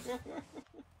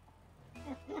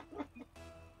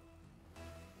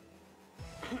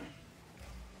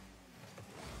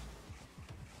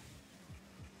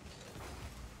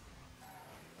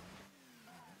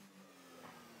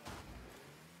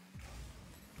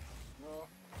 No.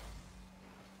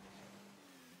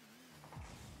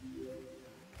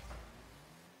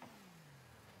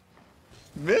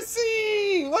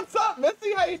 Missy! What's up,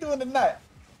 Missy? How you doing tonight?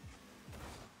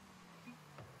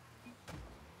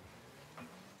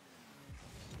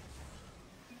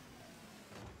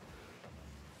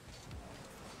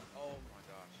 Oh my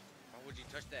gosh. Why would you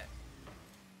touch that?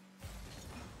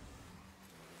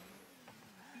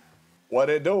 What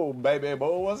it do, baby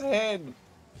boy? What's happening?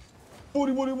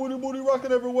 Booty, booty, booty, booty,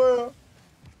 rocking everywhere.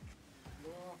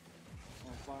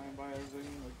 singing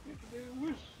like, make a damn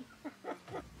wish.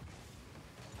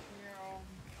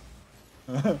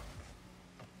 Meow.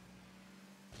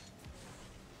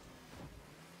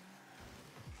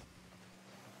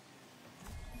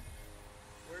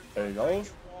 There he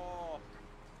goes. Wall.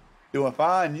 Doing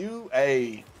fine. You,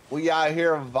 hey, we out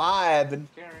here vibing,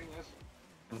 Carrying us.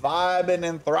 vibing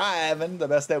and thriving the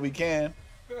best that we can,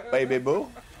 baby boo.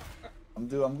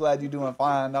 I'm glad you're doing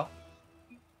fine though.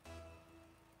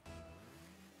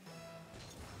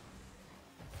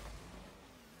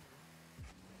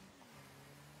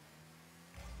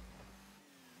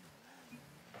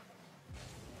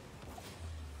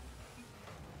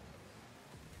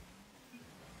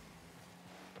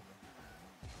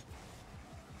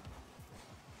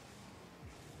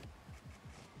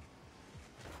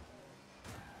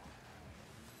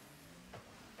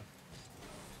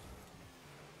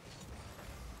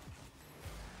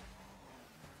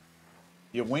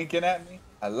 You winking at me?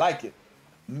 I like it.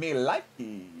 Me like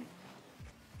it.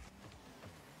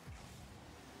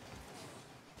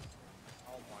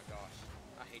 Oh my gosh.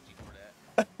 I hate you for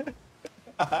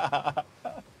that.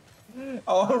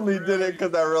 I only did it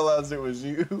because I realized it was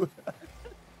you.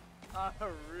 I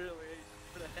really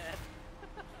hate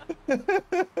you for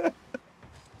that.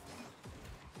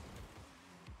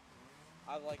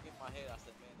 I like in my head, I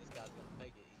said, man, this guy's gonna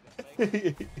make it. He's gonna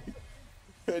make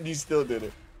it. And you still did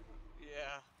it.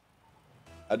 Yeah.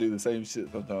 I do the same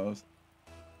shit sometimes.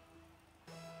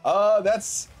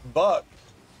 That's Buck.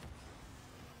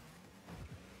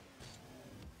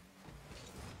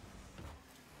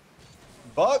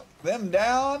 Buck them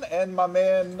down, and my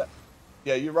man.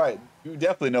 Yeah, you're right. You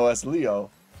definitely know us, Leo.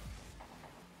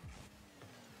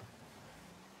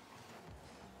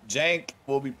 Jank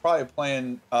will be probably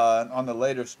playing on the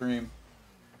later stream.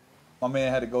 My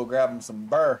man had to go grab him some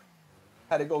burr.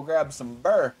 Had to go grab some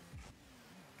burr.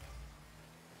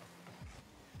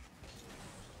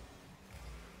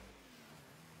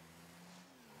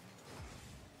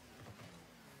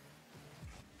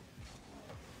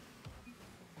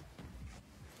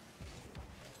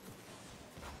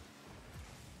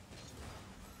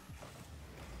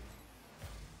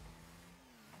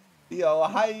 Yo,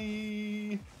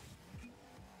 hi.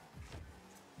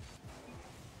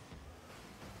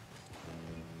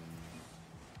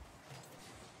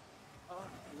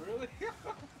 Really?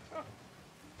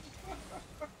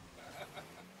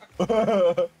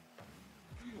 I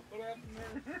What happened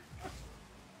there?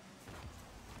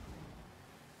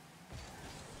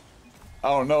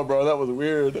 don't know, bro. That was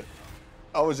weird.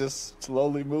 I was just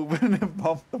slowly moving and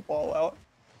bumped the ball out.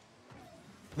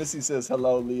 Missy says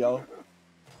hello, Leo.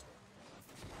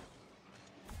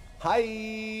 Hi.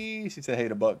 She said hey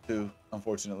to Buck too,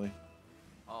 unfortunately.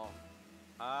 Oh.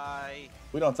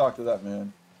 We don't talk to that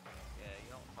man. Yeah,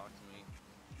 you don't talk to me.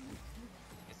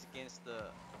 It's against the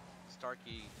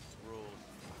Starkey rules.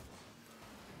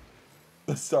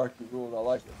 The Starkey rule, I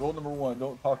like it. Rule number 1,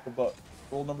 don't talk to Buck.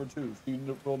 Rule number 2,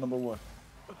 rule number 1.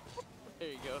 There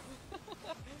you go.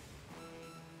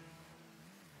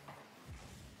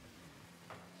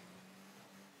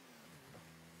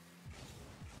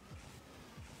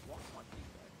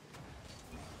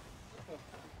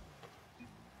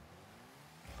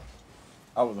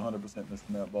 I was 100%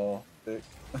 missing that ball. Thick.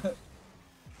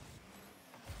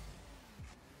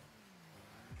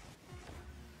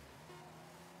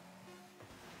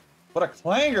 What a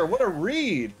clanger, what a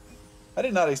read. I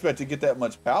did not expect to get that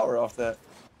much power off that.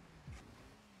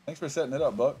 Thanks for setting it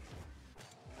up, Buck.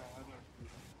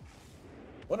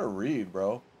 What a read,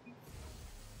 bro.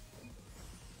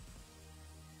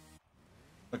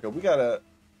 Okay, we gotta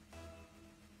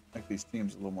make these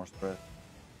teams a little more spread.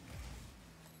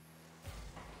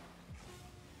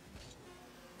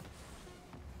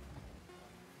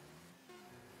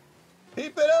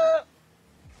 Keep it up!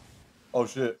 Oh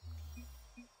shit.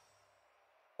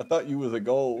 I thought you was a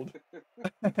gold.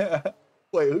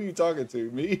 Wait, who you talking to?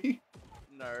 Me?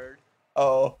 Nerd.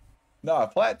 Oh. Nah,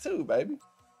 plat 2, baby.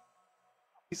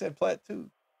 He said plat 2.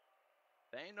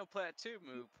 There ain't no plat 2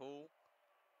 move, fool.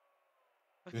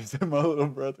 He said my little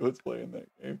brother was playing that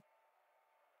game.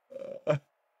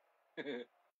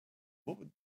 What would...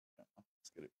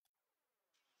 Let's get it.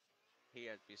 He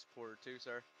had to be a supporter too,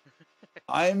 sir.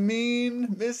 I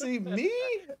mean, Missy, me?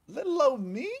 Little old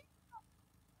me?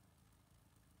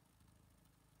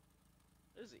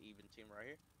 There's an even team right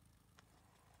here.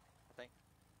 I think.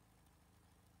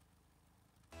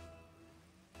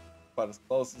 About as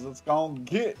close as it's gonna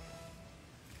get.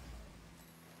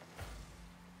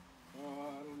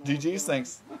 GG's,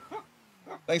 thanks.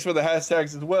 Thanks for the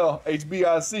hashtags as well. HBIC.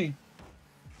 I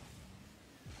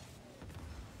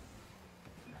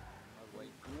was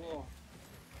waiting for him. Cool.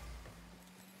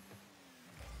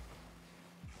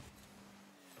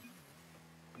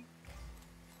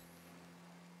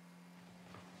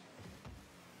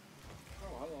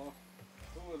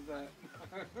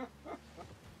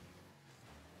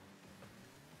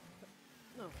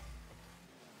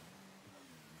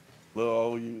 Little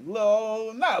old you, little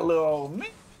old, not little old me.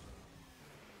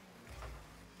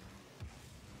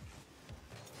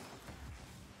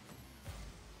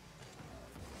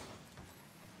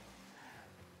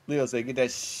 Leo said, get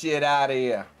that shit out of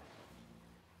here.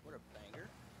 What a banger.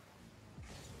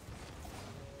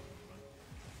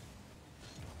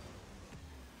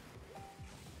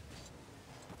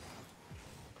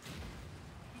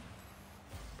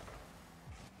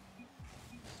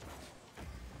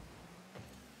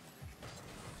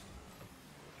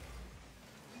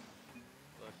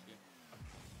 Bless you.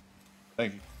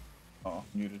 Thank you. Oh,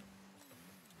 muted.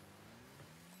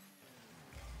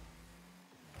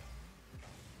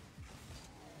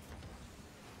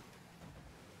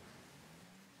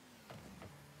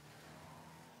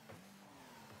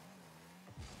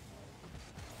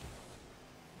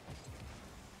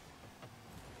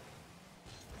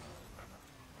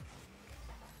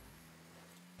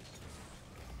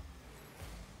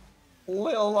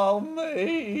 Little old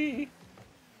me.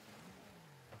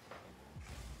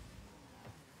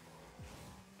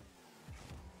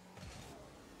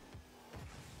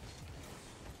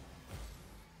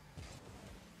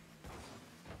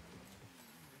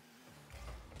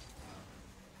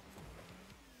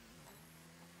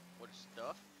 What is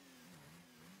stuff?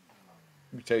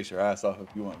 You can chase your ass off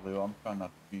if you want, Leo. I'm trying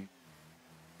not to be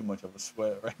too much of a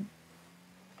sweat, right?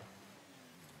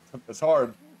 It's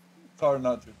hard. It's hard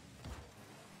not to.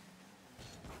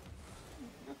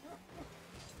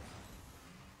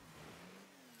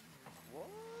 What?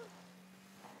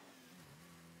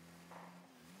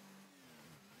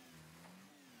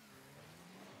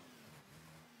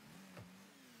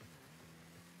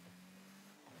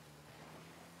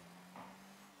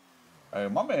 Hey,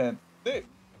 my man, thick.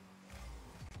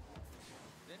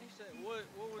 Then he said, what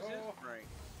was his rank?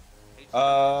 He just-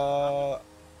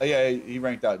 Yeah, he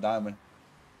ranked out diamond.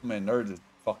 Man, nerd just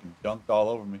fucking dunked all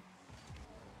over me.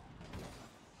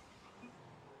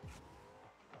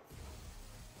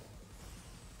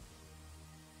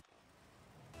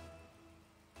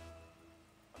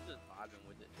 I'm just vibing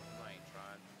with it. I ain't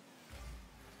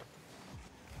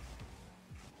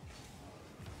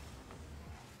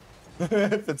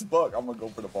trying. If it's Buck, I'm gonna go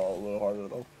for the ball a little harder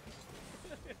though.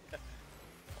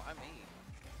 Why me?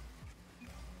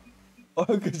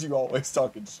 Because you always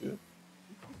talking shit.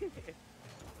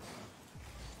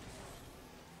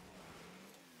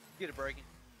 Get it breaking.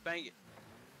 Bang it.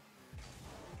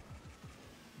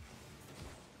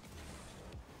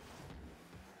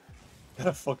 Got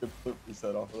a fucking flip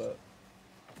reset off of that.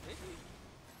 Did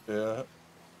you? Yeah.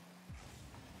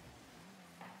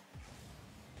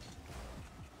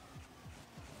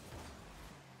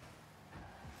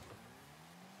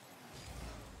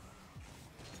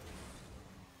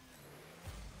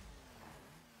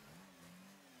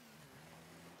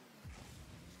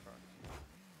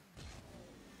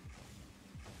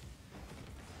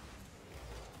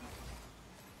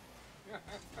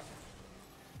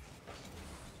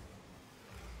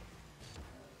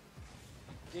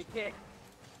 Get kicked.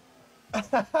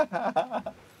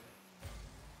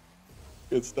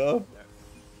 Good stuff.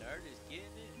 Nerd is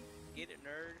getting it. Get it,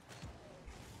 nerd.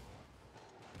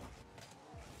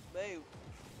 Babe,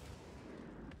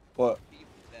 What? beat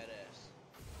that ass.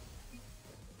 She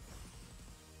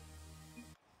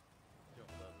don't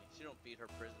love me. She don't beat her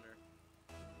prisoner.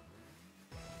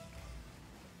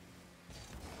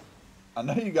 I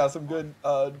know you got some good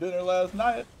dinner last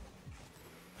night.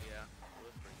 Yeah, it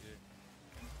was pretty good.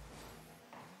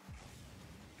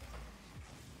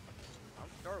 I'm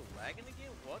start lagging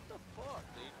again? What the fuck,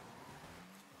 dude?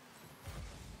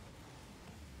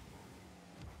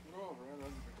 Go over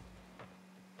it.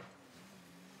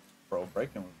 Bro,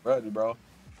 breaking was ready, bro.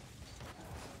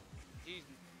 She's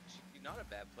not a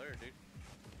bad player, dude.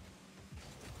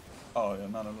 Oh yeah,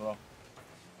 none at all.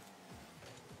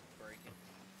 Breaking.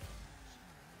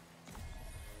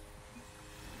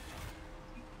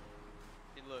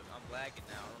 Hey, look, I'm lagging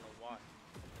now. I don't know why.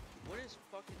 What is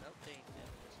fucking updating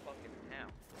this fucking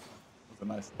town? It was a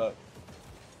nice touch.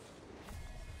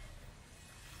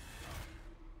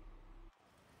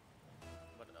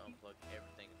 I'm about to unplug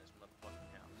everything in this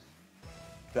motherfucking house.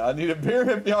 I need a beer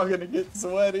if y'all gonna get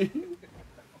sweaty.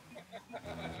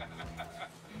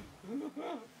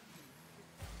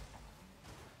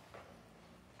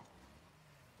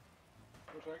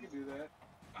 Wish I could do that.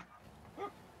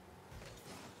 What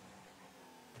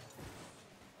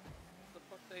the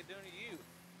fuck they doing to you?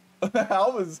 I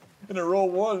was in a roll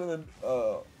one and then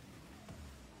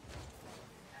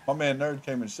my man Nerd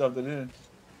came and shoved it in.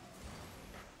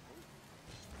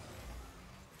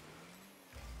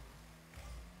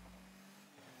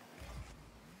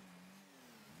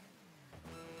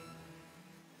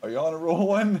 Are you on a roll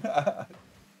one?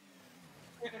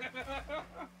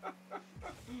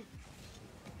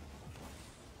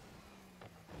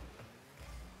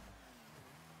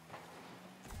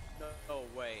 No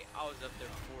way. I was up there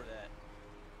before that.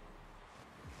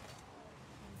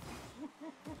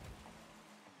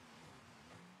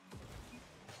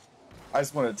 I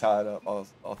just want to tie it up.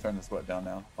 I'll turn the sweat down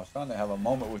now. I was trying to have a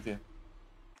moment with you.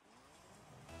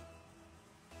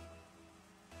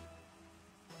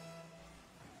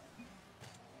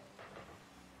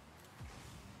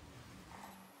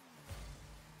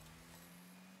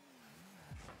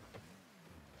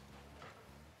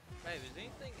 Hey, is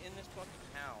anything in this fucking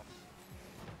house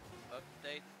up to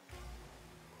date?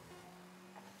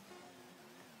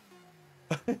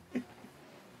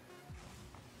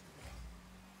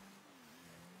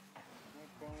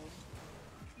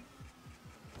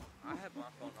 I had my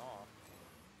phone off.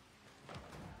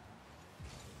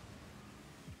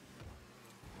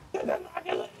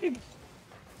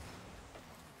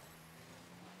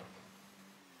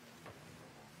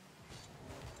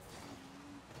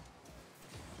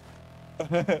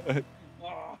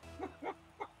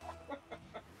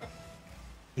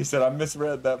 He said, I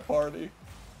misread that party. Ooh,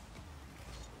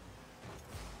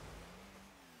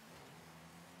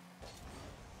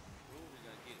 he's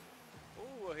gonna get it.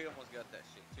 Ooh, he almost got that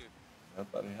shit too. I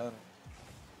thought he had it.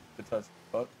 Good touch.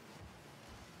 Fuck.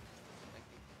 Thank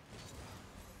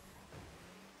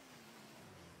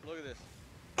you. Look at this.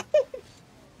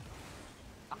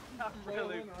 Not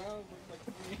really.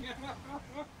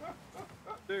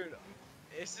 Dude,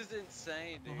 this is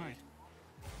insane, dude. Oh, hi.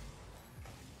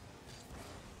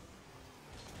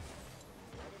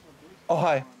 Oh,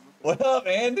 hi. What up,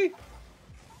 Andy?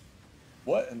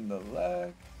 What in the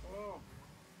lag? Oh,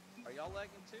 Are y'all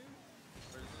lagging too?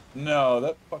 Or is it No,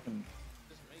 that fucking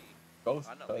just me? ghost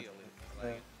I know touch. Leo is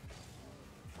lagging.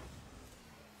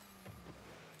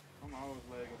 I'm always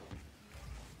lagging.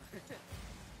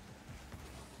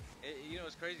 You know,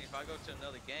 it's crazy. If I go to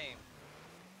another game,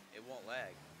 it won't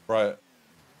lag. Right.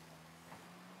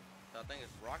 So I think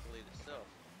it's Rocket League itself.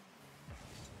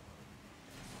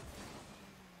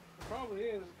 It probably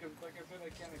is, because like I said, I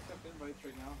can't accept invites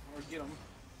right now, or get them.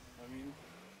 I mean,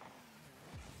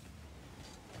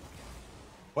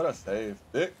 What a save.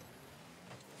 Dick.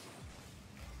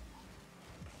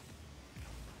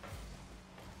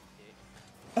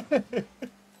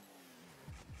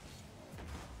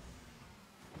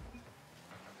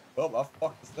 Well, I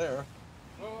fucked us there.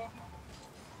 oh,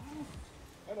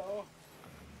 hello.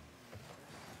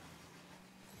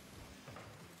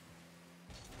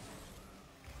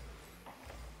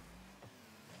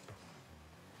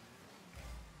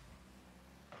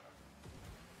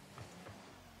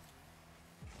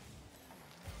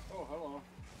 Oh, hello.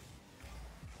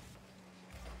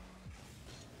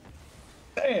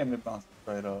 Damn, it bounced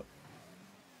straight up.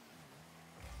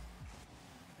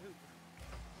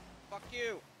 Fuck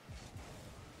you!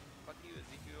 Fuck you,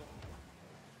 Ezekiel.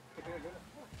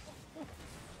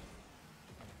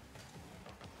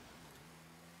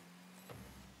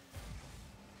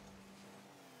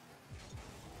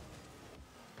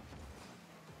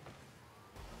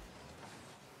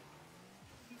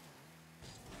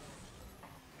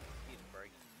 Need a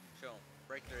break. Show 'em.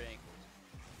 Break their ankles.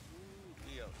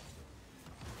 Ooh, Leo.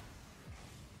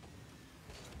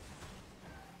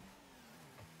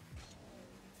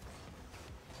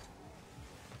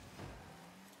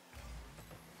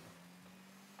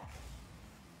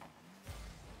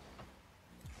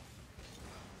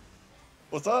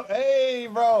 What's up? Hey,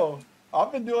 bro.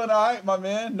 I've been doing all right, my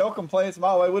man. No complaints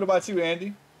my way. What about you, Andy?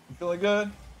 You feeling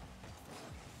good?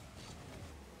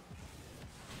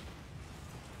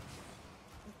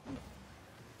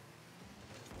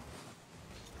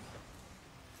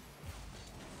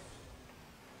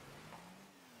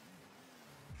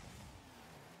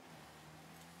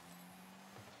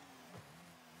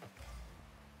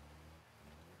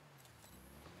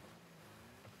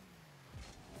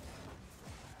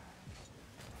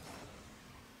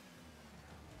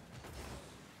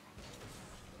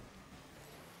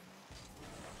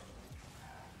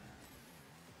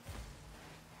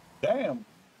 Damn.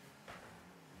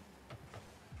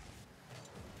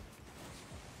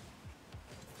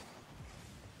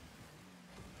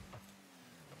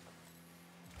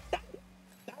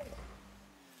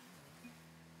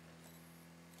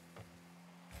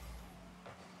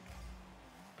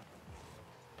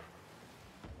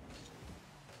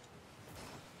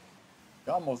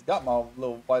 You almost got my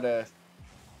little white ass.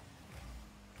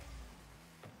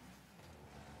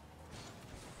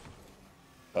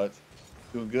 Touch.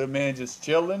 Doing good, man. Just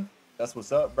chilling. That's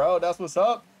what's up, bro. That's what's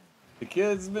up. The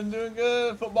kids been doing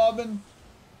good. Football been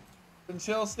Been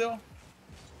chill still?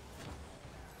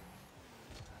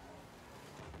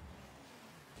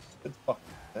 Good fucking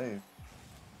save.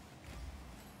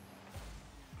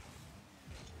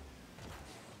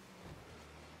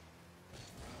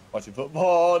 Watching football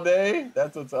all day?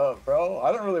 That's what's up, bro.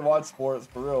 I don't really watch sports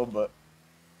for real, but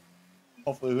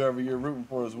hopefully whoever you're rooting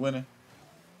for is winning.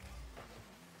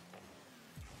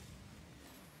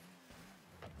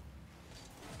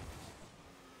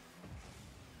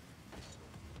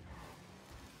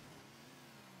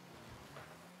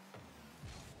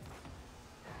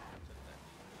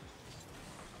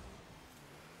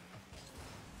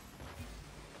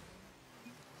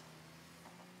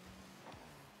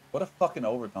 What a fucking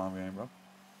overtime game, bro.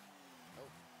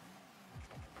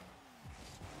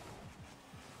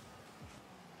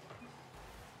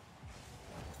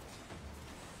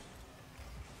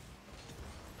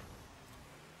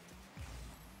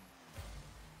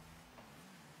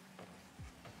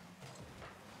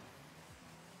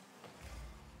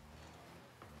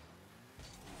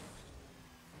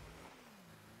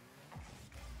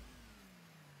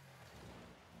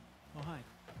 Oh, hi.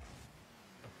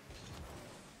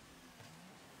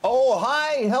 Oh,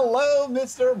 hi, hello,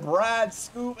 Mr. Brad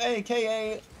Scoop,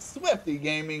 aka Swifty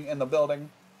Gaming in the building.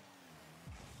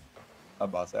 I was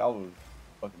about to say, I would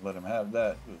fucking let him have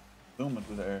that. He was zooming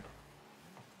through the air.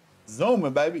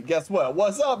 Zooming, baby. Guess what?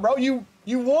 What's up, bro? You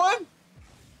won?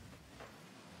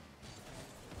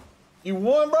 You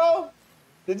won, bro?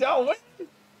 Did y'all win?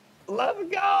 Let's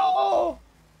go!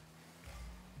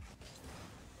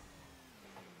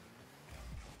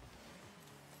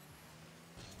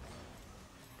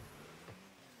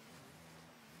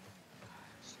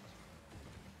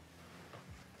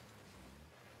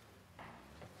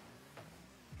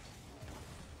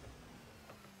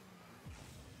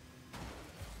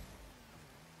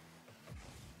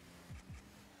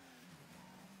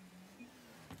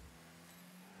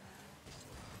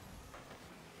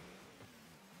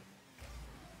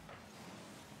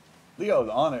 Leo's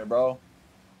on it, bro.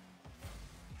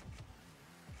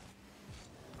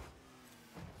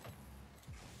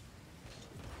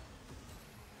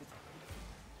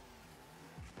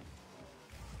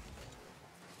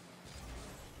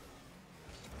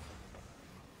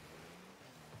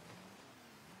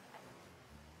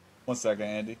 One second,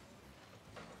 Andy.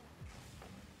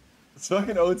 This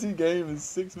fucking OT game is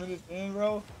 6 minutes in,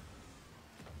 bro.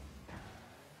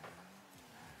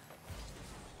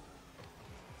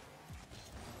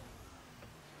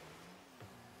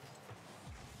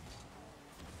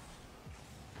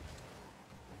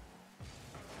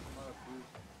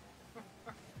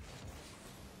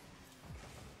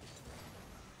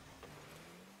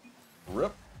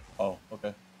 Rip. Oh,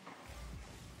 okay.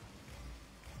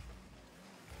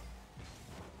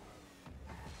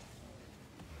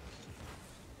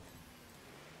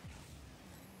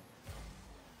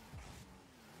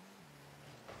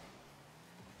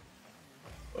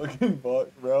 Fucking fuck,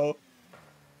 bro.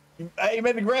 Hey, you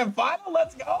made the grand final?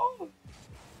 Let's go.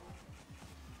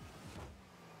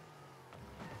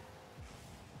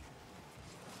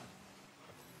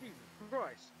 Jesus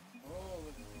Christ.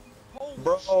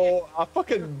 Bro, I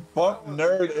fucking bumped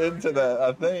nerd into that,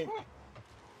 I think.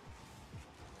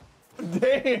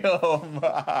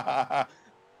 Damn.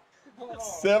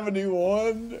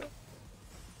 71.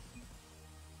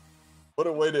 What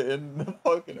a way to end the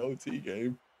fucking OT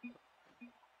game.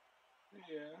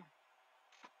 Yeah.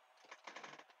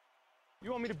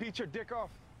 You want me to beat your dick off?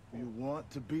 You want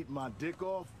to beat my dick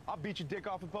off? I'll beat your dick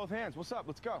off with both hands. What's up?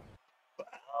 Let's go.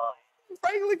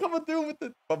 Frankly coming through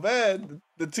with my man,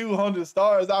 the 200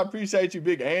 stars. I appreciate you,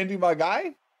 Big Andy, my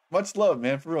guy. Much love,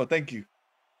 man, for real. Thank you.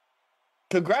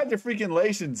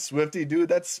 Congratulations, Swifty, dude.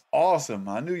 That's awesome.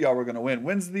 I knew y'all were gonna win.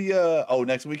 When's the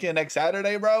next weekend, next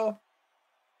Saturday, bro?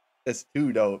 That's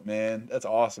too dope, man. That's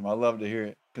awesome. I love to hear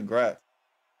it. Congrats.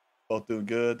 Both doing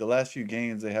good. The last few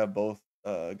games they have both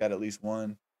got at least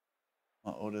one.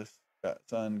 My oldest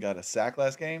son got a sack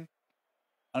last game.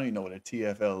 I don't even know what a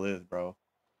TFL is, bro.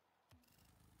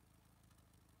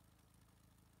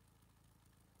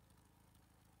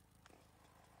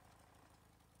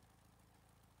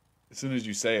 As soon as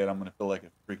you say it, I'm gonna feel like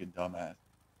a freaking dumbass.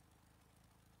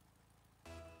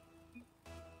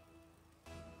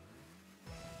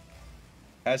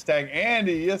 Hashtag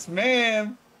Andy, yes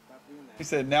ma'am. He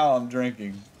said, now I'm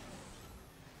drinking.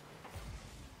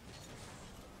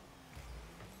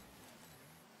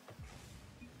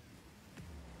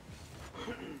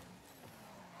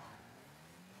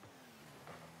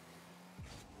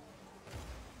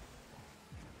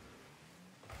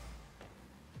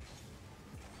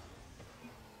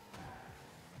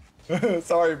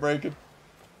 Sorry, Breaking.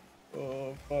 Oh.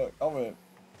 the fuck? I went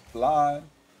blind.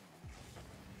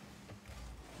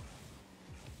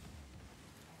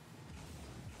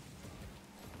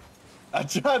 I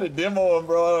tried to demo him,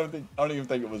 bro. I don't even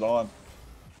think it was on.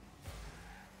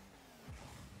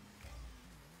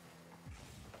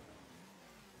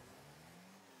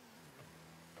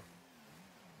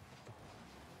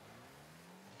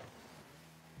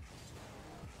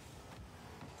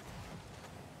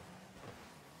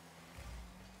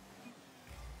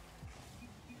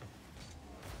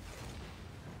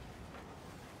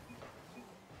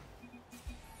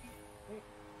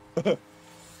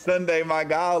 Sunday, my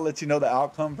guy, I'll let you know the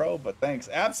outcome, bro. But thanks.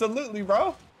 Absolutely,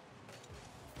 bro.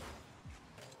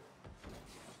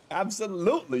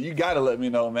 Absolutely. You got to let me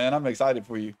know, man. I'm excited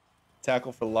for you.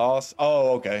 Tackle for loss.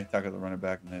 Oh, okay. Tackle the running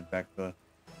back and then back to...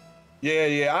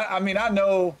 Yeah. I mean, I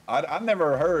know... I've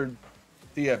never heard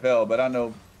TFL, but I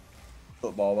know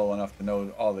football well enough to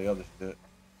know all the other shit.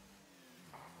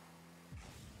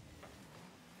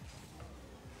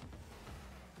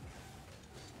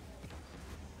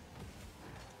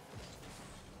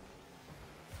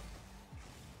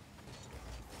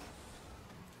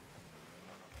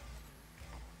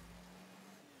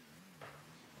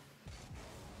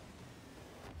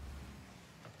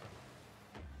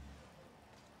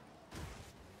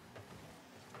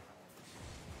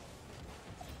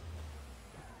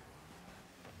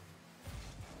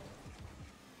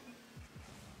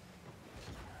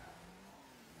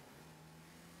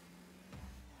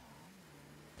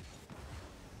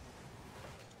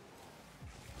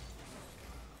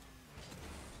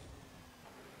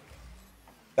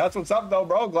 That's what's up, though,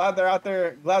 bro. Glad they're out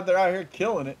there. Glad they're out here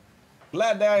killing it.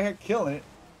 Glad they're out here killing it.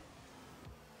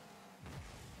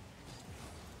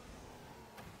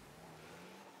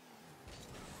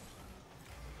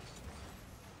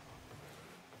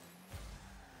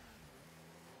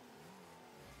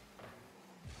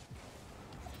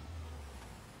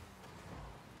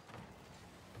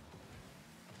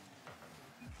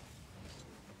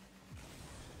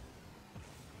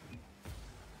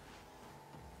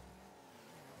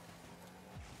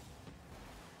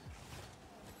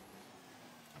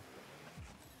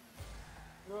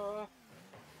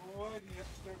 Why do you have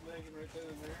to start lagging right then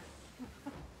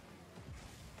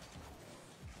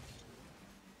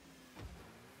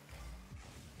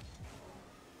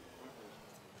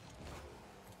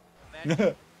and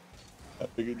there? I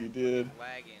figured you did.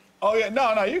 Lagging. Oh yeah,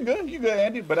 no, you good,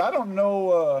 Andy. But I don't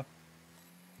know.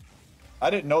 I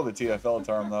didn't know the TFL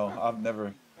term though. I've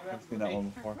never seen that one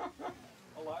before.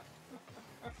 A lot.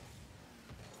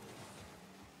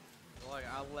 Like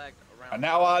I lagged around. And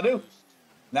now I do.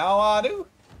 Now I do.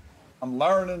 I'm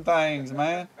learning things,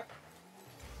 man.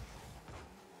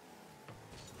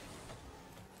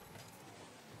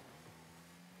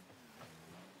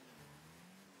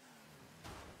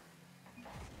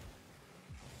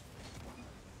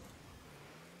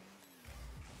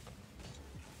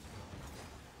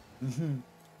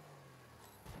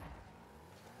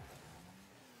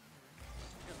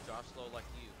 Josh slow like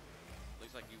you.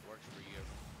 Looks like you works for you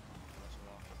once in a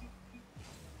while.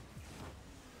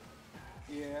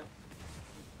 Yeah.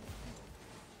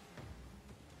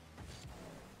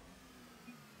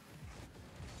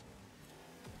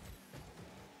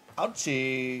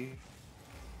 Ouchie.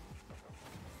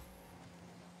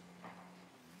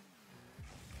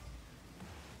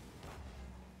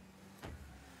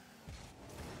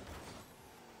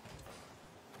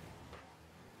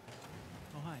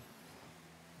 Oh, hi.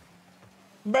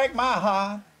 Break my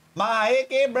heart, my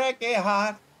achy breaky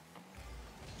heart.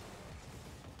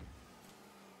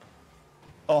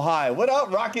 Oh hi, what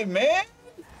up, Rocket Man?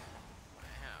 Wow.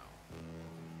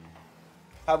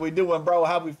 How we doing, bro?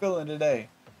 How we feeling today?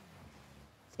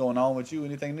 What's going on with you?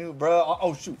 Anything new, bro?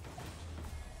 Oh shoot.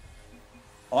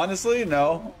 Honestly,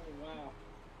 no. Oh, wow.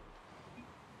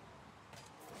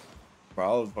 Bro,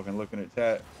 I was fucking looking at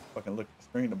chat, fucking look at the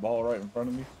screen, the ball right in front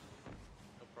of me.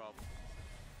 No problem.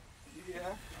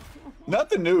 Yeah.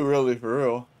 Nothing new, really, for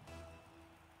real.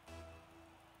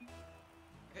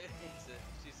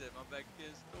 She said, my back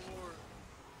kid's door.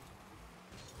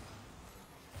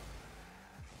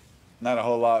 Not a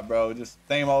whole lot, bro. Just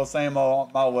same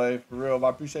old my way, for real. I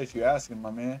appreciate you asking,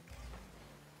 my man.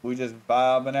 We just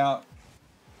vibing out.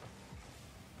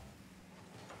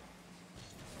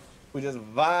 We just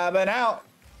vibing out.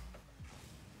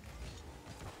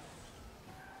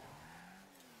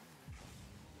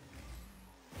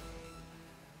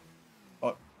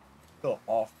 Oh, still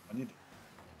off. I need to.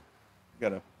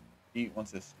 Gotta eat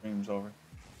once this stream's over.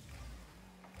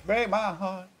 Break my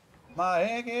heart, my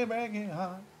achy breaking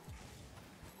heart.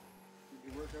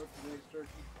 Did you work out today's turkey?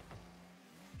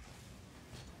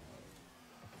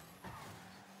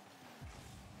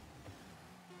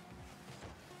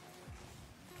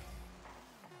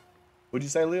 What'd you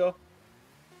say, Leo?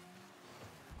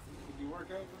 Did you work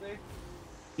out today?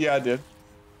 Yeah, I did.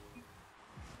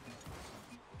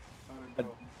 How'd it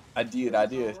go? I did. I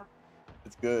did.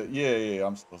 It's good. Yeah.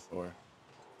 I'm still sore.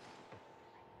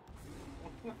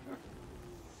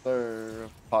 Sir,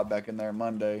 pop back in there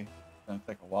Monday. It's gonna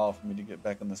take a while for me to get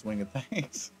back in the swing of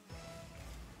things.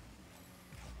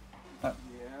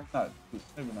 Yeah.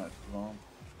 Maybe not too long.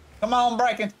 Come on,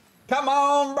 breaking. Come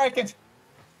on, breaking.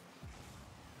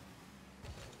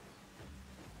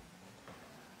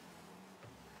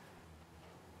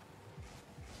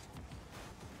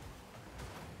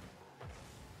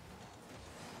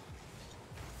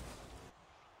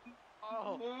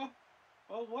 Oh,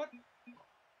 Oh, what?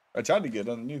 I tried to get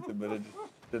underneath it, but it just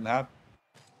didn't happen.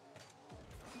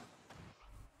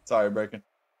 Sorry, breaking.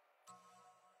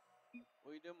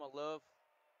 what you doing, my love?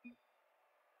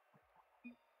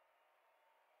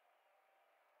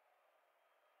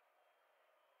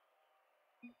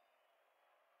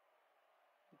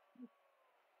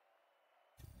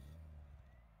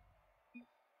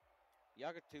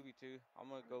 Y'all can 2v2. I'm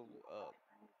gonna go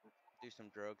do some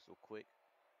drugs real quick.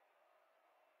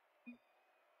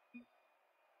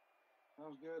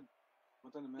 Sounds good.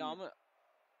 Within a minute. No,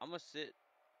 I'm gonna sit.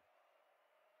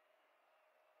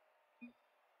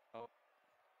 Oh,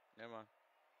 never mind.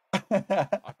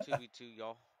 I'll 2v2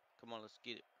 y'all. Come on, let's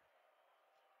get it.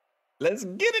 Let's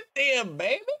get it there,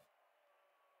 baby.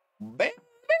 Baby.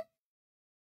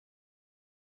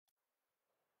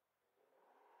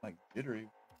 Like jittery.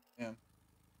 Damn.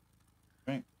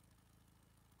 Drink.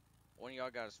 One of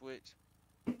y'all gotta switch.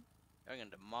 Y'all gonna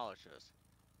demolish us.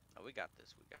 Oh, we got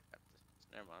this. We got this.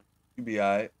 Never mind. You be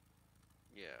alright.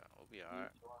 Yeah, we'll be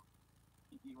alright.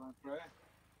 You want to try?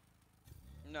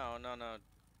 No.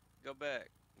 Go back.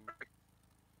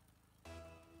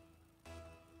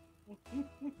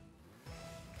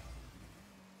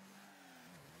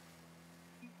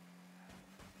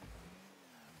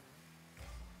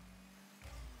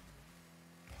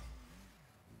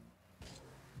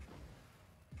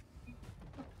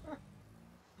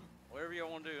 Whatever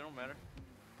y'all want to do, it don't matter.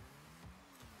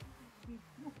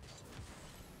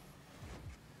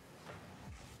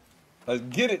 Let's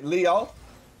get it, Leo.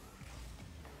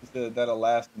 He said that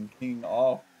Alaskan king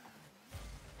off.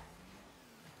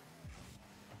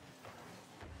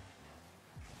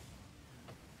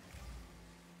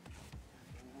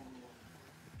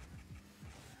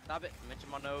 Stop it. Mention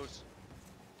my nose.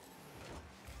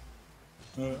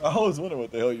 I was wondering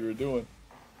what the hell you were doing.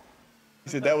 He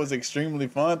said that was extremely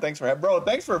fun. Thanks for bro.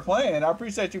 Thanks for playing. I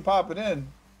appreciate you popping in.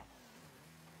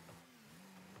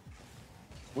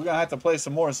 We're gonna have to play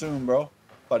some more soon, bro.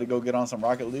 About to go get on some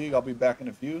Rocket League. I'll be back in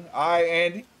a few. All right,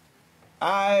 Andy. All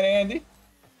right, Andy.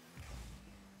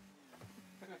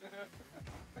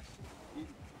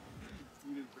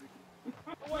 You did pretty good.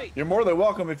 Oh, wait. You're more than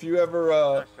welcome if you ever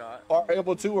Nice shot. are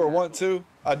able to or want to.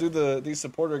 I do these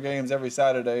supporter games every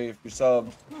Saturday. If you're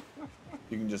subbed,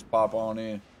 you can just pop on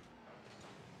in.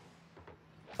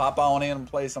 Pop on in and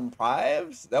play some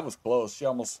prives. That was close. She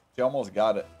almost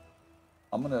got it.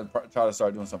 I'm gonna try to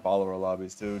start doing some follower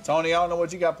lobbies too. Tony, I don't know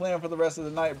what you got planned for the rest of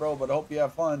the night, bro, but I hope you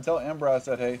have fun. Tell Ember I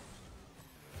said hey. You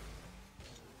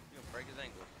gonna break his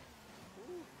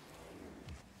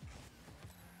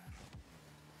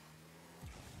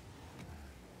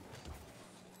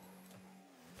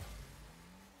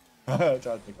ankle.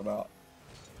 Try to take him out.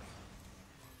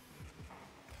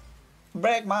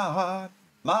 Break my heart,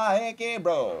 my achy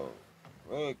bro.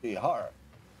 Achy heart.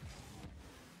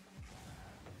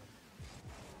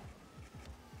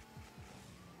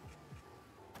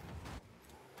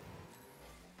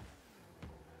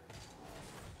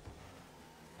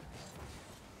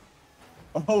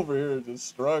 I'm over here just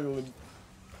struggling.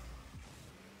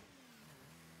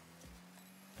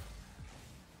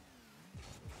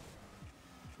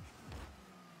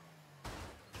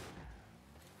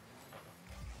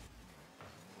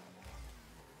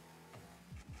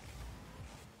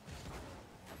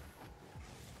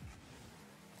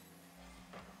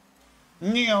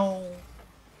 Meow.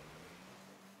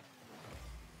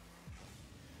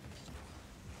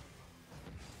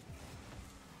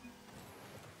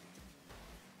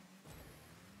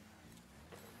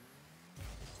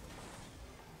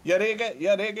 You dig it?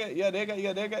 You dig it? You dig it?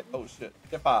 You dig it? Oh shit.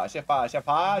 Chef high, chef high, chef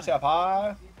high, chef high.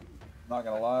 I'm not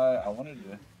gonna lie, I wanted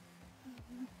to.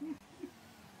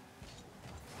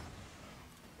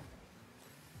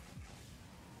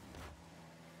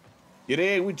 You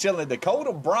dig? We chilling.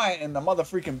 Dakota Bryant in the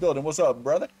motherfucking building. What's up,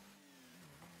 brother?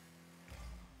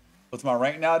 What's my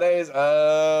rank nowadays?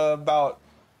 About.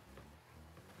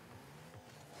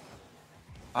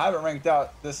 I haven't ranked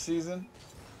out this season.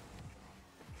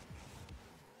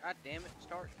 God damn it!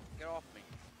 Start. Get off me.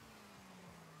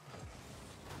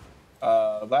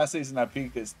 Last season I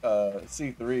peaked at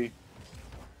C3.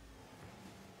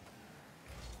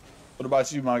 What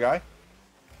about you, my guy?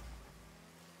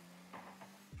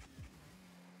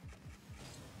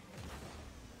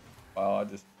 Wow, I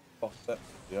just fucked that.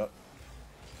 Yep.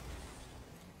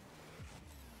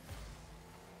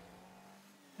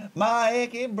 My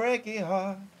achy breaky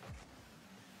heart.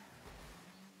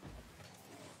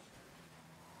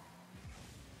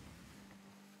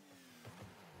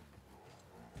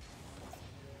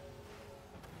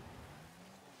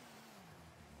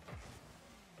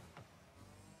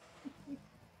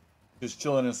 Just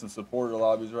chilling in some supporter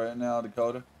lobbies right now,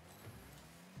 Dakota.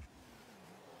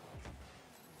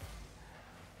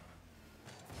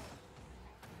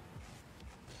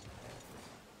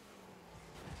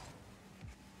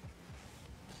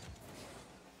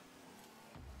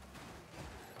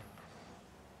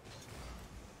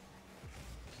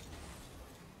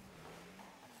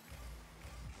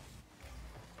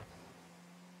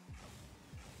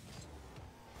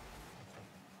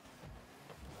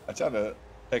 I tried to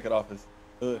take it off his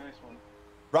hood. Nice one.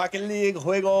 Rocket League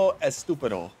juego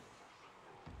estúpido.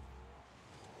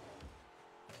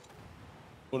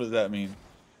 What does that mean?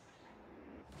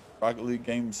 Rocket League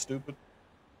game stupid?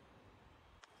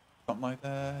 Something like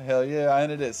that? Hell yeah, I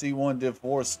ended at C1, Div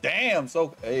 4. Damn,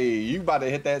 so hey, you about to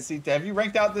hit that C. Have you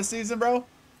ranked out this season, bro?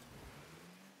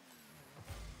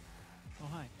 Oh,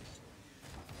 hi.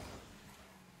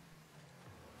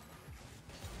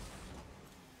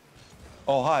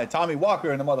 Oh, hi, Tommy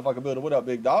Walker in the motherfucking building. What up,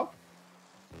 big dog?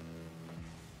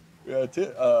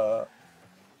 Yeah,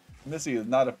 Missy is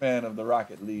not a fan of the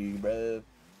Rocket League, bruh.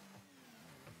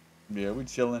 Yeah, we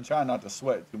chilling. Try not to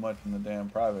sweat too much in the damn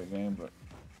private game, but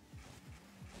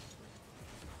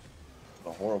it's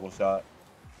a horrible shot.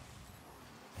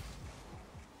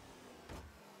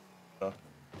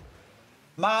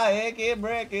 My achy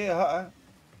breaky heart.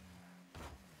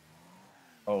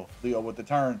 Oh, Leo with the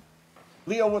turn.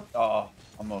 Leo with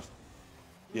almost.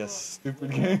 Yes,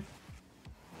 stupid game.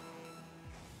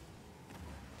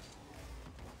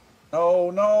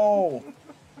 Oh no!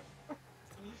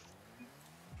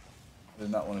 Did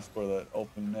not want to score that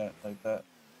open net like that.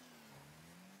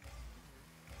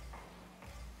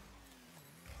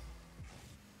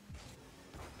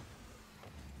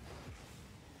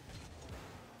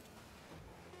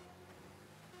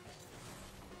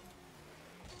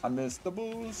 I missed the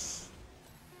boost.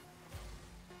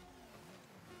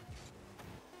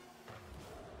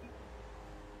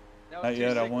 Not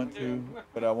yet, I want to,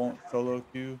 but I won't solo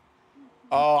queue.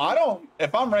 Oh, I don't.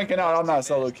 If I'm ranking out, I'm not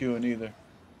solo queuing either.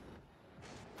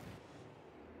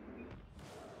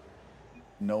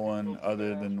 No one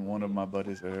other than one of my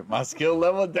buddies are my skill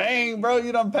level. Dang, bro,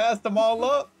 you done passed them all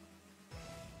up.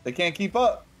 They can't keep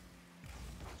up.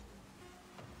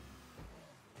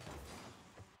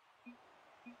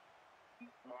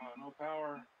 No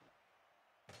power.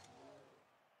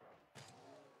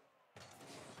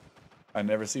 I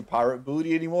never see Pirate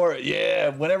Booty anymore.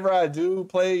 Yeah, whenever I do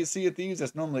play Sea of Thieves,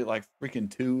 that's normally like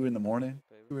freaking 2 in the morning,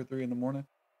 2 or 3 in the morning.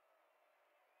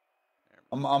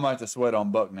 I'm gonna have to sweat on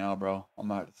Buck now, bro. I'm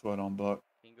gonna have to sweat on Buck.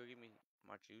 Can you go get me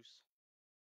my juice?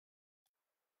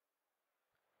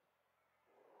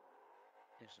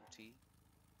 And some tea.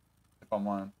 If I'm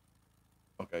on.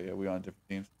 Okay, yeah, we on different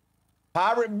teams.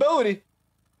 Pirate Booty.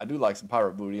 I do like some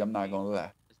Pirate Booty. I'm not gonna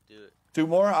lie. Let's do it. 2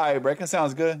 more. All right, Breaking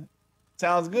sounds good.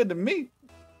 Sounds good to me.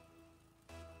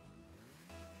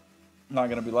 I'm not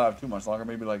gonna be live too much longer.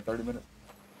 Maybe like 30 minutes.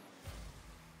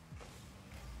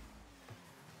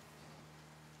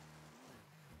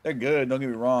 They're good. Don't get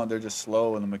me wrong. They're just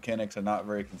slow and the mechanics are not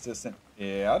very consistent.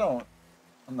 Yeah,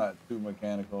 I'm not too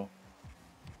mechanical.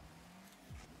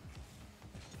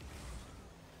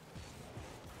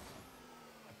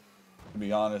 To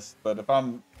be honest, but if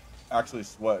I'm actually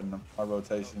sweating, my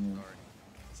rotation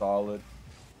is solid.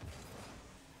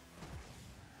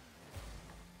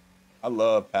 I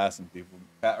love passing people.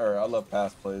 I love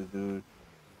pass plays, dude.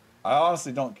 I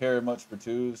honestly don't care much for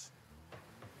 2s.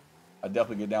 I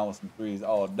definitely get down with some 3s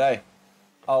all day.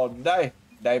 All day.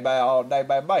 Day by all day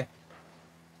by bye.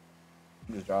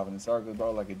 I'm just driving in circles,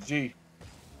 bro, like a G.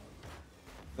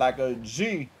 Like a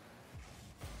G.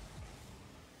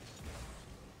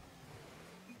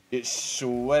 It's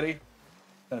sweaty. It's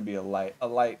gonna be a light. A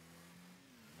light.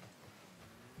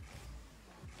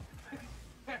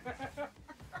 I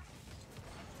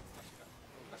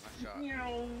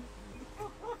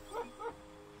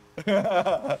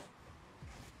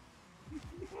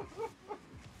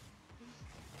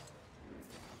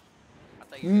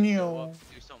thought you were gonna go up and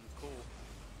do something cool.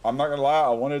 I'm not gonna lie, I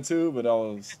wanted to, but I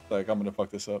was like, I'm gonna fuck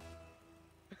this up.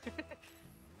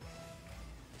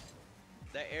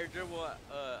 That air dribble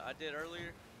I did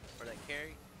earlier, or that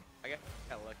carry, I got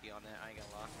kind of lucky on that. I ain't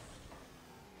gonna lie.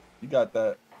 You got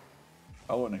that.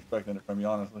 I wasn't expecting it from you,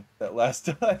 honestly. That last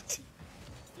touch.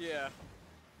 Yeah.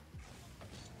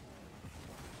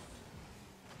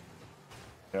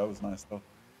 Yeah, that was nice though.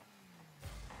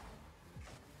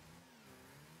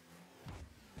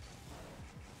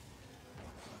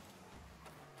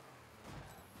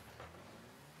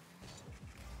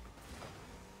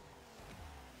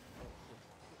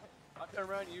 I turned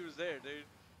around and you was there, dude.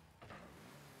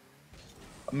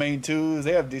 Main twos,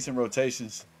 they have decent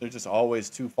rotations. They're just always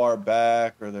too far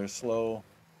back or they're slow.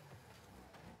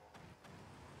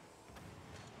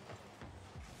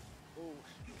 Oh,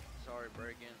 sorry,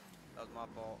 breaking. That was my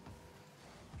fault.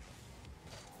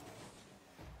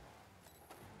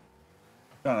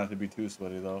 Try not to be too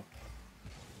sweaty though.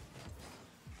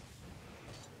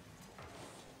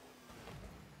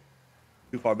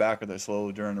 Too far back or they're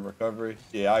slow during the recovery.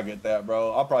 Yeah, I get that,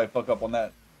 bro. I'll probably fuck up on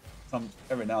that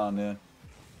every now and then.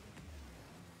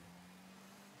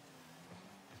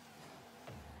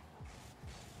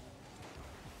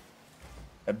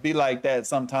 It be like that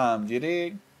sometimes, you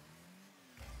dig?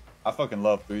 I fucking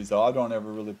love threes though. I don't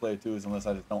ever really play twos unless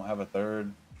I just don't have a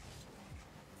third.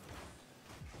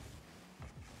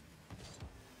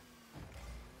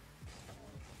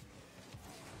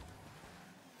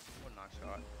 What a knock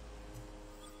shot.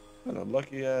 What a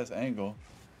lucky ass angle.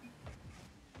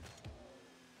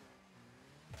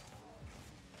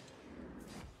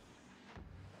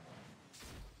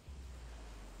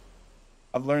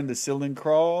 I've learned the ceiling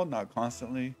crawl, not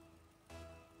constantly.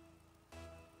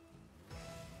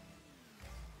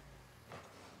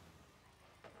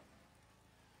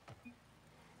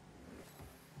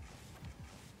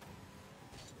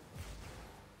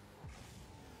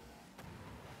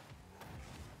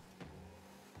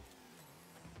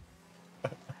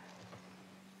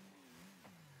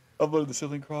 I've learned the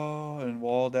ceiling crawl and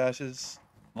wall dashes,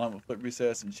 along with flip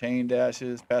resets and chain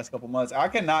dashes past couple months. I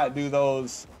cannot do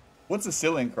those. What's a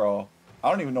ceiling crawl? I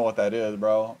don't even know what that is,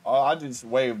 bro. I just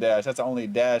wave dash. That's the only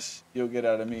dash you'll get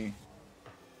out of me.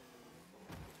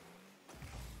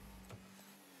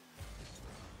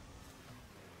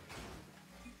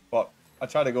 Fuck. I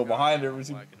tried to go behind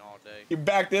it. He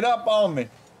backed it up on me.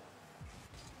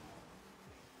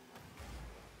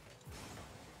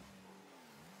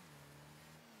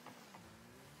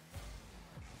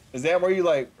 Is that where you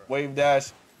like wave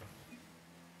dash?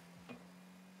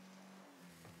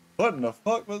 What in the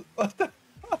fuck was what the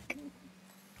fuck?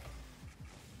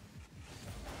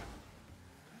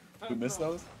 You missed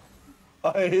those?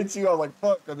 I hit you, I was like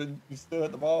fuck, and then you still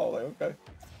hit the ball, like okay.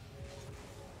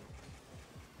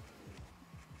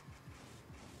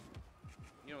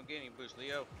 You don't get any boost,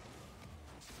 Leo.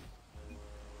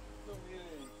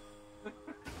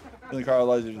 And the car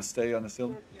allows you to stay on the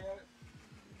ceiling.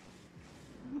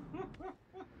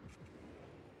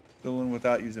 Ceiling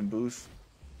without using boost.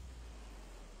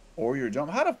 Or your jump.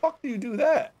 How the fuck do you do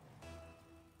that?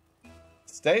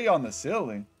 Stay on the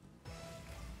ceiling.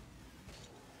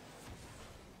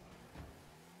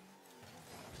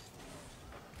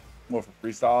 More for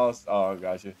freestyles? Oh,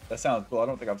 gotcha. That sounds cool. I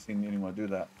don't think I've seen anyone do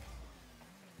that.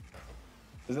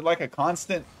 Is it like a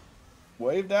constant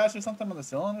wave dash or something on the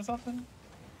ceiling or something?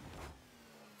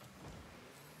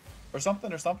 Or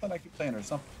something? I keep saying or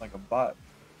something like a bot.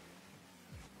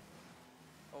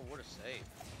 Oh, what a save.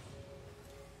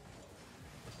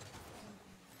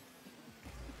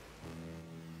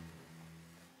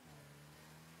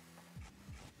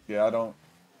 Yeah, I don't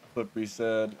flip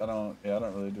reset. I don't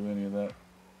really do any of that.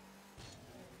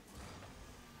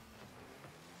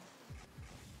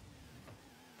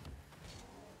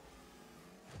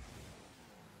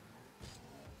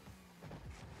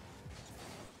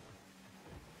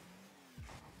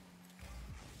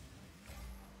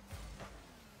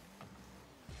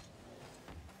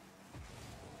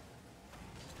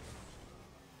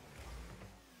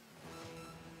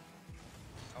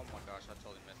 Oh my gosh, I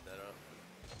totally messed that up.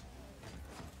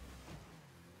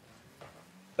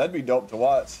 That'd be dope to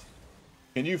watch.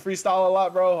 Can you freestyle a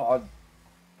lot, bro? I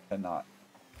cannot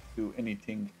do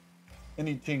anything.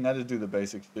 Anything. I just do the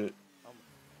basic shit.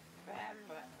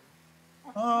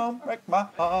 Oh, break my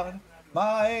heart.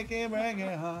 My aching,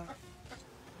 breaking heart.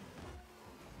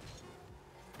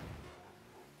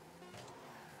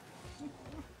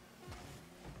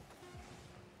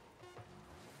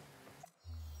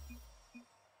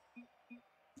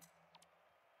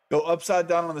 Go upside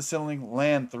down on the ceiling,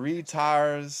 land 3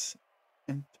 tires,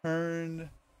 and turn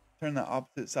turn the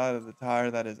opposite side of the tire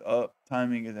that is up.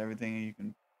 Timing is everything, and you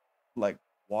can like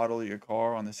waddle your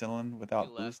car on the ceiling The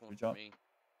without last boost one or for jump. me.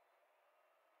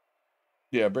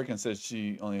 Yeah, Bricken said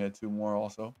she only had 2 more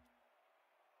also.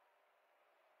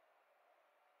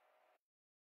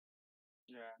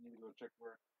 Yeah, I need to go check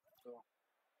work. So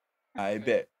I Okay.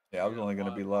 bet. Yeah, I was Figure out only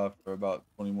gonna why be my live for about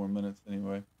 20 more minutes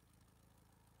anyway.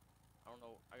 I don't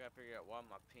know. I gotta figure out why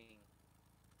my ping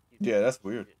keeps Yeah, doing that's this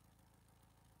weird. shit.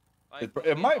 Like It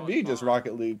when might I was be just fine.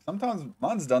 Rocket League. Sometimes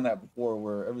mine's done that before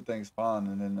where everything's fine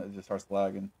and then it just starts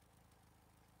lagging.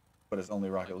 But it's only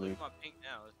Like Rocket look League. at my ping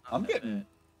now. It's not I'm that getting bad.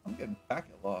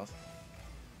 packet lost.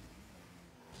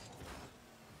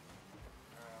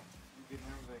 I'm getting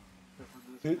everything except for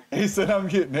this He, connection. he said I'm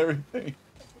getting everything. Which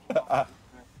one?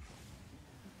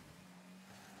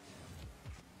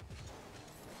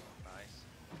 Nice.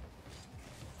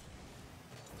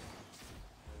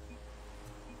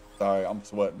 Sorry, I'm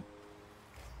sweating.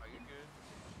 Are you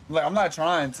good? Like I'm not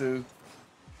trying to.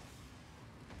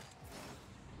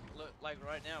 Look, like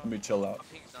right now. Let me chill out. My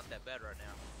ping's not that bad right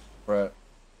now. Right.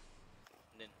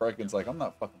 And then Brecken's like, I'm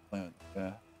not fucking playing.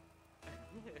 Yeah.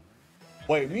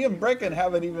 Wait, me and Brecken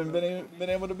haven't even been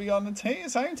able to be on the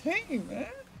same team, man.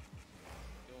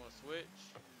 You want to switch?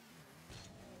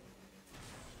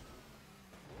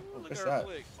 Ooh, look What's at her that?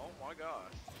 flick. Oh my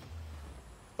gosh.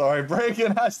 Sorry,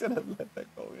 Brecken. I should have let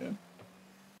that go in.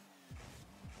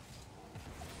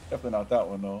 Definitely not that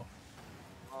one though.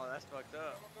 Oh, that's fucked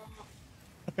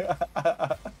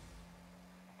up.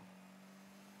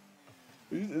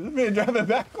 Is this man driving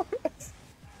backwards?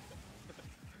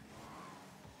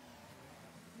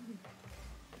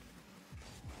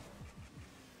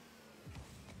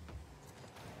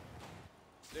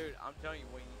 Dude, I'm telling you,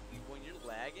 when you're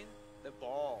lagging, the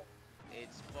ball,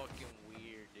 it's fucking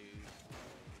weird, dude.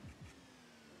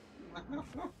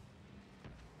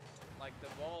 Like the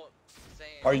ball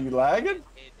saying. Are you lagging?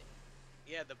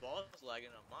 Yeah, the ball's lagging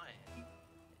on my end.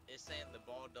 It's saying the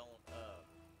ball don't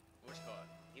what's it called?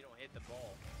 He don't hit the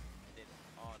ball, and then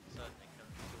all of a sudden it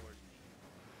comes towards me.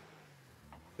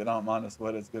 They don't mind us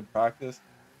what it's good practice.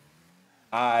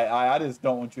 I just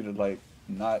don't want you to like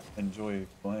not enjoy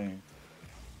playing.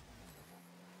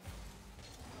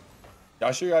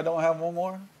 Y'all sure I don't have one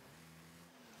more?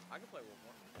 I can play one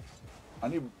more. I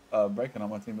need Brecken on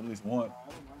my team at least one. I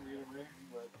don't remember either way,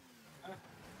 but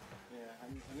yeah, I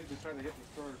need to try to hit the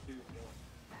score too. So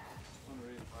one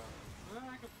reason why.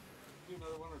 I could do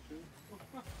another one or two.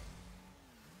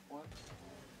 One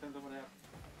depends on what happens.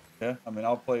 Yeah, I mean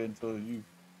I'll play until you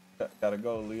gotta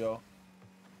go, Leo.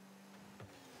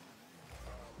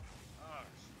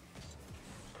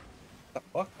 The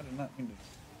fuck? I did not mean to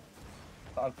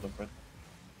side flip right there.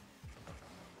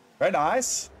 Very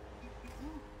nice.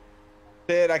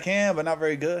 Said I can, but not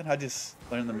very good. I just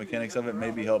learned the mechanics of it.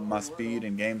 Maybe help my speed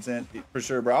and game sense for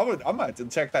sure, bro. I might have to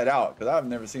check that out because I've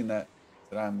never seen that.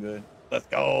 Said I'm good. Let's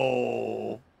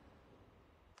go.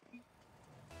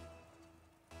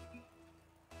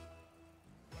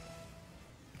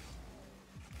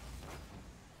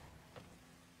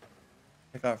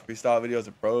 Check out freestyle videos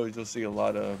of pros. You'll see a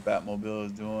lot of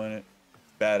Batmobiles doing it.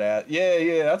 It's badass.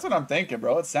 Yeah, that's what I'm thinking,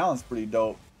 bro. It sounds pretty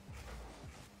dope.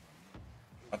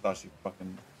 I thought she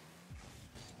fucking.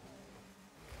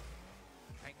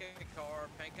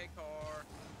 Pancake car.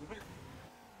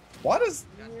 Why does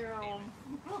God,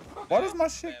 my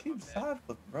shit bad, keep my bad. side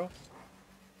flipping, bro?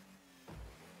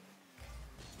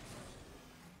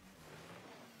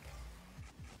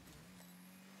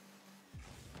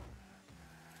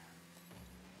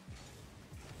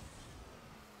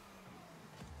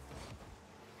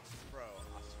 Bro,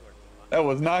 I swear to God. That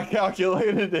was not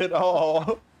calculated at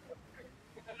all.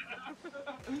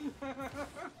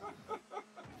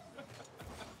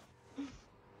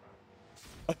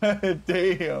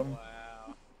 Damn.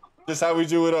 Wow. Just how we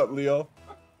drew it up, Leo.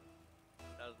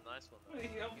 That was a nice one, though. Good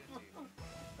to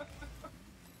you.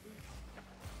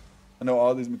 I know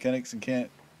all these mechanics and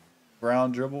can't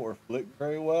ground dribble or flick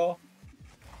very well.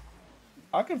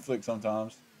 I can flick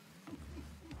sometimes.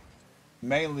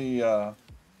 Mainly,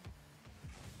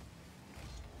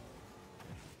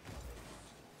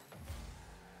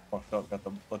 fucked up, got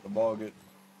to let the ball get.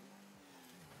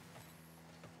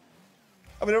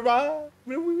 I mean, right,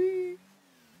 wee, wee,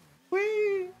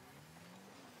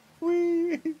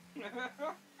 wee.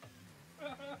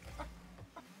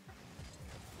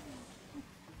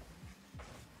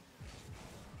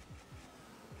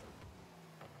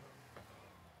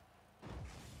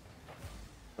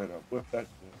 Better whip that shit.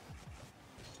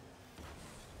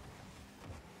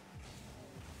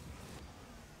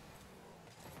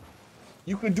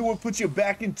 You can do it, put your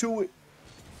back into it.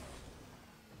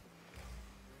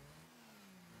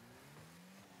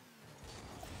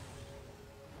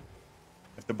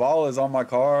 ball is on my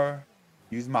car,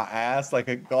 use my ass like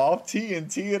a golf tee and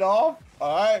tee it off.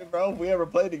 All right, bro. If we ever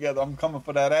play together, I'm coming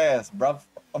for that ass, bro.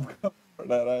 I'm coming for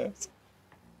that ass.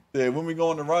 Yeah, when we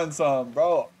going to run some,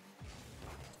 bro.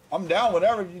 I'm down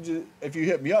whenever if you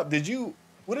hit me up.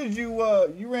 What did you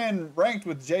ran ranked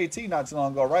with JT not too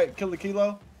long ago, right? Killer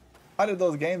Kilo? How did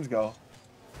those games go?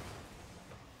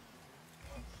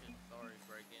 Oh shit, sorry,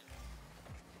 break-in.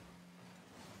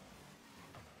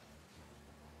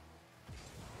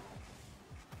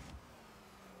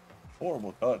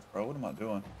 Horrible touch, bro. What am I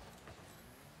doing?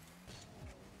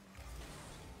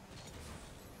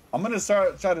 I'm gonna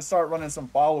try to start running some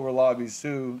follower lobbies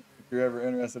too, if you're ever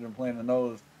interested in playing in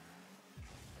those.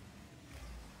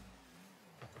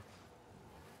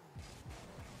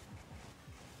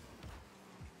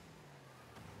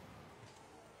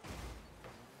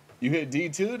 You hit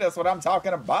D2? That's what I'm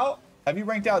talking about. Have you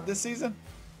ranked out this season?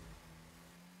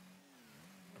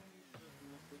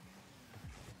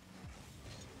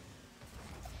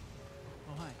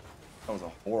 Oh, hi. That was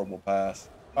a horrible pass.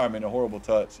 I mean, a horrible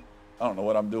touch. I don't know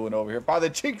what I'm doing over here. Father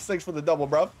Cheeks, thanks for the double,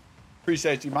 bro.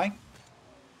 Appreciate you, Mike.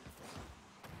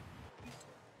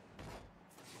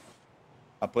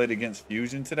 I played against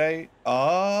Fusion today.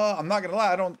 I'm not gonna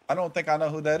lie. I don't think I know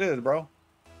who that is, bro.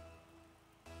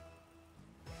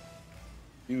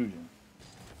 Fusion.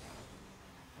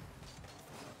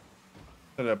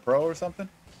 Is it a pro or something?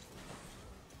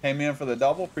 Came in for the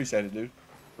double. Appreciate it, dude.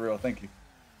 For real, thank you.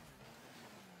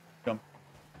 Come.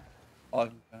 I'll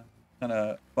kind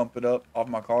of bump it up off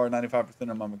my car.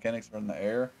 95% of my mechanics are in the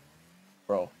air.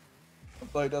 Bro, I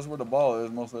feel like that's where the ball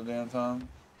is most of the damn time.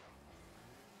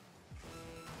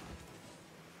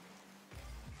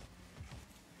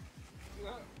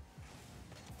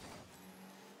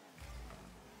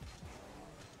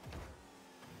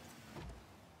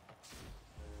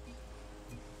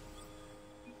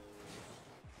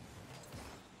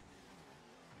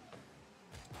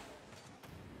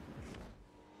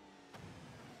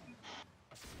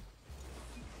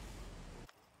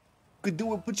 Could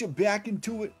do it, put your back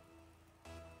into it.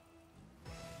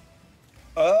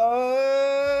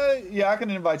 Yeah, I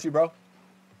can invite you, bro.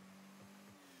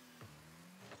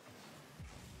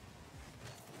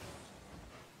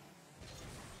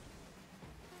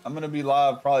 I'm gonna be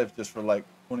live probably just for like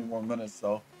 20 more minutes,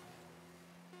 so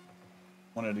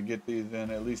wanted to get these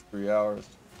in at least 3 hours.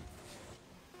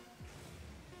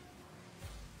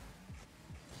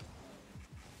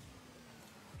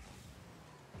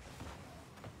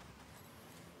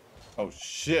 Oh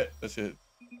shit, that shit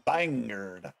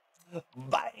bangered.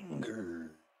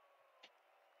 Bangered.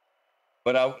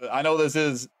 But I know this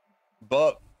is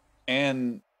Buck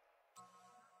and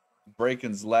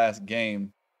Braken's last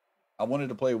game. I wanted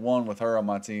to play one with her on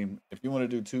my team. If you want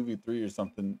to do 2v3 or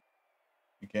something,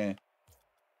 you can.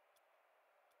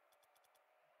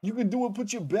 You can do it,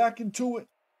 put your back into it.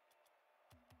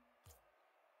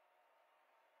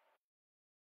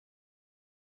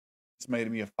 Just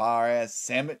made me a fire-ass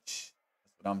sandwich.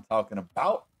 That's what I'm talking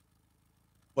about.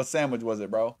 What sandwich was it,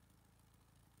 bro?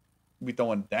 Be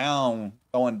throwing down.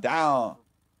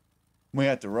 We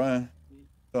had to run.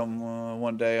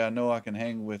 One day I know I can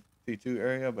hang with C2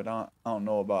 area, but I don't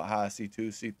know about high C2,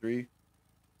 C3.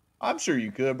 I'm sure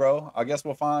you could, bro. I guess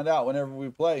we'll find out whenever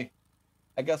we play.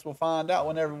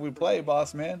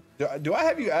 Boss man. Do I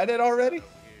have you added already?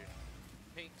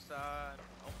 Pink side.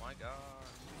 Oh my god.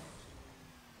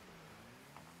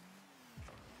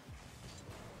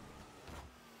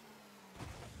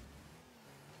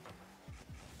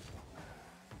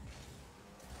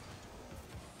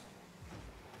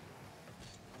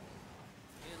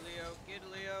 Get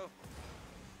Leo.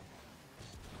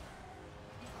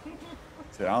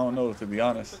 Said, I don't know, to be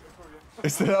honest. I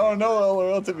said, I don't know,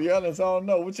 LOL, to be honest. I don't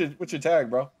know. What's your tag,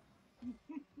 bro?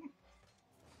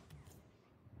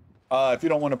 If you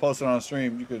don't want to post it on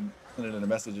stream, you could send it in a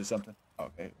message or something.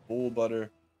 Okay, bull butter.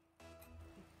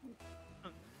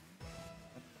 That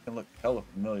can look hella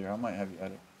familiar. I might have you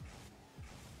add it.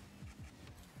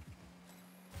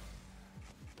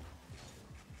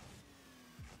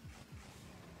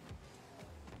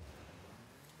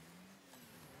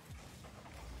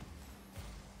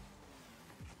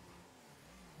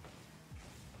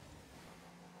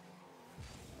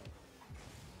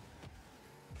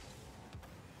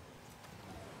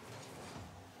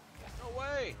 No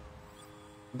way.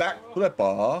 Back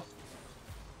flipper.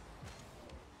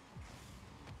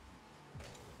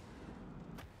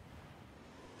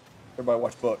 Everybody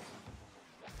watch Buck.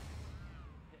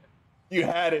 You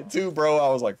had it too, bro. I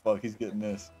was like, fuck, he's getting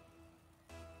this.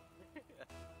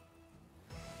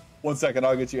 1 second,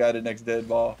 I'll get you added next dead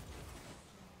ball.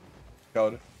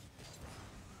 Dakota.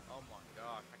 Oh my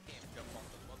gosh, I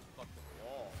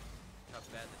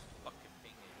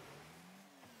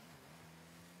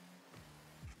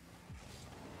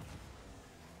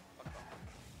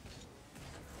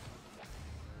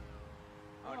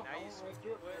He's I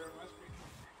drew it there on my screen.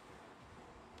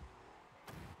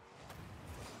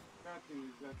 Got to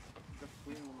use that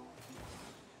green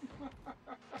one.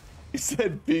 He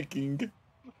said peeking.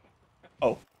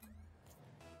 Oh.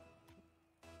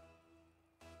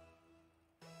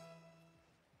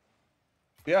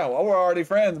 Yeah, well, we're already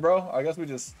friends, bro. I guess we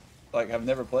just, like, have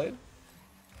never played.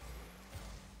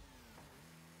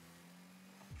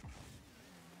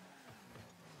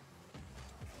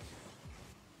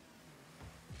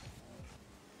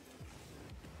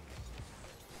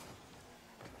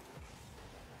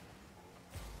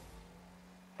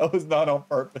 That was not on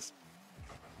purpose.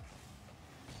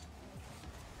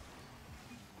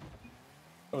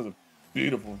 That was a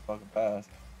beautiful fucking pass.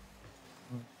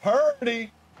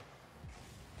 Purdy!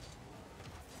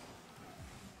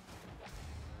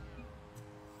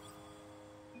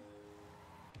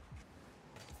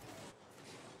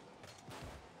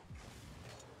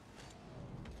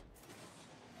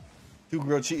 Two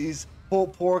grilled cheese,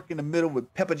 pulled pork in the middle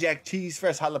with pepper jack cheese,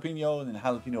 fresh jalapeno, and then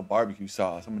jalapeno barbecue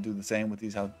sauce. I'm gonna do the same with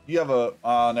these. You have a,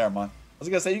 never mind. I was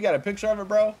gonna say, you got a picture of it,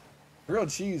 bro? Grilled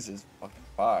cheese is fucking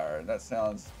fire. That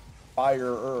sounds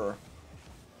fire-er.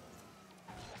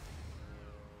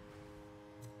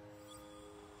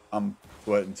 I'm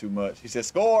sweating too much. He said,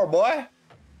 score, boy.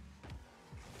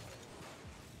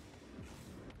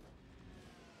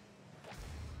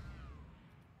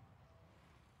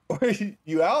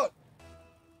 You out?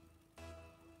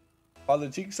 Father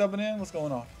Cheek subbing in? What's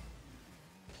going on?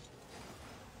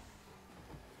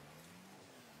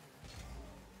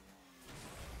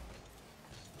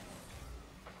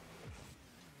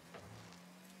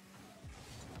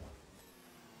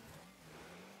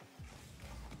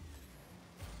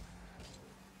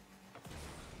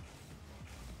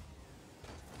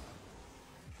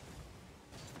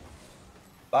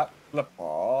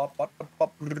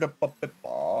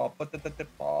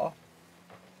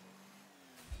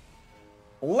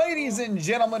 Ladies and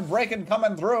gentlemen, Breaking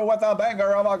coming through with a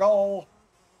banger of a goal.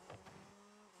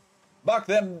 Buck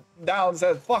them down,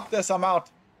 says, fuck this, I'm out.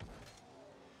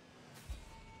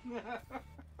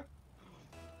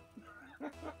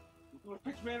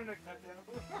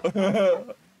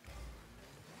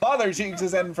 Father Cheeks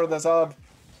is in for the sub.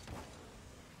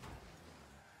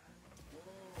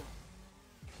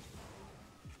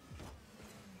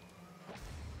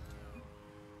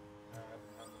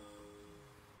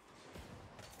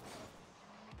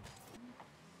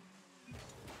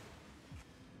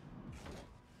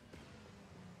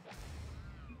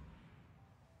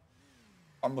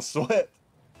 I'm a sweat.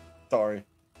 Sorry.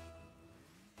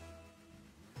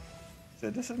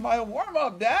 Said, this is my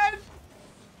warm-up, Dad.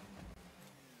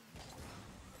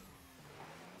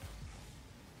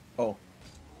 Oh.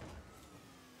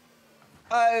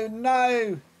 Oh,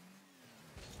 no.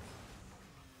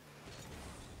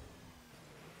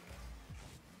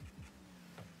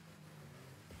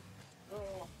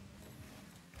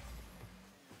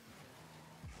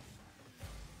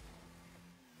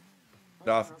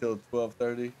 Off until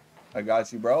 12:30. I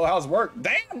got you, bro. How's work?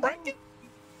 Damn, breaking.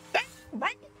 Damn,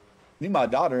 breaking. Need my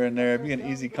daughter in there. It'd be an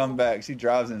easy comeback. She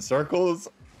drives in circles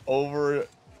over.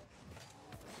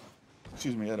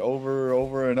 Excuse me,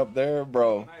 over and up there,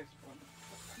 bro.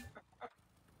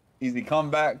 Easy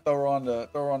comeback. Throw her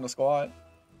on the squad.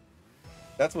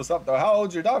 That's what's up, though. How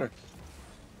old's your daughter?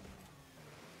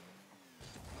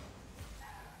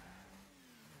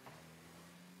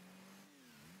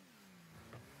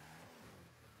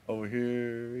 Over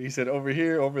here. He said over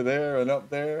here, over there, and up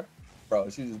there. Bro,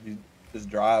 she just be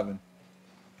driving.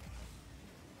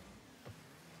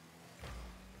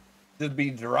 Just be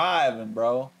driving,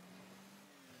 bro.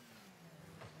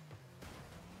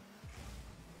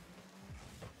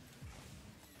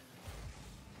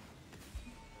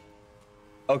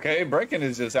 Okay, Breaking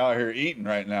is just out here eating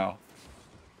right now.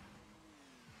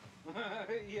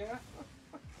 Yeah.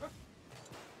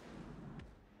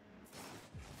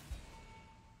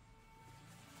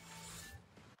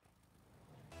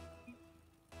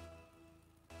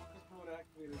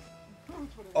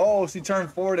 Oh, she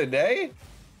turned 4 today?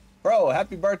 Bro,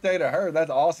 happy birthday to her. That's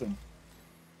awesome.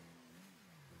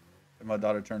 And my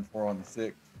daughter turned 4 on the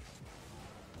 6th.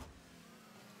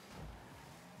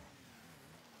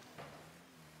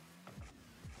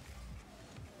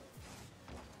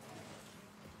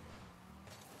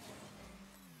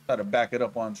 Try to back it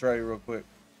up on Trey real quick.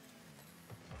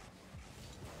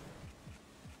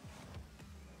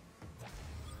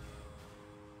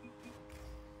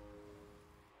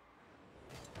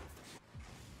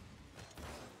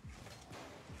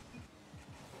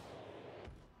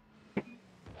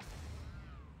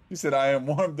 He said, I am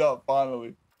warmed up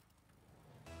finally.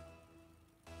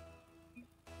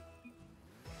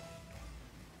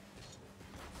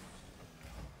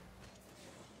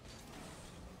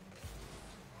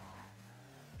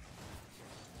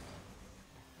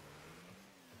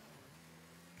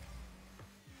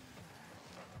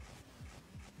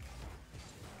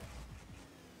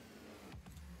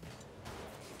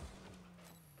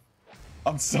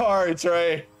 I'm sorry,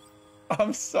 Trey.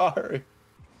 I'm sorry.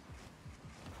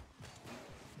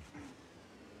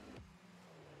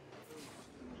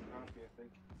 Coffee, I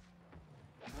think.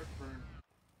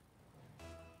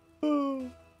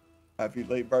 Heartburn. Happy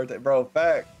late birthday, bro.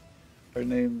 Fact. Her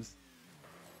name's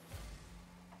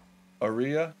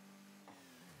Aria.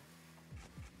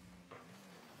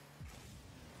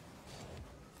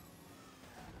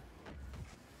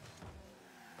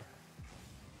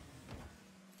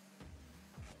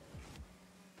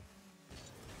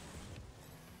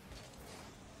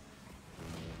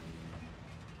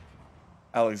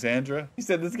 Alexandra. He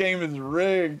said this game is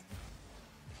rigged.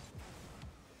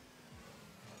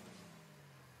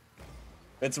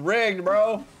 It's rigged,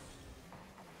 bro.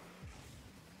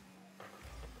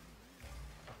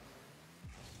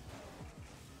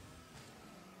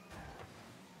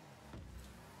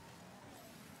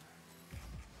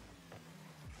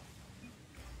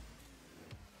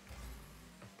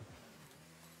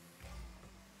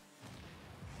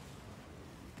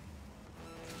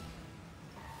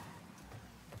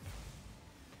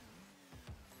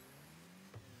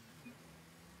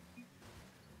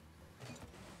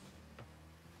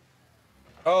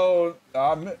 Oh,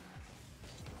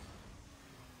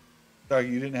 sorry,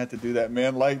 you didn't have to do that,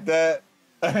 man, like that.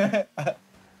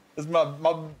 It's my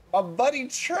buddy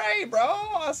Trey, bro.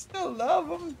 I still love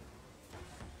him.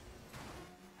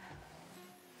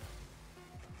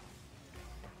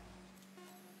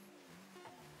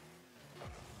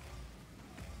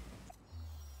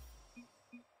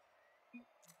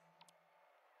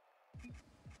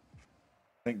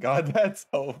 Thank God that's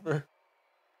over.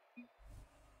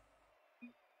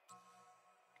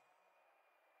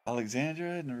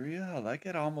 Alexandra, Naria, I like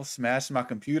it. I almost smashed my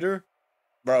computer.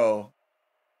 Bro.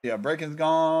 Yeah, breaking's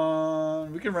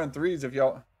gone. We can run threes if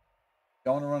y'all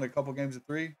want to run a couple games of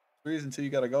threes until you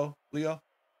gotta go, Leo.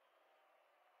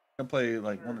 Can play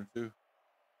like one or two.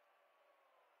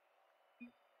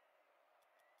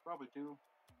 Probably 2.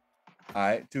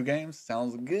 Alright, 2 games.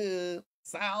 Sounds good.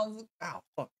 Sounds ow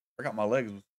fuck. I forgot my leg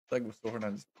was sore and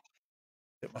I just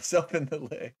hit myself in the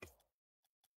leg.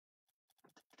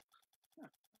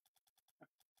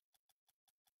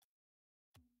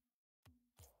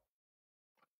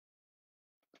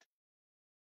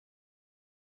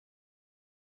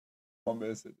 My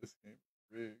man said this game is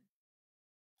rigged.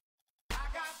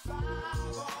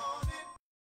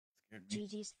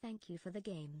 GG's, thank you for the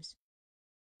games.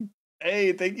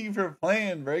 Hey, thank you for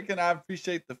playing, Breaking. I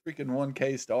appreciate the freaking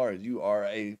 1K stars. You are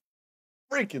a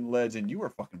freaking legend. You were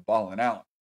fucking balling out.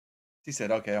 She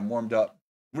said, "Okay, I'm warmed up."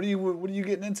 What are you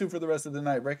getting into for the rest of the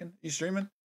night, Breaking? You streaming?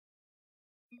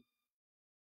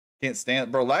 Can't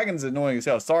stand, bro. Lagging's annoying as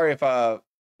hell. Sorry if I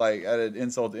like added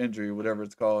insult to injury, whatever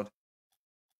it's called.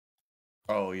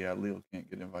 Oh yeah, Leo can't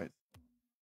get invites.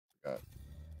 Forgot.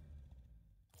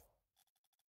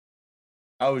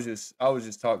 I was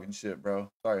just talking shit,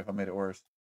 bro. Sorry if I made it worse.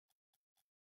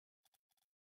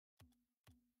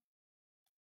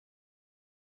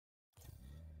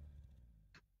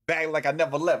 Back like I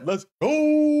never left. Let's go.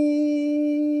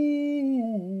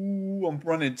 I'm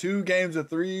running 2 games of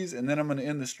threes, and then I'm gonna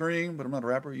end the stream. But I'm not a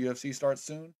rapper. UFC starts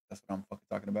soon. That's what I'm fucking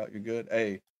talking about. You're good.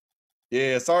 Hey,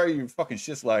 yeah. Sorry, you're fucking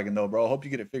shit's lagging though, bro. Hope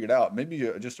you get it figured out. Maybe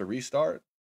just a restart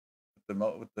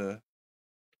with the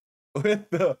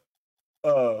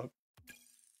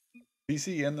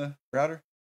PC and the router.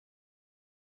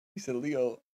 He said,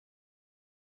 Leo.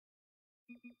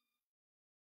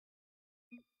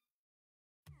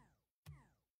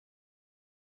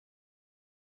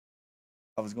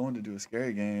 I was going to do a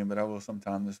scary game, but I will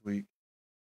sometime this week.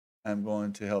 I'm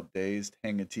going to help Dazed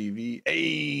hang a TV.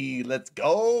 Hey, let's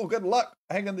go. Good luck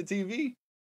hanging the TV.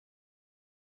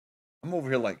 I'm over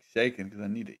here like shaking because I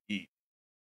need to eat.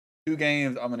 2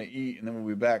 games, I'm going to eat, and then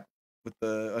we'll be back with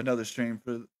another stream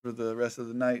for the rest of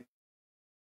the night.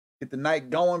 Get the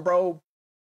night going, bro.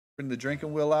 Bring the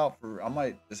drinking wheel out I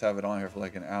might just have it on here for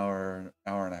like an hour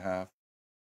and a half.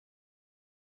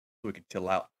 So we can chill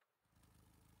out.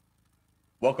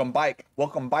 Welcome bike,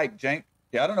 Jank.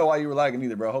 Yeah, I don't know why you were lagging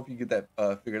either, bro. I hope you get that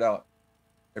figured out.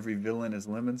 Every villain is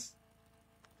lemons.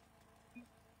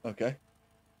 Okay.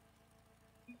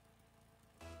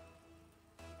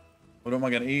 What am I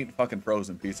gonna eat? Fucking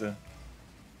frozen pizza.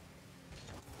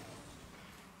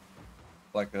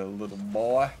 Like a little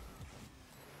boy.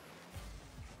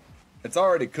 It's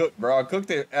already cooked, bro. I cooked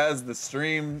it as the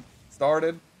stream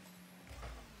started.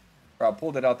 Or I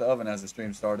pulled it out the oven as the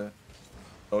stream started.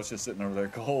 So it's just sitting over there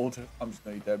cold. I'm just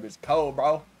gonna eat that bitch cold,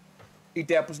 bro. Eat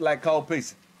that pussy like cold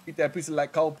pizza. Eat that pizza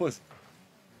like cold pussy.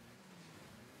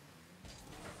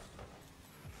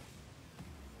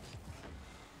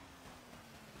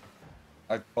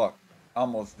 fuck. I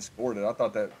almost just scored it. I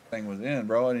thought that thing was in,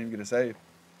 bro. I didn't even get a save.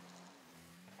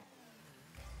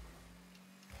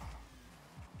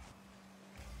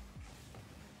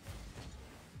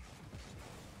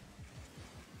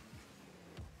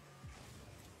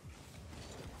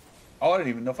 Oh, I didn't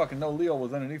even know fucking know Leo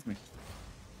was underneath me.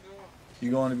 You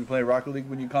going to be playing Rocket League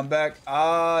when you come back?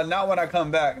 Not when I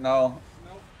come back, no.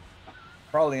 Nope.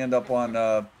 Probably end up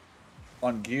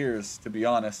on Gears, to be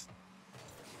honest.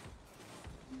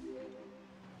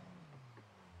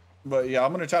 But yeah,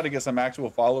 I'm gonna try to get some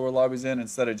actual follower lobbies in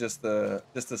instead of just the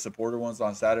supporter ones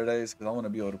on Saturdays, because I want to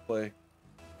be able to play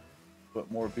with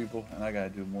more people, and I gotta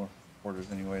do more supporters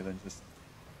anyway than just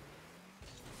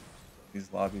these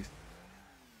lobbies.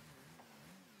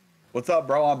 What's up,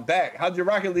 bro? I'm back. How'd your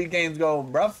Rocket League games go,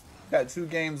 bruv? Got 2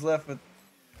 games left. With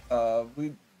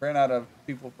we ran out of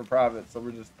people for private, so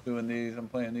we're just doing these. I'm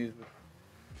playing these with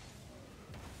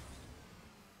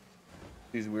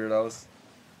these weirdos.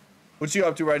 What you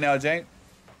up to right now, Jane?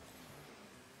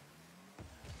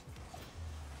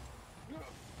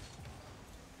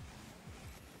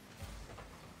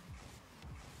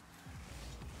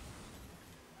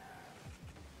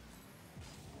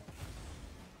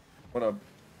 What a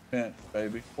pinch,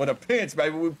 baby. What a pinch,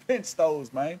 baby. We pinch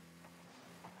those, man.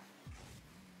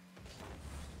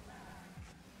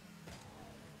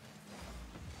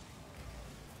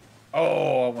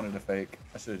 Oh, I wanted to fake.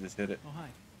 I should have just hit it. Oh, hi.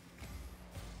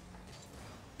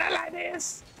 Not like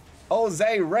this.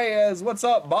 Jose Reyes, what's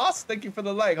up, boss? Thank you for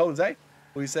the like, Jose.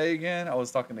 What you say again? I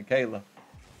was talking to Kayla.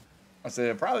 I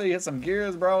said, probably hit some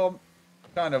gears, bro. I'm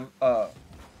trying to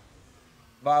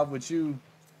vibe with you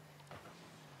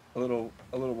a little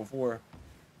before.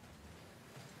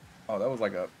 Oh, that was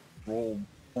like a roll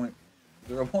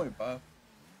 0.5.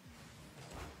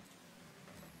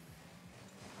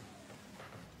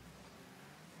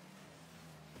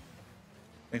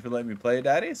 Thanks for letting me play,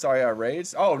 Daddy. Sorry I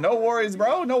raged. Oh, no worries,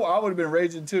 bro. No, I would have been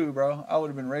raging too, bro. I would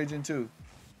have been raging too.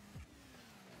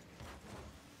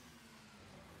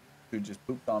 Dude just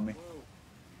pooped on me.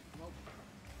 Nope.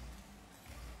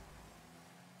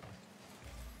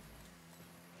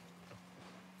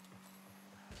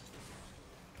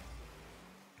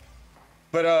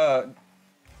 But I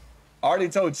already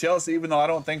told Chelsea, even though I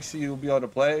don't think she will be able to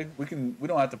play, we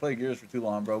don't have to play Gears for too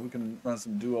long, bro. We can run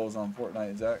some duos on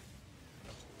Fortnite, Zach.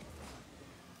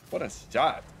 What a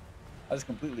shot. I just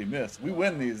completely missed. We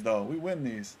win these, though. We win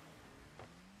these.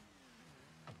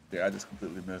 Yeah, I just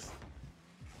completely missed.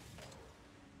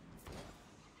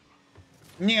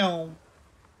 Meow.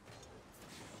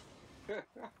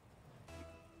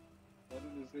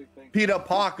 Peter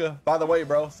Parker. By the way,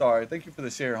 bro. Sorry. Thank you for the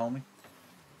share, homie.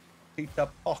 Peter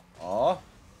Parker. Aw.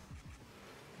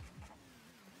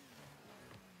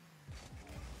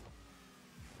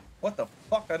 What the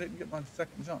fuck? I didn't get my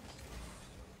second jump.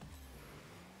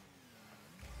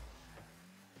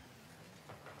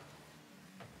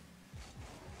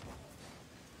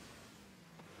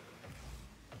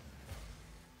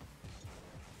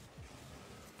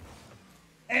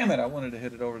 Damn it, I wanted to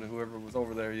hit it over to whoever was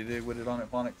over there. You did with it on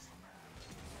it, Phonics.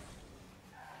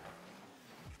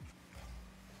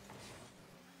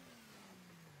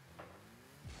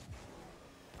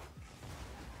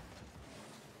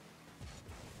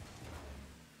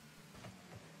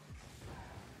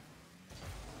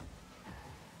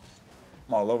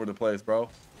 I'm all over the place, bro.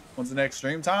 When's the next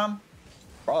stream time?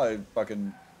 Probably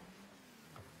fucking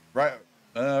right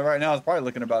now it's probably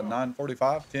looking about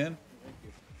 9:45, 10.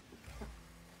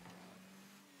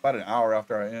 About an hour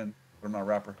after I end with my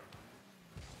rapper.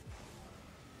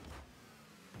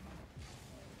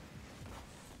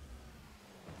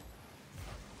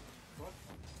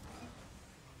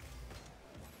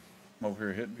 I'm over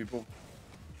here hitting people.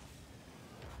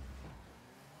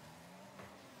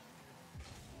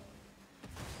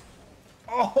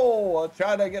 Oh, I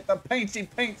tried to get the painty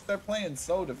paints. They're playing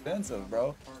so defensive,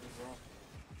 bro.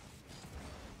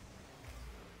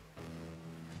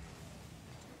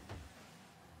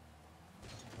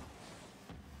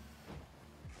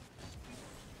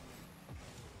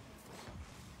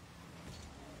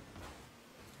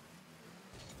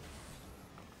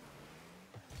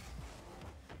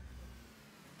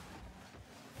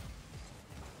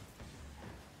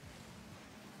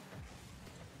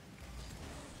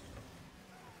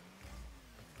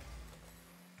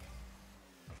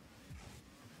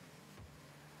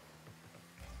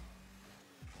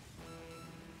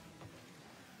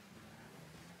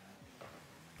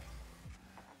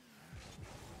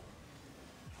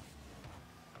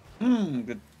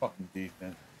 Good fucking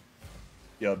defense.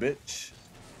 Yeah, bitch.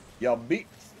 Yeah, bitch.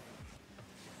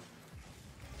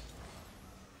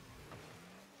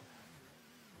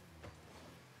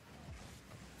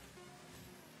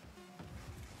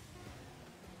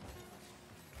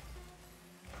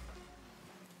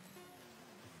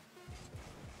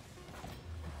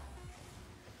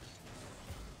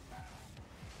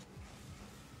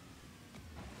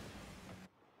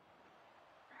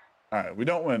 All right, we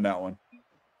don't win that one.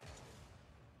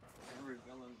 Every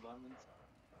villain's lemons.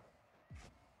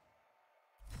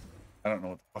 I don't know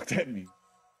what the fuck that means.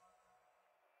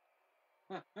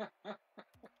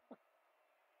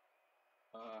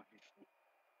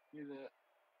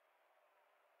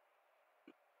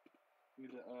 You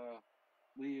to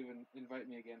leave and invite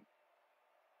me again.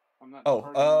 I'm not. Oh,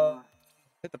 part anymore.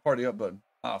 hit the party up button.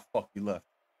 Ah, fuck, you left.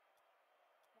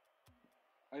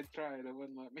 I tried. It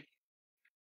wouldn't let me.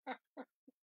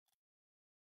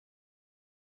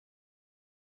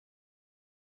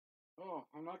 Oh,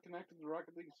 I'm not connected to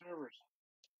Rocket League servers.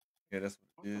 Yeah, that's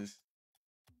what it is.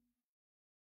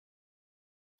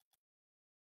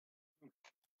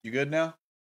 You good now?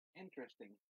 Interesting.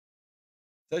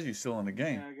 Says you still in the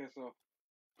game. Yeah, I guess so.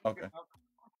 Okay.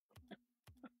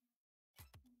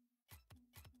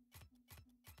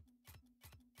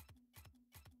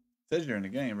 Says you're in the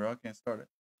game, bro. I can't start it.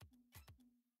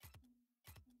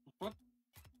 What?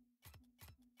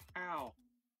 Ow.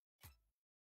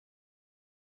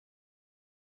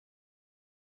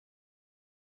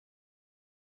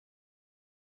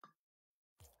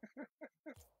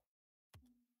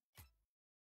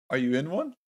 Are you in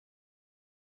one?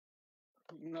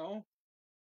 No.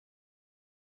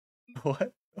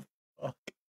 What the fuck?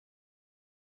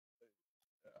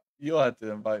 You'll have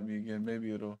to invite me again.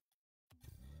 Maybe it'll.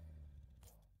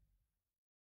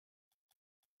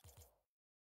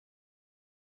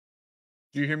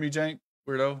 Do you hear me, Jank?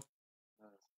 Weirdo.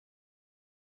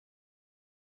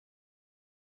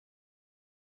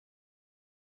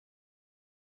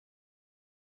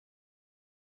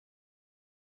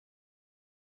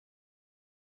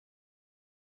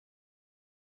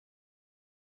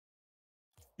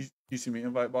 You see me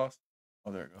invite, boss?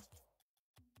 Oh, there it goes.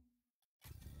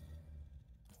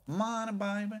 Money,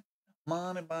 baby.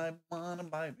 Money, baby. Money,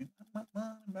 baby.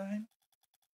 Money, baby.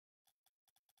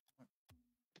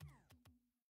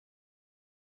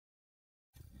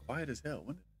 Quiet as hell.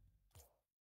 When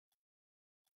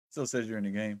still says you're in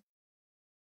the game.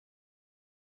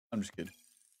 I'm just kidding.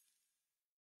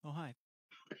 Oh, hi.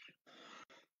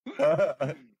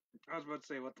 I was about to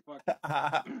say, what the fuck?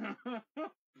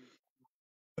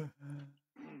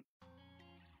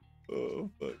 Oh,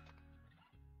 fuck.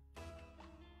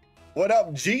 What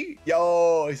up, G?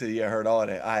 Yo, he said, yeah, I heard all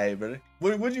that. All right, brother.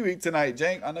 What'd you eat tonight,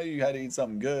 Jank? I know you had to eat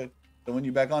something good. So when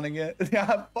you back on again?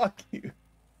 Yeah, fuck you.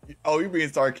 Oh, you're being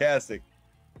sarcastic.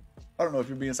 I don't know if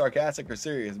you're being sarcastic or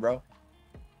serious, bro.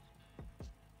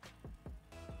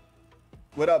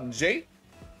 What up, Jake?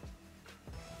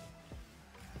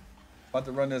 About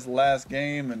to run this last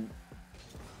game and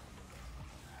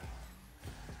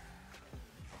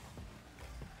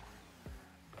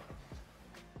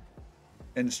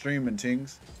streaming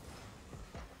things.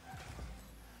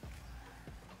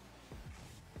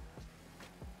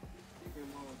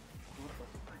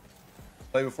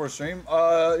 Play before stream?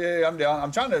 Yeah, I'm down.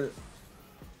 I'm trying to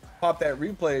pop that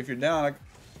replay if you're down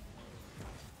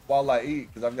while I eat,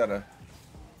 because I've got to.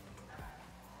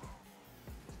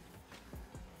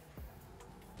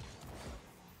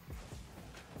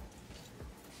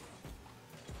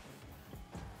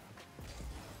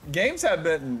 Games have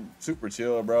been super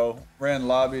chill, bro. Ran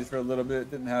lobbies for a little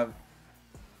bit. Didn't have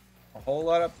a whole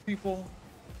lot of people.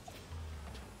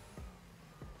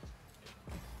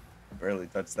 Barely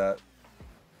touched that.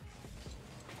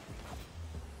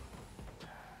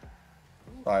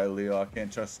 Sorry, Leo. I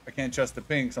can't trust the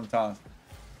ping sometimes.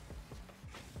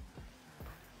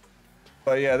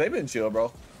 But yeah, they've been chill,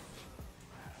 bro.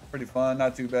 Pretty fun.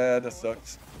 Not too bad. That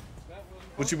sucks.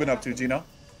 What you been up to, Gino?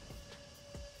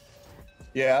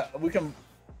 Yeah, we can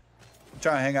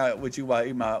try and hang out with you while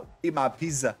I eat my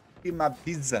pizza. Eat my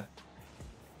pizza.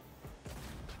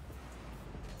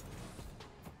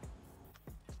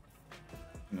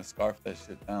 I'm gonna scarf that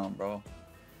shit down, bro.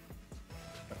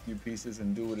 A few pieces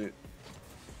and do what it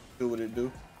do.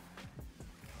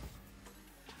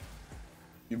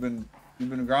 You been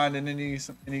grinding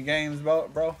any games,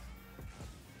 bro?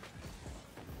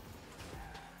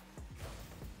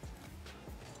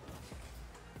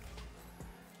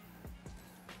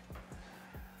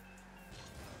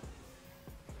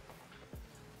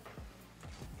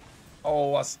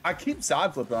 Oh, I keep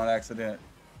side flipping on accident.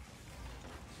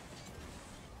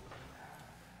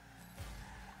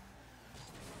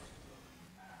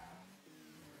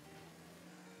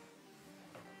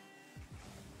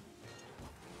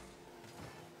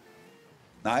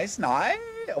 Nice. I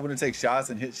want to take shots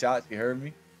and hit shots. You heard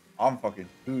me? I'm fucking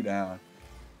 2 down.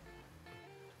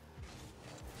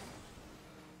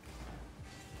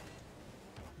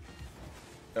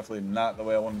 Definitely not the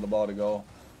way I wanted the ball to go.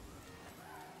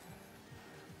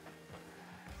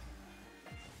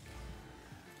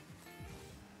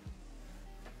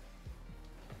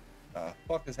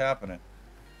 fuck is happening?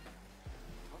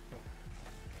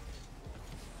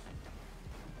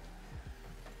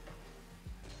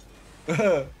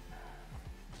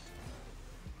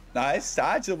 Nice.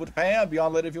 I chill with the fam. Be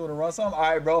on later if you want to run some. All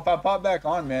right, bro. If I pop back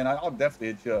on, man, I'll definitely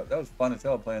hit you up. That was fun as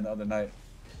hell playing the other night.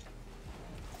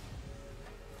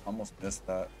 Almost missed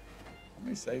that. How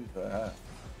many saves do I have?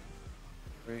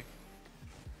 3.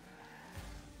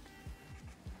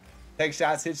 Take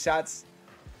shots, hit shots.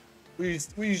 We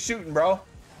you shooting, bro?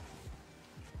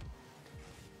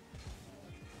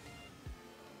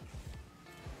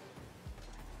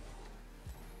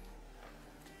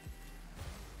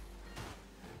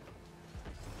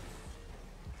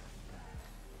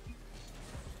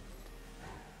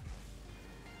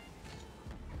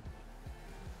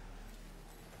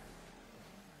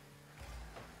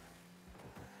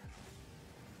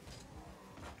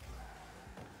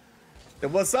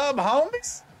 What's up,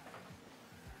 homies?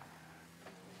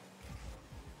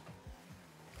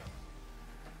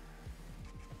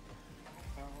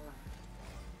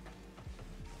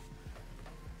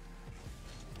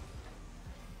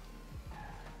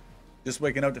 Just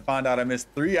waking up to find out I missed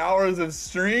 3 hours of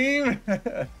stream.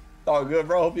 It's all good,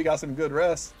 bro. Hope you got some good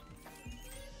rest.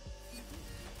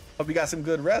 Hope you got some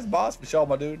good rest, boss. For sure,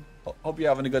 my dude. Hope you're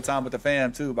having a good time with the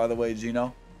fam, too, by the way,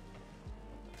 Gino.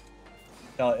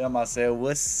 Tell him I said,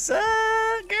 what's up,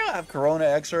 girl? I have Corona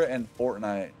Extra and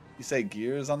Fortnite. You say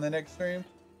Gears on the next stream?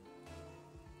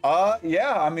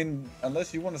 Yeah, I mean,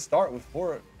 unless you want to start with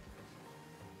Fort.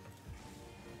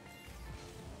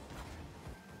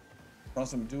 Run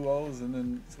some duos and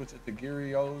then switch it to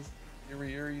Gearios,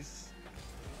 Gearieries.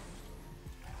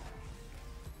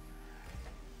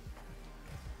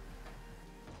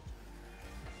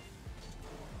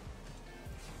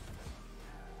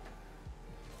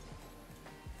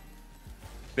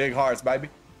 Big hearts, baby.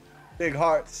 Big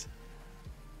hearts.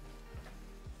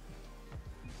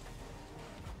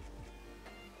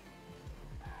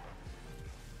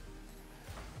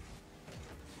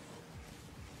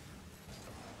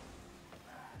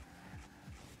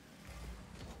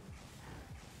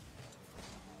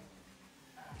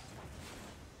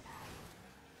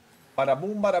 Bada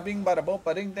boom, bada bing, bada boom,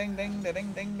 ba ding, ding, ding, ding,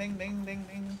 ding, ding, ding, ding,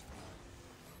 ding.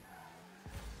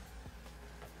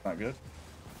 Not good.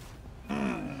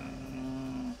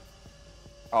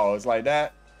 Oh, it's like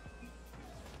that.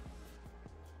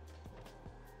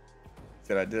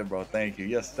 Said I did, bro. Thank you.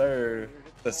 Yes, sir.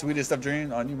 The sweetest of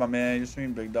dreams on you, my man. You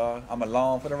stream, big dog. I'm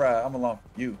along for the ride. I'm along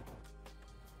for you.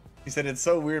 He said it's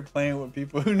so weird playing with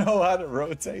people who know how to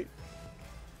rotate.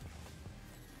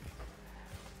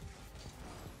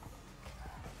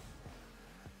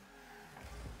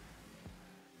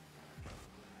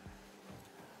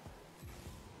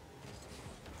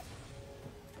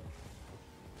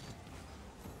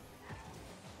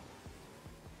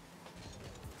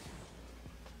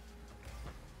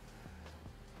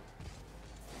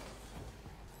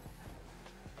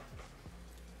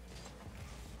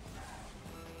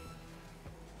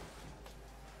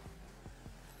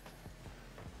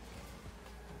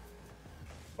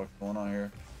 What's going on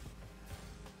here?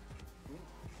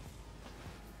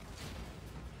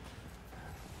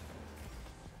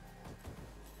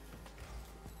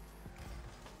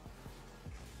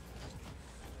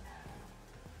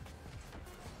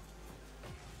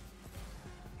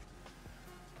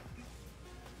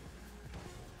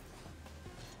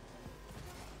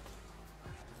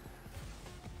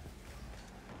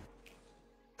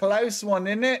 Close one,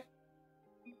 isn't it?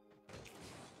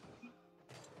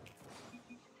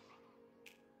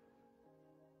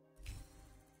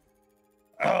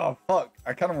 Oh, fuck.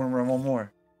 I kind of want to run one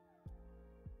more.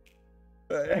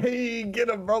 Hey, get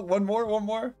him, bro. One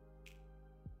more?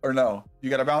 Or no?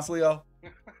 You got to bounce, Leo?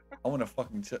 I want to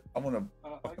fucking I want to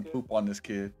fucking poop on this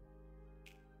kid.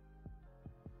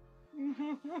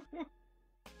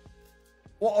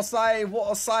 What a save.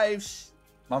 What a save.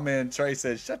 My man Trey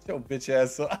said, shut your bitch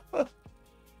ass up.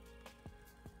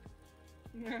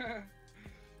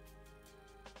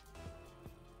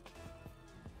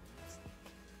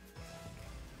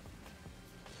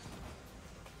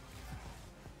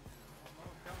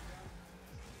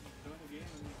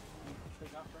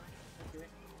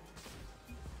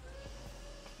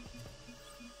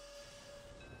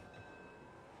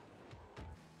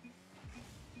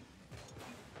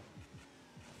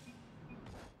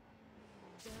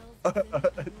 Sale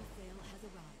has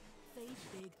arrived. Save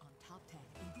big on top tech,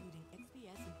 including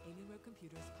XPS and Alienware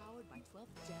computers powered by 12th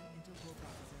gen Intel Core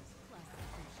processors, plus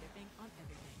free shipping on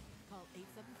everything. Call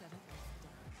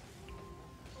 877-XDOLLAR.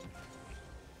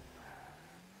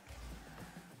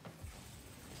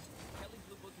 Kelly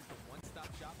Blue Book is the one-stop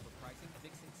shop for pricing,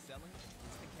 fixing, selling,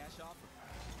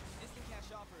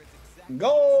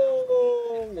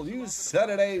 Goal! You said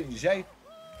it, AJ.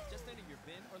 Just enter your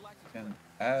VIN or license And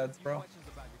plate. ads, Few bro. questions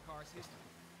about your car's history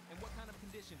and what kind of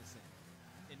condition it's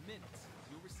in. In minutes,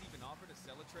 you'll receive an offer to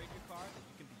sell or trade your car that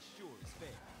you can be sure is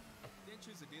fair. Then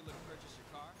choose a dealer to purchase your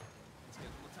car and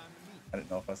schedule a time to meet. I didn't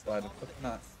know if I slide it, but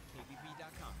not.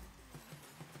 KBB.com.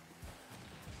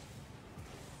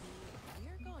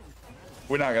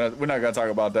 We're going We're not gonna talk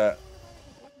about that.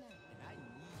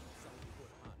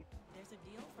 There's a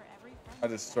deal for every friend. I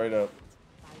just straight up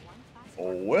Buy one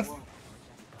classic whiff.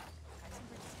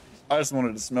 I just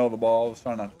wanted to smell the ball. I was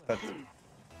trying not to touch it.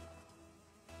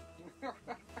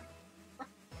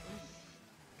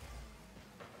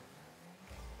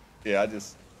 Yeah, I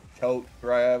just tote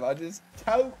grab. I just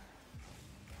tote.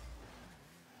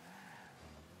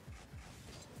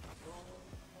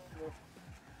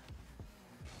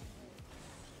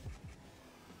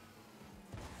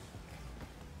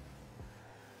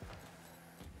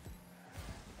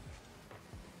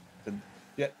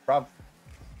 Shit, prob.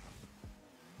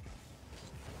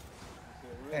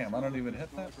 Damn, I don't even hit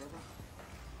that.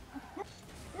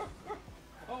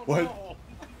 Oh, What? no.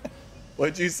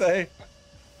 What'd you say?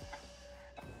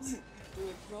 Does it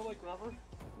smell like rubber?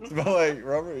 Smell like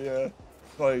rubber? Yeah.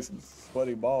 Smell like some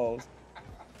sweaty balls.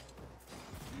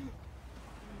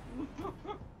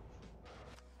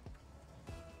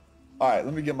 Alright,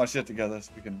 let me get my shit together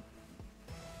so we can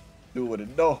do what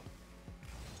it do. Oh,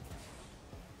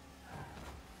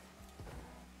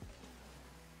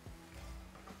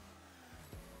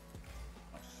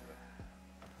 shit.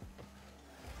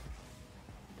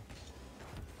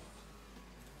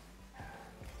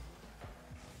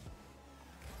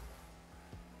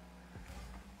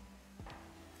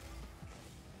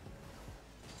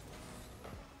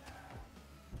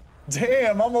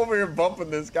 Damn, I'm over here bumping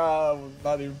this guy. I was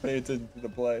not even paying attention to the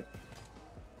play.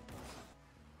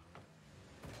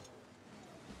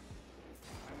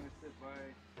 I'm gonna sit by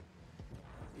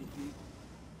ET.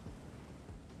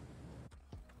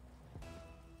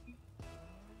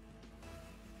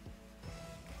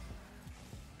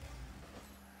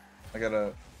 I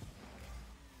gotta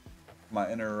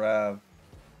my inner Rav.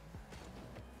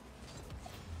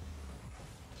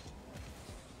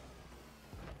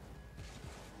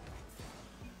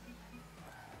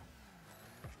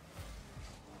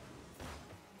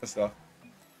 Good stuff.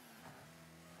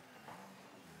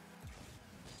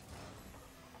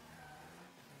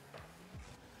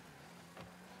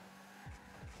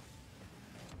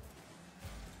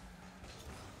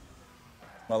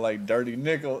 Smell like dirty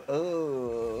nickel.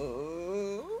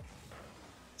 Oh,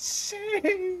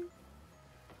 shit.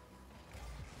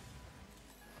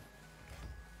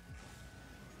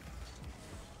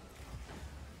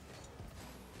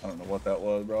 I don't know what that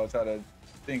was, bro. I tried to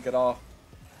think it off.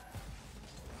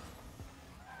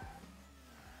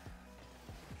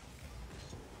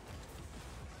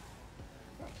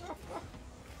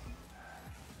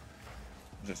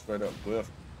 Just straight up whiffed.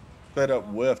 Straight up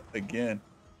whiffed again.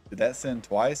 Did that send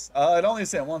twice? It only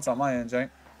sent once on my end, Jank.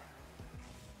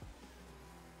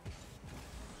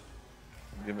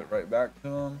 Give it right back to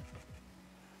him.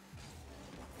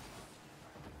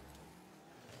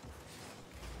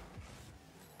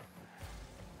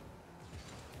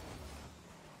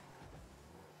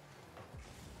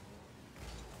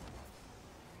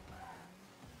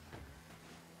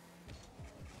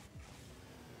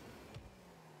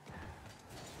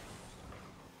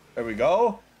 There we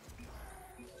go.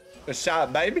 Good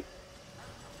shot, baby.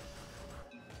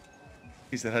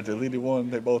 He said I deleted one.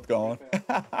 They both gone.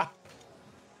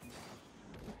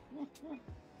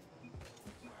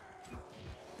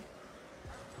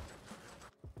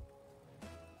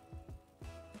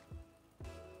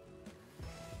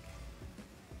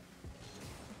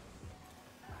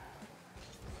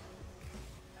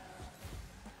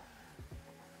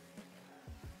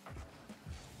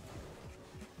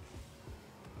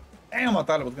 Damn, I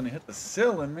thought it was gonna hit the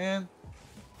ceiling, man.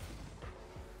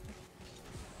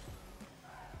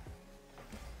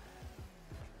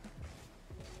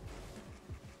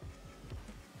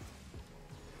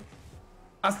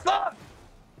 I thought.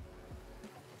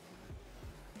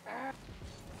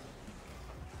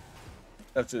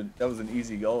 That was an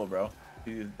easy goal, bro.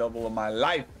 Easiest double of my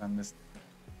life. I missed.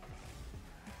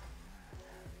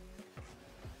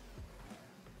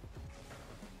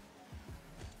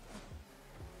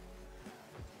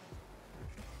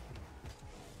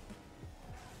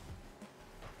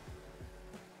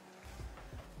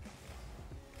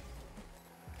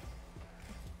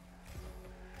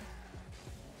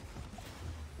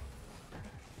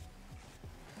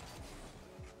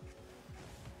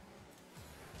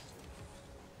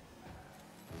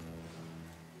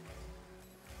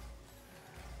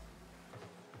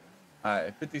 All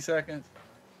right, 50 seconds.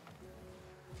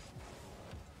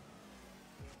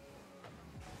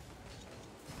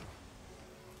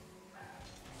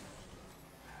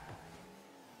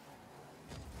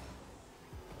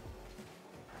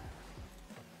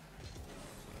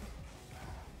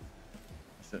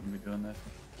 Shouldn't be doing this.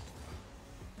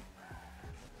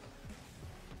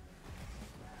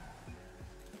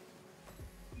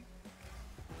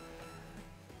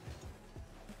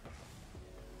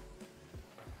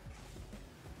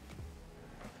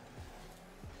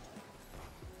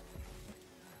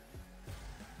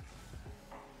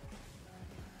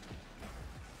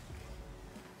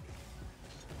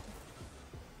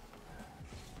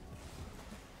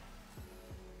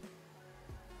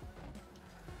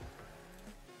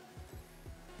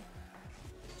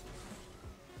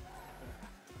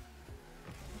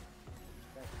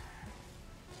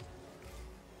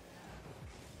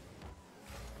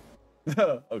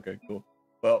 Okay, cool.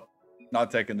 Well, not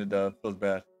taking the dub. Feels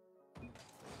bad.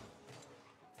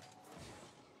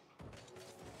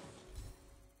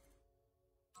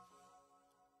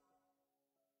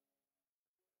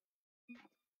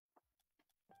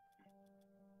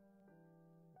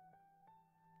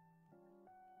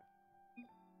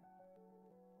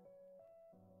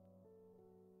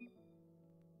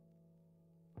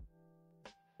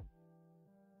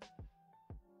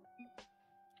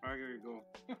 I gotta go.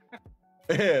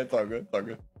 Yeah, it's all good. It's all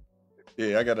good.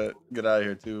 Yeah, I gotta get out of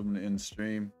here too. I'm gonna end the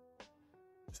stream.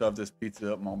 Shove this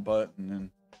pizza up my butt and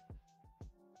then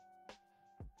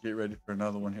get ready for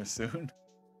another one here soon.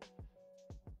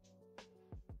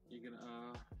 You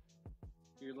gonna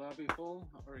your lobby full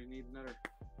or you need another?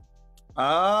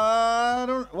 I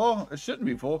don't. Well, it shouldn't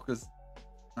be full because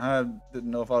I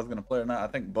didn't know if I was gonna play or not. I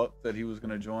think Buck said he was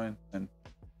gonna join, and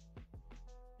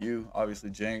you,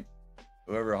 obviously, Jank,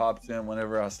 whoever hops in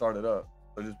whenever I start it up.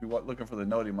 So just be looking for the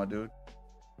noti, my dude.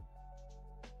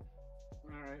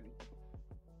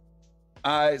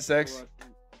 All right, Sex. What,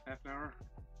 half an hour?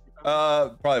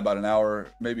 Probably about an hour,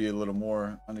 maybe a little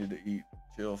more. I need to eat,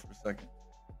 chill for a second.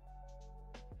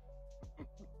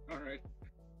 All right.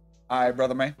 All right,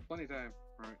 brother, man. Plenty of time.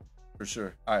 All right. For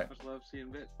sure. All right. Much love. See you in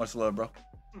a bit. Much love, bro.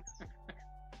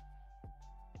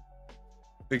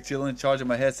 Big chillin', charging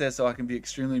my headset so I can be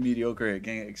extremely mediocre at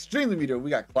game. Extremely mediocre. We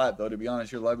got clapped though. To be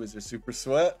honest, your lobbies are super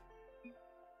sweat.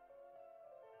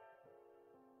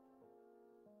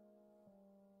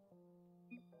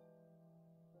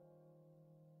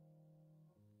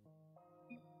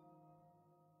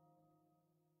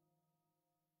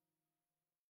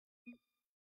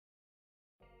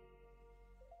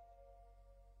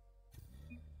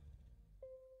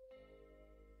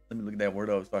 Let me look at that word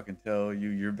up so I can tell you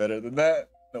you're better than that.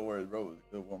 No worries, bro. It was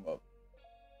a good warm up.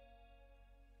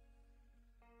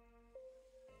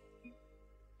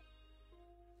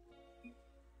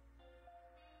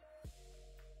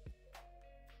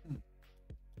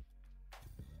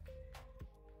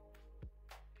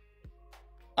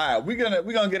 All right, we're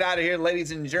gonna get out of here,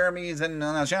 ladies and Jeremys, and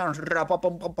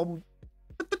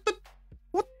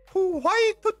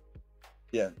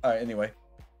yeah. All right. Anyway,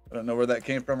 I don't know where that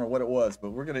came from or what it was,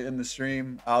 but we're gonna end the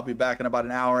stream. I'll be back in about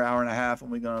an hour, hour and a half, and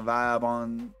we're gonna vibe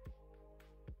on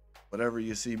whatever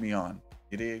you see me on.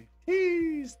 You dig?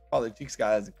 Jeez, Politics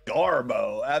guys,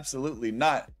 Garbo. Absolutely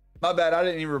not. My bad. I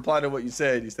didn't even reply to what you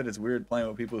said. You said it's weird playing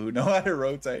with people who know how to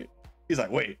rotate. He's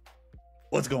like, wait,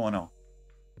 what's going on?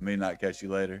 May not catch you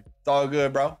later. It's all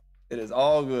good, bro. It is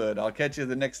all good. I'll catch you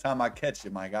the next time I catch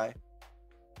you, my guy.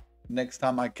 Next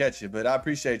time I catch you. But I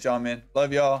appreciate y'all, man.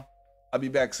 Love y'all. I'll be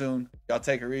back soon. Y'all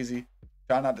take her easy.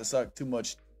 Try not to suck too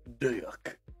much dick.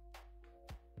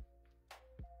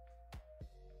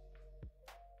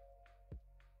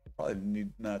 Probably need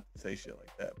not to say shit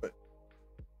like that, but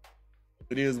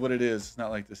it is what it is. It's not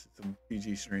like this is some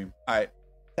PG stream. All right.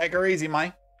 Take her easy,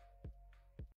 man.